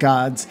couple of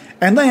guards,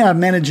 and they are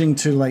managing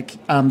to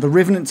the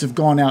revenants have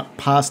gone out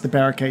past the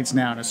barricades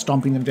now and are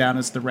stomping them down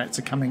as the rats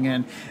are coming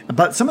in.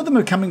 But some of them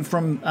are coming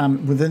from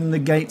within the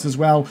gates as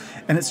well,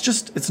 and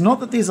it's not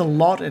that there's a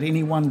lot at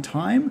any one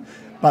time,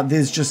 but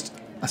there's just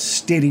a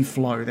steady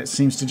flow that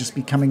seems to just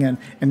be coming in,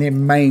 and their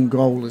main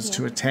goal is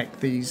to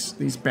attack these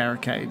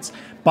barricades.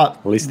 But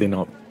At least they're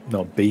not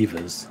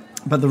beavers.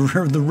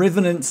 the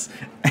revenants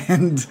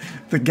and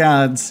the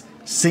guards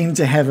seem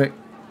to have it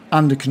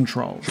under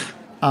control.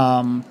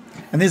 And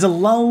there's a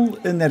lull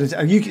in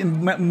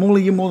that.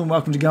 Morley, you're more than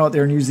welcome to go out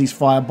there and use these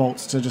fire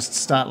bolts to just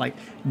start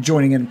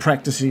joining in,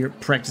 practicing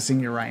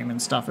your aim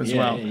and stuff as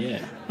well.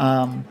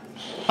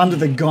 Under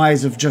the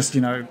guise of just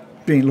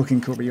being looking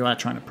cool, but you are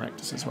trying to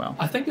practice as well.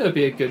 I think it would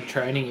be a good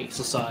training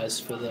exercise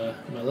for the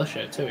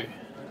militia too.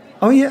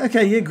 Oh yeah,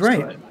 okay, yeah,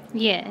 great. Right.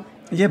 Yeah.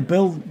 Yeah,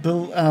 Bill.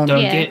 Don't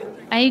Yeah. get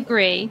I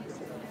agree.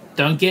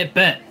 don't get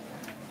bit.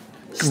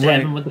 Stab Great.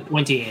 him with the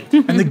pointy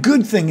end. And the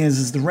good thing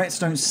is the rats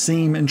don't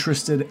seem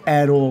interested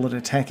at all at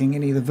attacking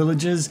any of the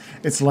villages.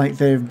 It's like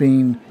they've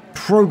been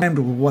programmed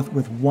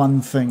with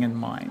one thing in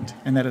mind,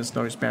 and that is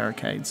those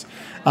barricades.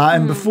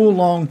 And before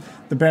long,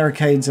 the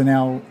barricades are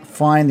now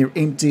fine. They're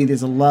empty.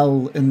 There's a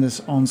lull in this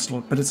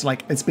onslaught, but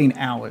it's been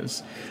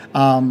hours.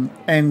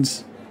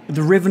 And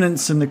the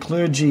revenants and the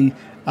clergy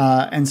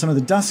and some of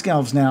the dusk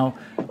elves now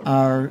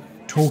are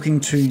talking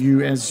to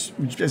you as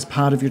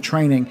part of your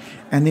training,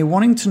 and they're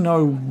wanting to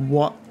know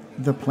what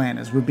the plan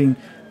is. We've been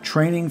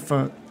training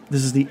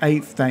this is the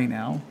 8th day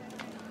now.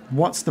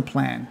 What's the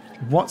plan?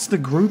 What's the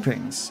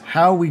groupings?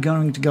 How are we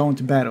going to go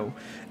into battle?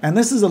 And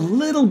this is a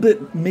little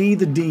bit me,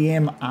 the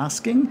DM,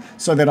 asking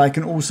so that I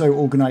can also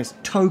organize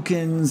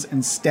tokens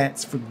and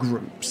stats for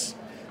groups.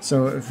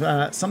 So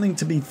if something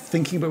to be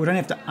thinking about, we don't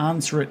have to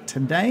answer it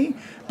today,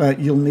 but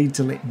you'll need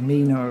to let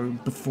me know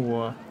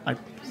before I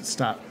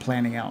start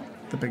planning out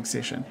the big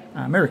session.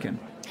 American.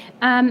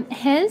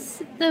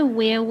 Has the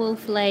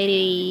werewolf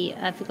lady,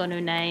 I've forgotten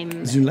her name,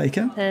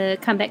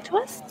 Zuleika? come back to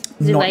us?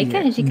 Not Zuleika,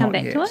 yet, has she come not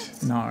back yet. to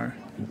us? No.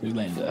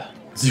 Zoolander.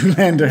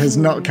 Zoolander has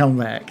not come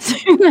back.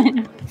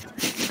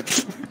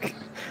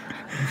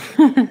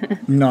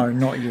 No,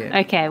 not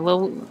yet. Okay,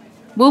 well,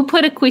 we'll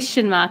put a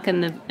question mark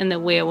in the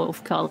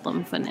werewolf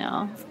column for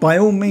now. By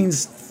all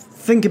means,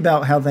 think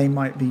about how they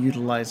might be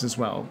utilized as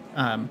well.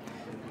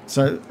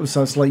 So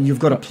it's like you've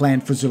got a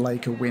plan for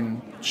Zuleika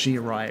when she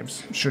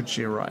arrives, should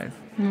she arrive.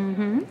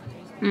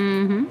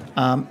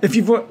 If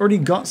you've already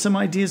got some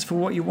ideas for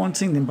what you're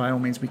wanting, then by all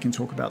means we can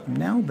talk about them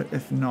now. But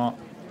if not,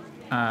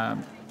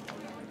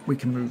 we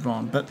can move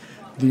on. But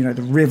the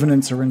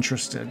revenants are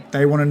interested.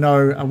 They want to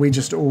know: are we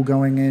just all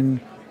going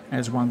in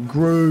as one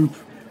group?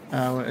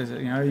 Are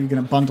you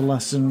going to bundle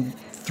us in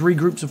 3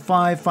 groups of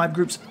 5, 5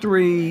 groups of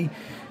 3?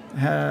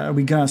 Are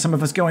we going? Some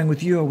of us going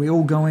with you? Are we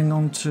all going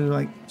on to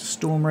like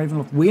Storm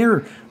Ravenloft?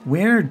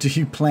 Where do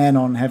you plan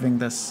on having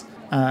this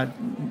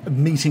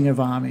meeting of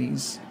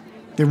armies?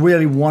 They're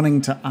really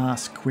wanting to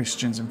ask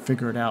questions and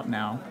figure it out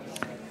now.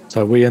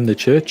 So are we in the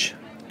church?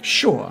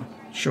 Sure.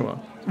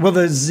 Well,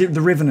 the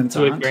revenants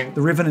aren't.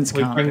 The revenants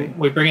can't be.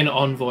 We bring an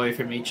envoy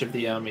from each of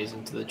the armies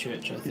into the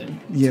church, I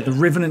think. Yeah, the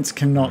revenants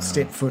cannot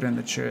step foot in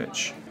the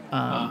church.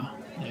 Yeah,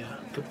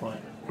 good point.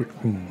 We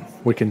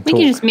can We talk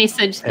can just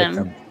message at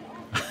them.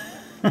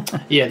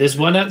 Yeah, there's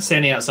one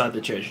standing outside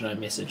the church, and I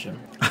message him.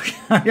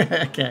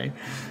 Okay.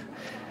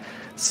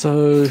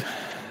 So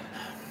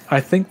I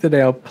think that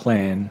our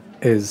plan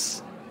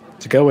is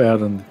to go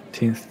out on the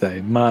 10th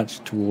day, march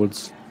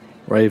towards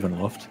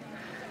Ravenloft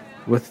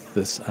with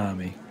this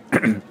army,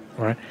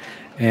 right?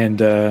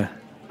 And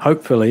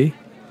hopefully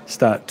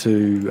start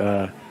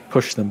to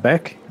push them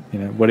back,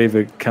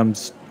 whatever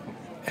comes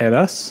at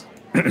us.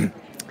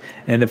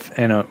 and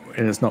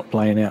it's not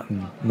playing out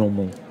in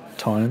normal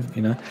time,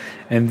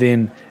 and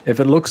then if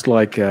it looks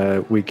like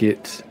we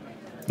get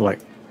like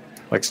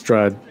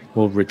Strahd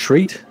will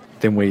retreat,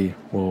 then we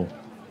will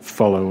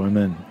follow him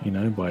in,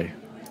 by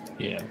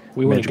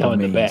we want to go in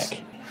the means.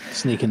 back,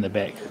 sneak in the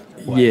back.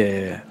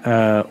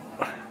 Yeah,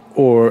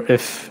 or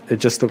if it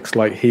just looks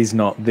like he's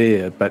not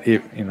there, but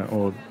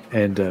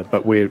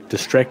but we're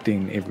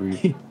distracting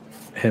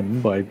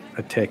him by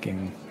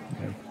attacking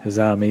his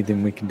army,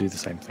 then we can do the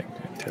same thing,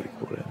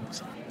 teleport in.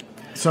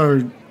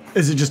 So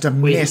is it just a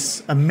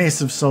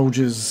mess of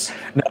soldiers?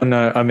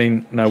 No. I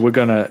mean, no. We're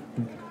gonna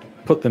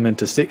put them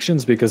into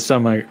sections because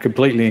some are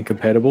completely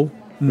incompatible.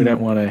 We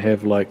don't want to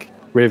have like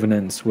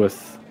revenants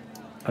with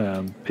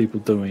people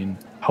doing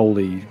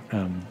holy,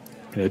 turn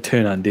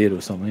undead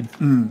or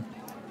something.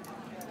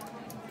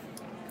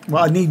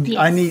 Well, I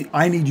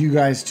need you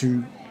guys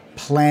to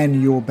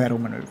plan your battle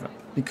maneuver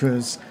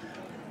because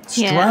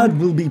Strahd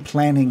will be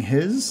planning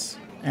his,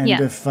 and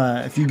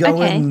if you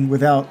go in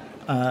without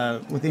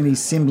with any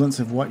semblance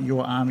of what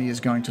your army is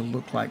going to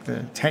look like,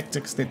 the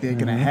tactics that they're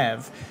going to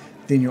have,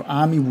 then your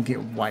army will get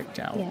wiped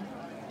out. Yeah.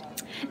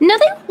 No,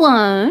 they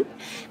won't.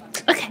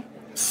 Okay,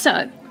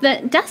 so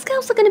the Dusk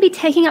Elves are going to be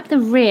taking up the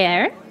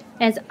rear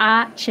as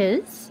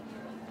archers,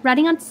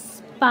 riding on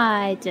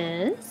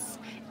spiders,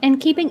 and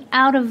keeping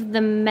out of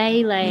the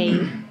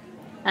melee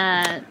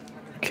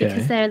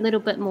because they're a little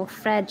bit more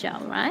fragile,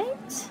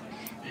 right?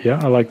 Yeah,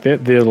 I like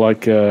that. They're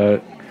like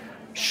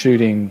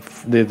shooting.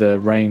 They're the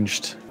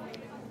ranged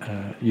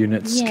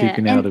units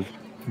keeping out of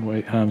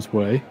harm's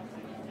way.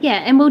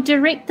 Yeah, and we'll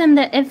direct them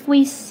that if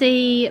we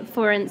see,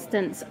 for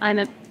instance,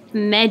 I'm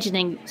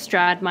imagining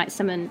Strahd might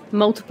summon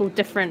multiple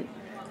different,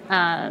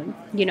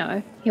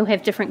 he'll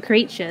have different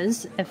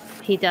creatures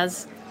if he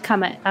does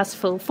come at us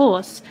full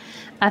force.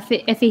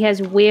 If he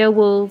has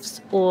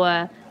werewolves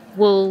or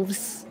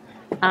wolves,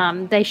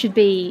 they should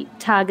be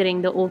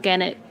targeting the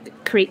organic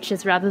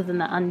creatures rather than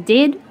the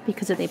undead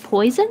because of their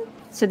poison.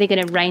 So they're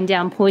going to rain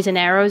down poison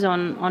arrows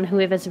on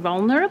whoever's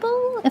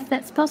vulnerable, if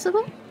that's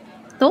possible.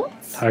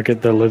 Thoughts?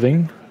 Target the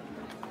living.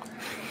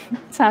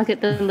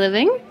 Target the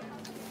living.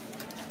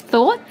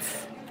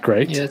 Thoughts?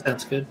 Great. Yeah, that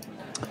sounds good.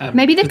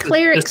 Maybe the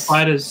clerics.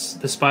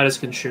 The spiders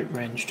can shoot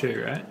range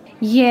too, right?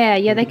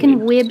 Yeah, they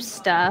can web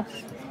stuff.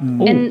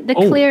 And the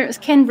clerics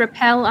can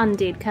repel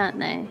undead, can't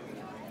they?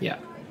 Yeah.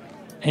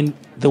 And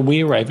the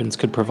were-ravens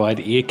could provide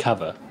air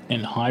cover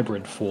in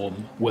hybrid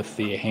form with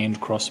their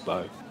hand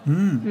crossbow.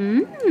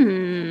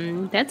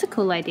 That's a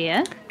cool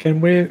idea.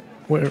 Can where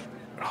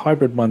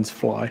hybrid ones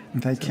fly?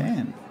 They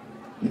can.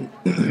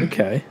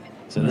 Okay.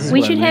 So this is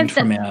We what I should learned have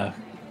from our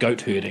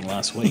goat herding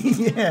last week.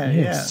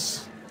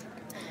 Yes.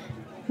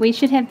 We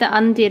should have the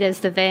undead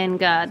as the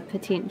vanguard,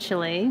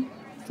 potentially.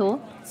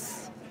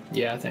 Thoughts?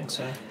 Yeah, I think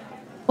so.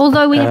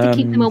 Although we have to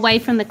keep them away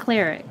from the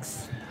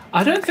clerics.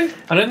 I don't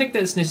think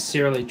that's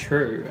necessarily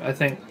true. I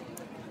think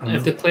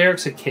if the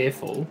clerics are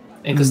careful,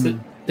 and because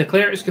the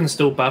clerics can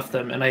still buff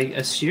them, and I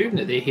assume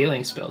that their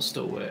healing spells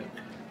still work.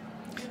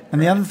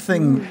 And the other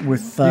thing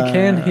with you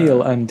can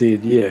heal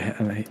undead, yeah,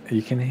 and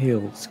you can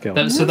heal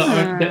skeletons. So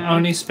the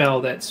only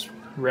spell that's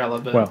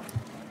relevant,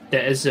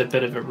 that is a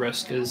bit of a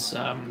risk, is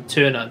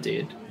turn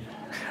undead.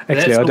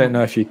 Actually, I don't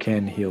know if you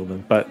can heal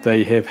them, but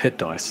they have hit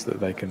dice that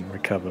they can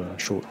recover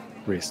short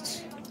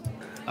rests.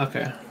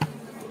 Okay.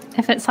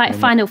 If it's like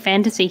Final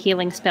Fantasy,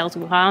 healing spells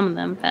will harm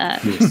them,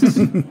 but... Yes.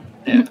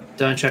 Yeah,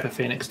 don't chuck a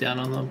phoenix down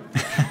on them.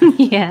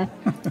 Yeah.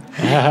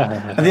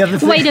 and the other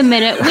thing, Wait a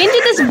minute. When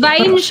did this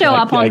vein show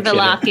up on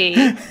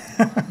Vallaki?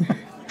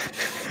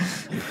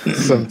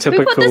 Some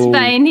typical... We put this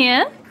vein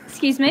here.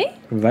 Excuse me?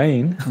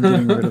 Vein? I'm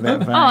getting rid of that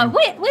vein. Oh,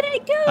 where did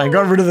it go? I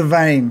got rid of the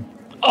vein.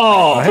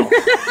 Oh!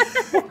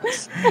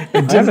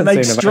 It didn't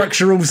make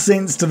structural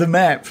sense to the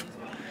map.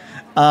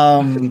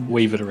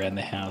 Weave it around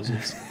their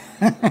houses.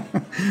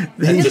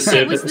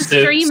 It was the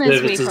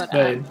streamers we put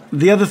up.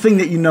 The other thing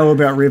that you know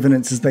about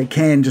revenants is they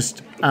can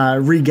just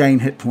regain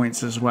hit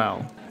points as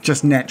well,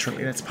 just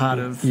naturally. That's part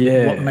of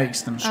what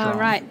makes them strong. Oh,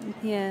 right.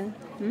 Yeah.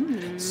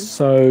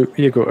 So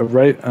you got a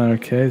rate.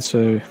 Okay,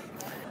 so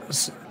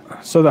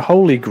the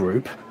holy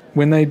group,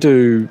 when they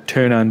do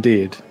turn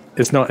undead,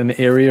 it's not an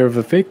area of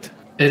effect.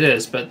 It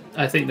is, but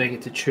I think they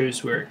get to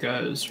choose where it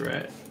goes,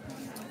 right?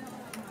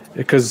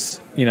 Because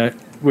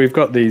we've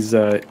got these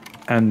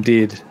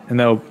undead, and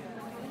they'll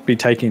be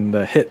taking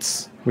the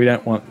hits. We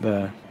don't want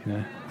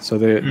so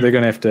they're going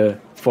to have to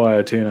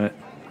fire turn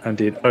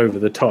undead over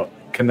the top.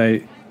 Can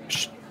they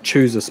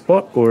choose a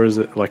spot, or is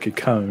it like a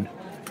cone?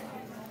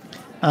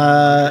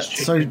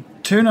 So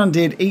turn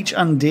undead. Each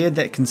undead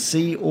that can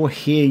see or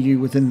hear you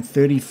within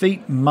 30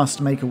 feet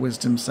must make a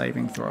wisdom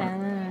saving throw.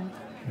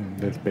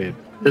 That's bad.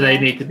 So they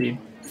need to be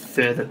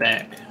further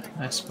back,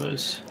 I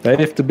suppose. They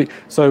have to be.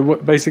 So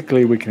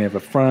basically, we can have a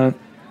front.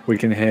 We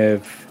can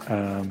have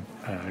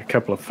a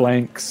couple of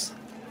flanks,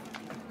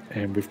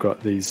 and we've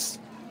got these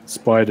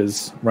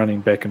spiders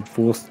running back and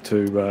forth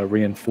to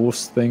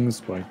reinforce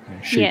things by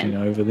shooting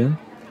over them.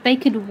 They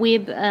could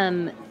web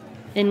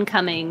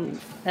incoming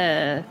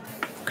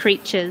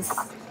creatures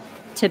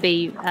to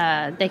be.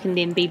 They can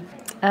then be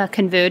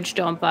converged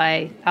on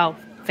by our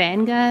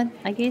vanguard,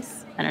 I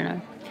guess. I don't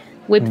know.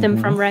 Whip them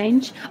from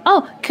range.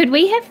 Oh, could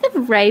we have the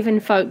raven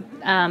folk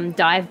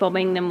dive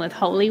bombing them with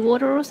holy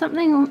water or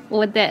something? Or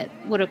would that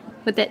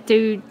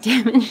do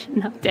damage?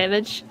 Enough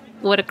damage?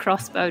 Or would a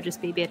crossbow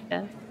just be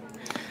better?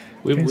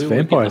 Where would we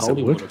get the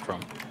holy water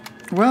from?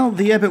 Well,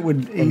 the abbot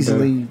would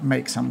easily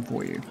make some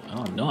for you.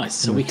 Oh, nice.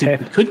 So we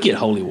could get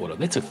holy water.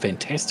 That's a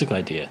fantastic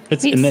idea.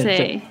 Let's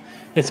see.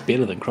 That's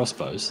better than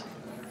crossbows.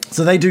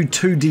 So they do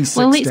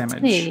 2d6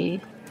 damage.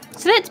 See.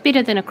 So that's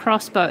better than a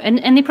crossbow.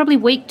 And they're probably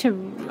weak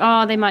to...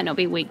 Oh, they might not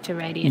be weak to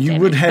radiant damage.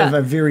 You would have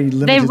a very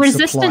limited they're supply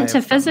resistant to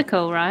of them.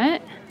 physical,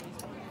 right?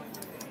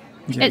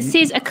 Yeah, It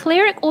says a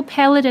cleric or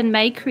paladin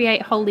may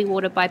create holy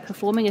water by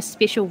performing a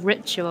special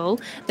ritual.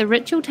 The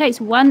ritual takes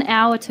 1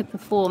 hour to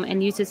perform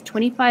and uses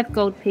 25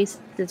 gold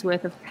pieces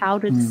worth of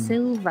powdered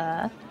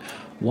silver.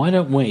 Why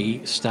don't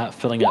we start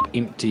filling up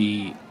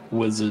empty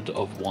Wizard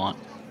of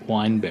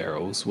wine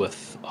barrels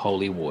with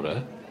holy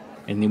water,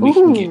 and then we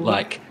can get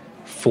like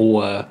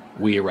 4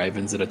 were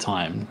ravens at a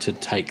time to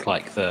take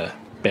like the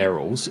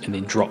barrels and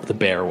then drop the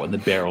barrel, and the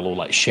barrel will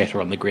like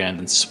shatter on the ground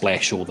and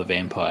splash all the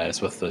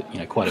vampires with the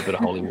quite a bit of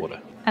holy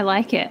water. I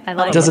like it.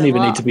 It doesn't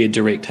even need to be a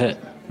direct hit.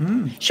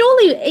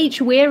 Surely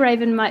each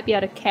were-raven might be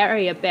able to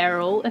carry a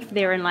barrel if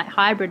they're in like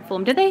hybrid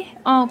form. Do they?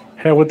 Oh,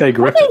 How would they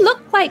grip what do it? they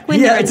look like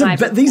when they're in it's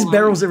hybrid these form?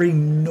 barrels are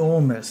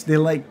enormous. They're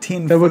like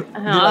 10 foot.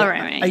 They're like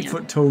right. 8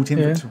 foot tall, 10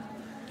 foot tall.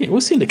 Yeah,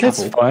 we'll send a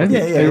couple. That's fine.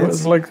 Yeah,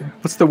 It's like,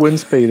 what's the wind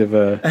speed of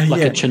a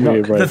Like a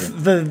Chinook.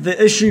 raven?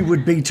 The issue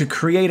would be to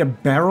create a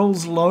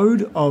barrel's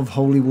load of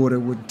holy water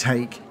would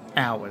take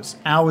hours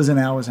and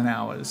hours and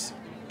hours.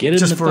 Get in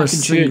just the for a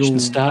fucking church single-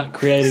 and start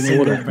creating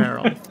Single water.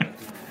 barrel.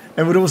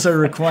 It would also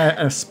require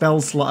a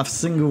spell slot, a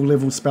single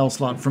level spell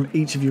slot from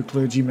each of your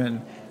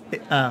clergymen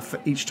for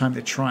each time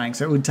they're trying.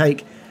 So it would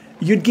take,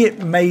 you'd get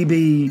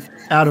maybe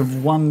out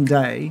of one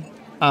day,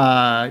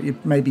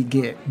 you'd maybe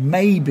get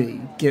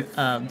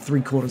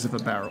 3/4 of a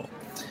barrel.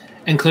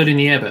 Including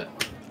the abbot.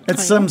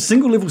 It's some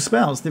single level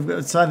spells. They've got,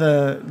 it's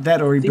either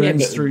that or he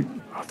burns abbot- through.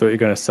 I thought you were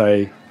going to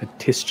say a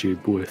test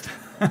tube worth.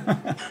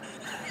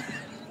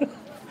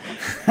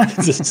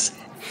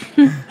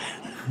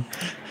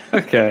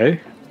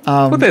 Okay.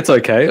 Well, that's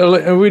okay.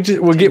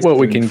 We'll get what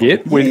we can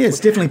get. Yeah, it's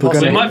definitely We're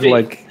possible. going to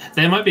have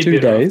They might be 2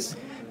 better days.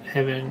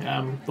 having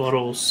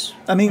bottles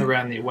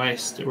around their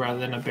waist rather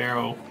than a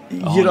barrel.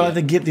 You'd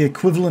either get the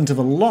equivalent of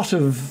a lot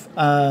of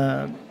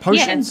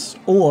potions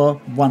or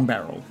one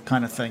barrel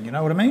kind of thing. You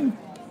know what I mean?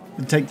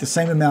 It'd take the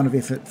same amount of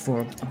effort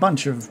for a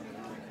bunch of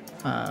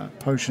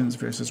potions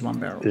versus one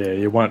barrel. Yeah,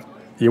 you want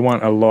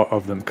a lot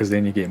of them because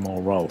then you get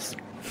more rolls.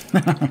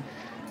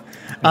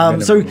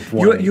 So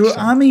your so.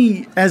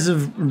 army, as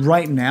of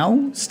right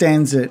now,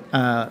 stands at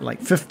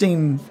like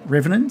 15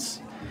 revenants.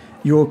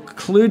 Your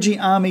clergy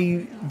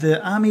army,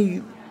 the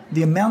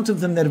amount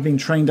of them that have been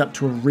trained up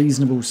to a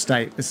reasonable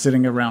state is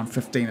sitting around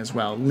 15 as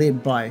well,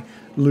 led by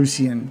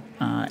Lucian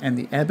and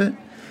the abbot.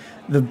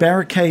 The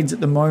barricades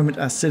at the moment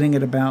are sitting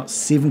at about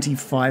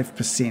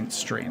 75%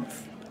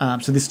 strength.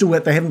 So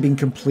they haven't been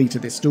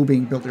completed. They're still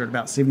being built. They're at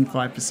about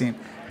 75%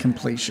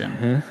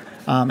 completion.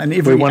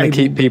 And We want to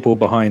keep people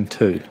behind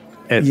too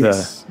at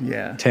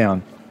the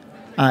town.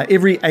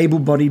 Every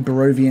able-bodied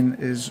Barovian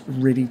is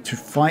ready to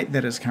fight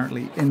that is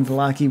currently in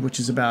Vallaki, which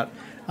is about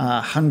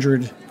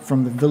 100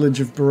 from the village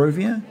of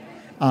Barovia.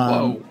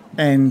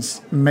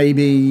 And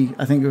maybe,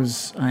 I think it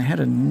was, I had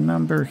a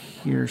number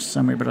here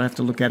somewhere, but I have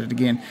to look at it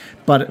again.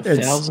 But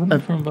it's 1,000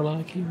 from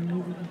Vallaki?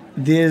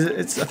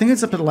 I think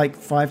it's up at like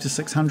 500 to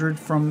 600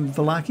 from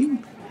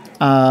Vallaki.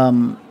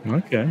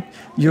 Okay.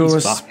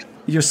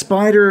 Your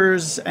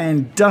spiders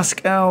and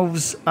dusk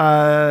elves,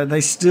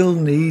 they still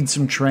need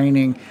some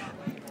training.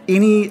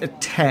 Any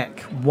attack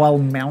while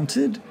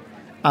mounted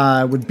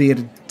would be at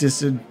a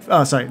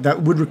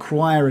that would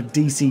require a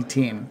DC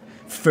 10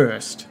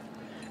 first.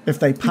 If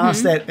they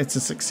pass that, it's a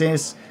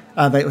success.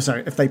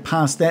 If they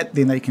pass that,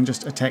 then they can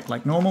just attack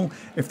like normal.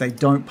 If they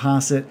don't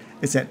pass it,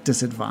 it's at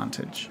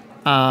disadvantage.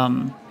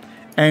 And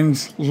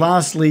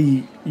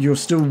lastly, you're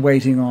still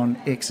waiting on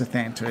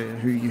Exithanta,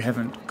 who you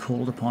haven't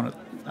called upon it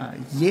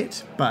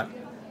yet, but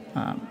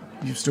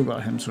you've still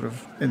got him sort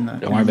of in the.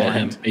 Don't worry about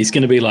him. He's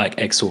going to be like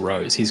Exel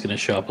Rose. He's going to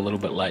show up a little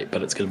bit late,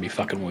 but it's going to be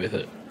fucking worth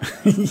it.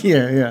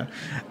 Yeah.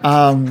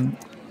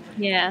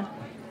 Yeah.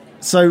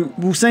 So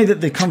we'll say that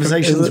the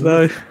conversations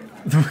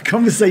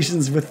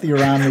with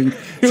your army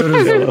sort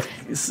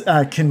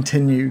of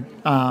continue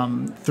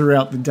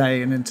throughout the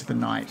day and into the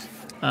night.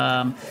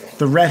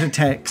 The rat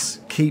attacks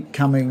keep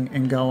coming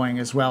and going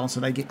as well, so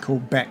they get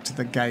called back to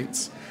the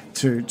gates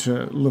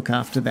to look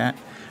after that.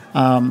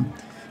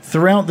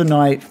 Throughout the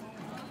night,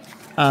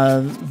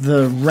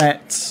 the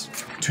rats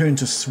turn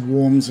to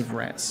swarms of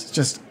rats,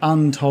 just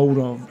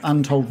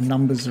untold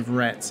numbers of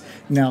rats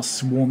now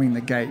swarming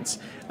the gates.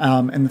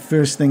 And the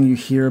first thing you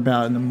hear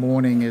about in the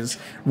morning is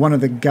one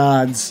of the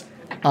guards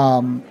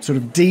sort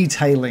of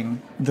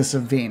detailing this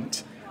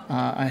event.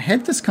 I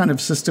had this kind of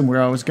system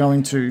where I was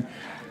going to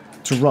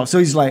roll. So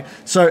he's like,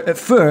 so at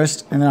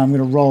first, and then I'm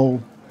going to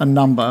roll a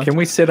number. Can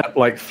we set up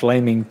like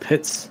flaming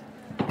pits?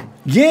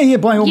 Yeah,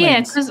 by all means.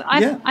 Yeah, because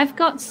I've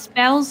got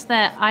spells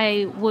that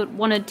I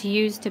wanted to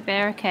use to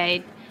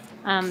barricade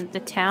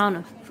the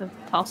town if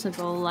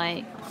possible,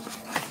 like.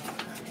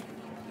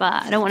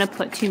 But I don't want to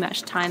put too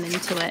much time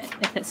into it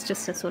if it's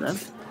just a sort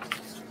of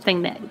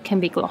thing that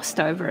can be glossed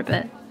over a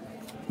bit.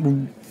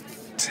 Well,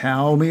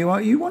 tell me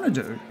what you want to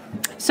do.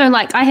 So,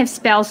 like, I have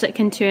spells that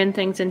can turn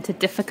things into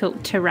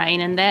difficult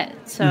terrain and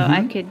that, so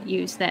I could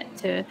use that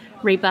to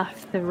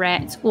rebuff the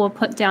rats or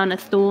put down a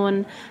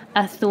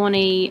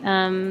thorny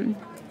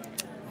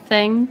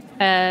thing,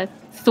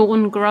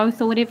 thorn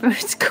growth or whatever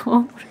it's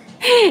called.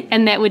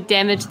 And that would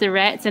damage the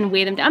rats and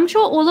wear them down. I'm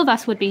sure all of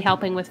us would be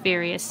helping with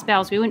various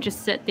spells. We wouldn't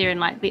just sit there and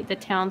like let the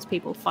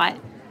townspeople fight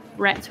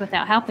rats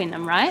without helping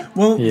them, right?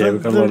 Well,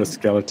 we've got a lot of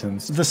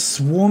skeletons. The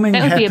swarming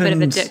that would be a bit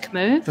of a dick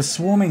move. The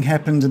swarming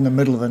happened in the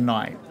middle of the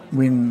night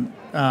when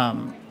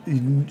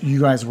you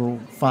guys were all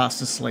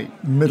fast asleep,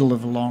 middle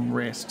of a long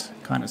rest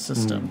kind of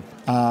system.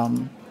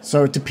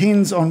 So it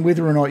depends on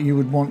whether or not you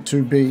would want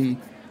to be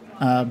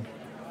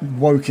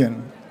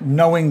woken,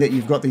 knowing that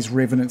you've got these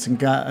revenants and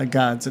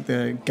guards at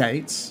the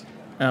gates,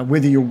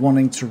 whether you're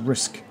wanting to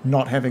risk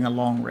not having a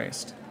long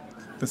rest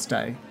this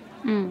day.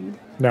 No,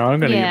 I'm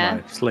going to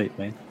get my sleep,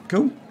 man.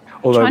 Cool.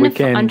 Although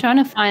I'm trying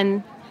to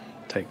find.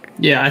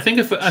 Yeah, I think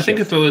if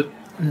it were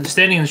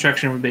standing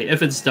instruction would be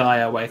if it's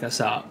dire, wake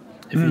us up.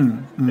 If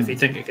you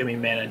think it can be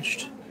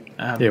managed.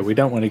 We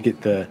don't want to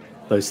get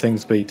those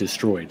things be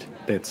destroyed.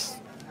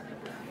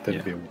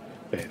 That'd be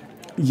bad.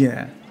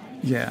 Yeah.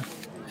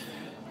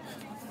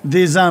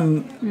 There's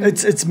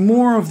it's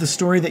more of the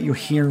story that you're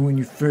hearing when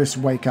you first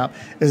wake up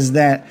is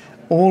that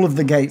all of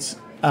the gates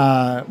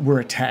were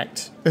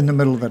attacked in the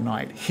middle of the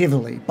night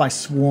heavily by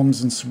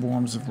swarms and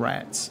swarms of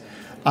rats.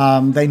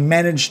 They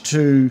managed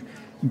to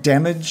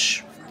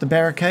damage the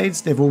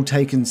barricades. They've all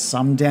taken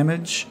some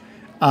damage,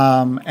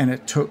 and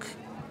it took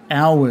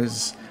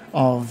hours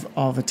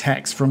of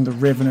attacks from the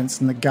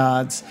revenants and the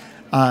guards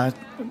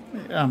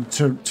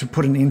to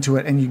put an end to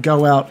it. And you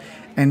go out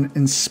and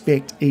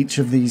inspect each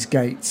of these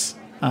gates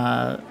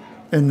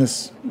in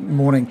this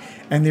morning,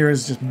 and there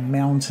is just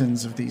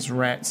mountains of these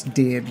rats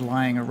dead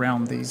lying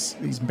around these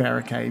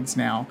barricades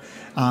now.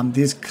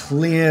 There's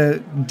clear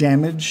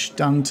damage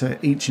done to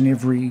each and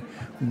every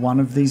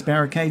one of these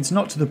barricades,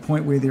 not to the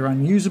point where they're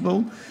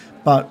unusable,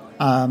 but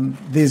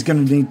there's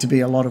going to need to be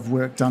a lot of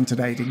work done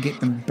today to get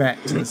them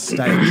back to the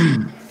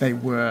state they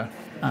were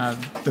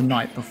the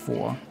night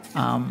before.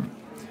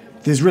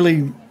 There's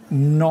really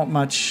not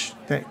much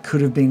that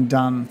could have been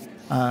done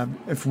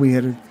if we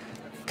had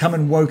come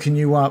and woken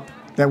you up.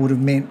 That would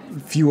have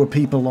meant fewer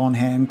people on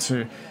hand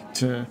to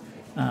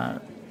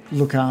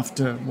look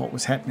after what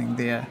was happening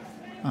there.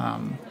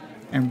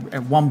 And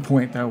at one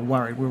point they were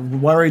worried. We were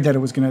worried that it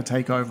was going to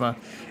take over.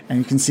 And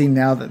you can see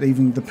now that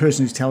even the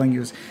person who's telling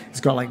you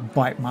has got like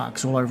bite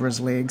marks all over his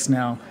legs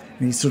now.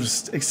 And he sort of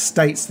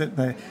states that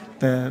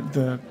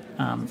the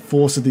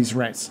force of these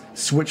rats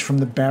switch from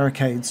the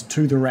barricades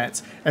to the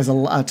rats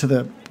to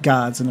the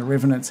guards and the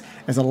revenants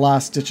as a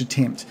last-ditch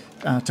attempt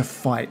to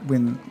fight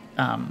when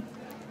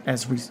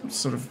as we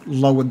sort of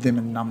lowered them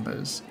in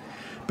numbers.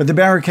 But the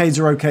barricades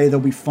are okay. They'll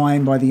be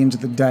fine by the end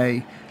of the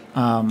day.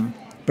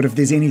 But if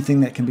there's anything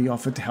that can be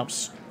offered to help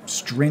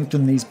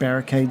strengthen these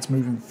barricades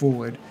moving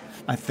forward,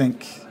 I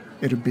think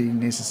it would be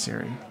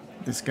necessary,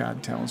 this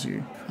guard tells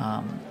you.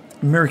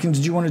 American,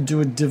 did you want to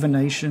do a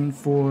divination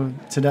for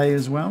today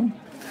as well?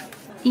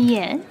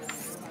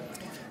 Yes.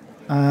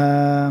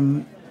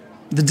 The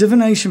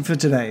divination for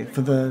today,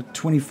 for the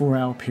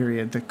 24-hour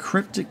period, the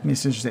cryptic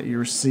message that you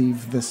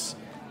receive this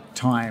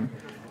time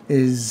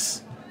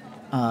is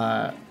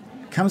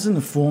comes in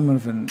the form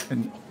of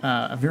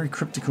a very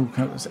cryptical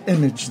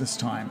image this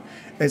time.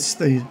 It's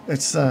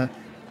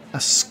a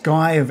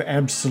sky of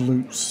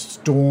absolute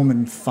storm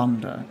and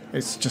thunder.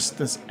 It's just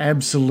this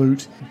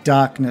absolute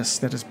darkness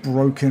that is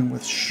broken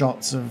with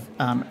shots of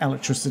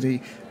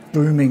electricity,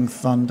 booming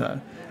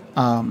thunder.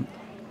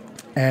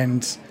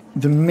 And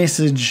the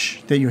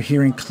message that you're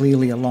hearing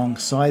clearly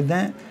alongside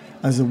that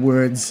are the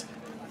words,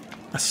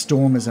 "A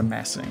storm is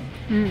amassing."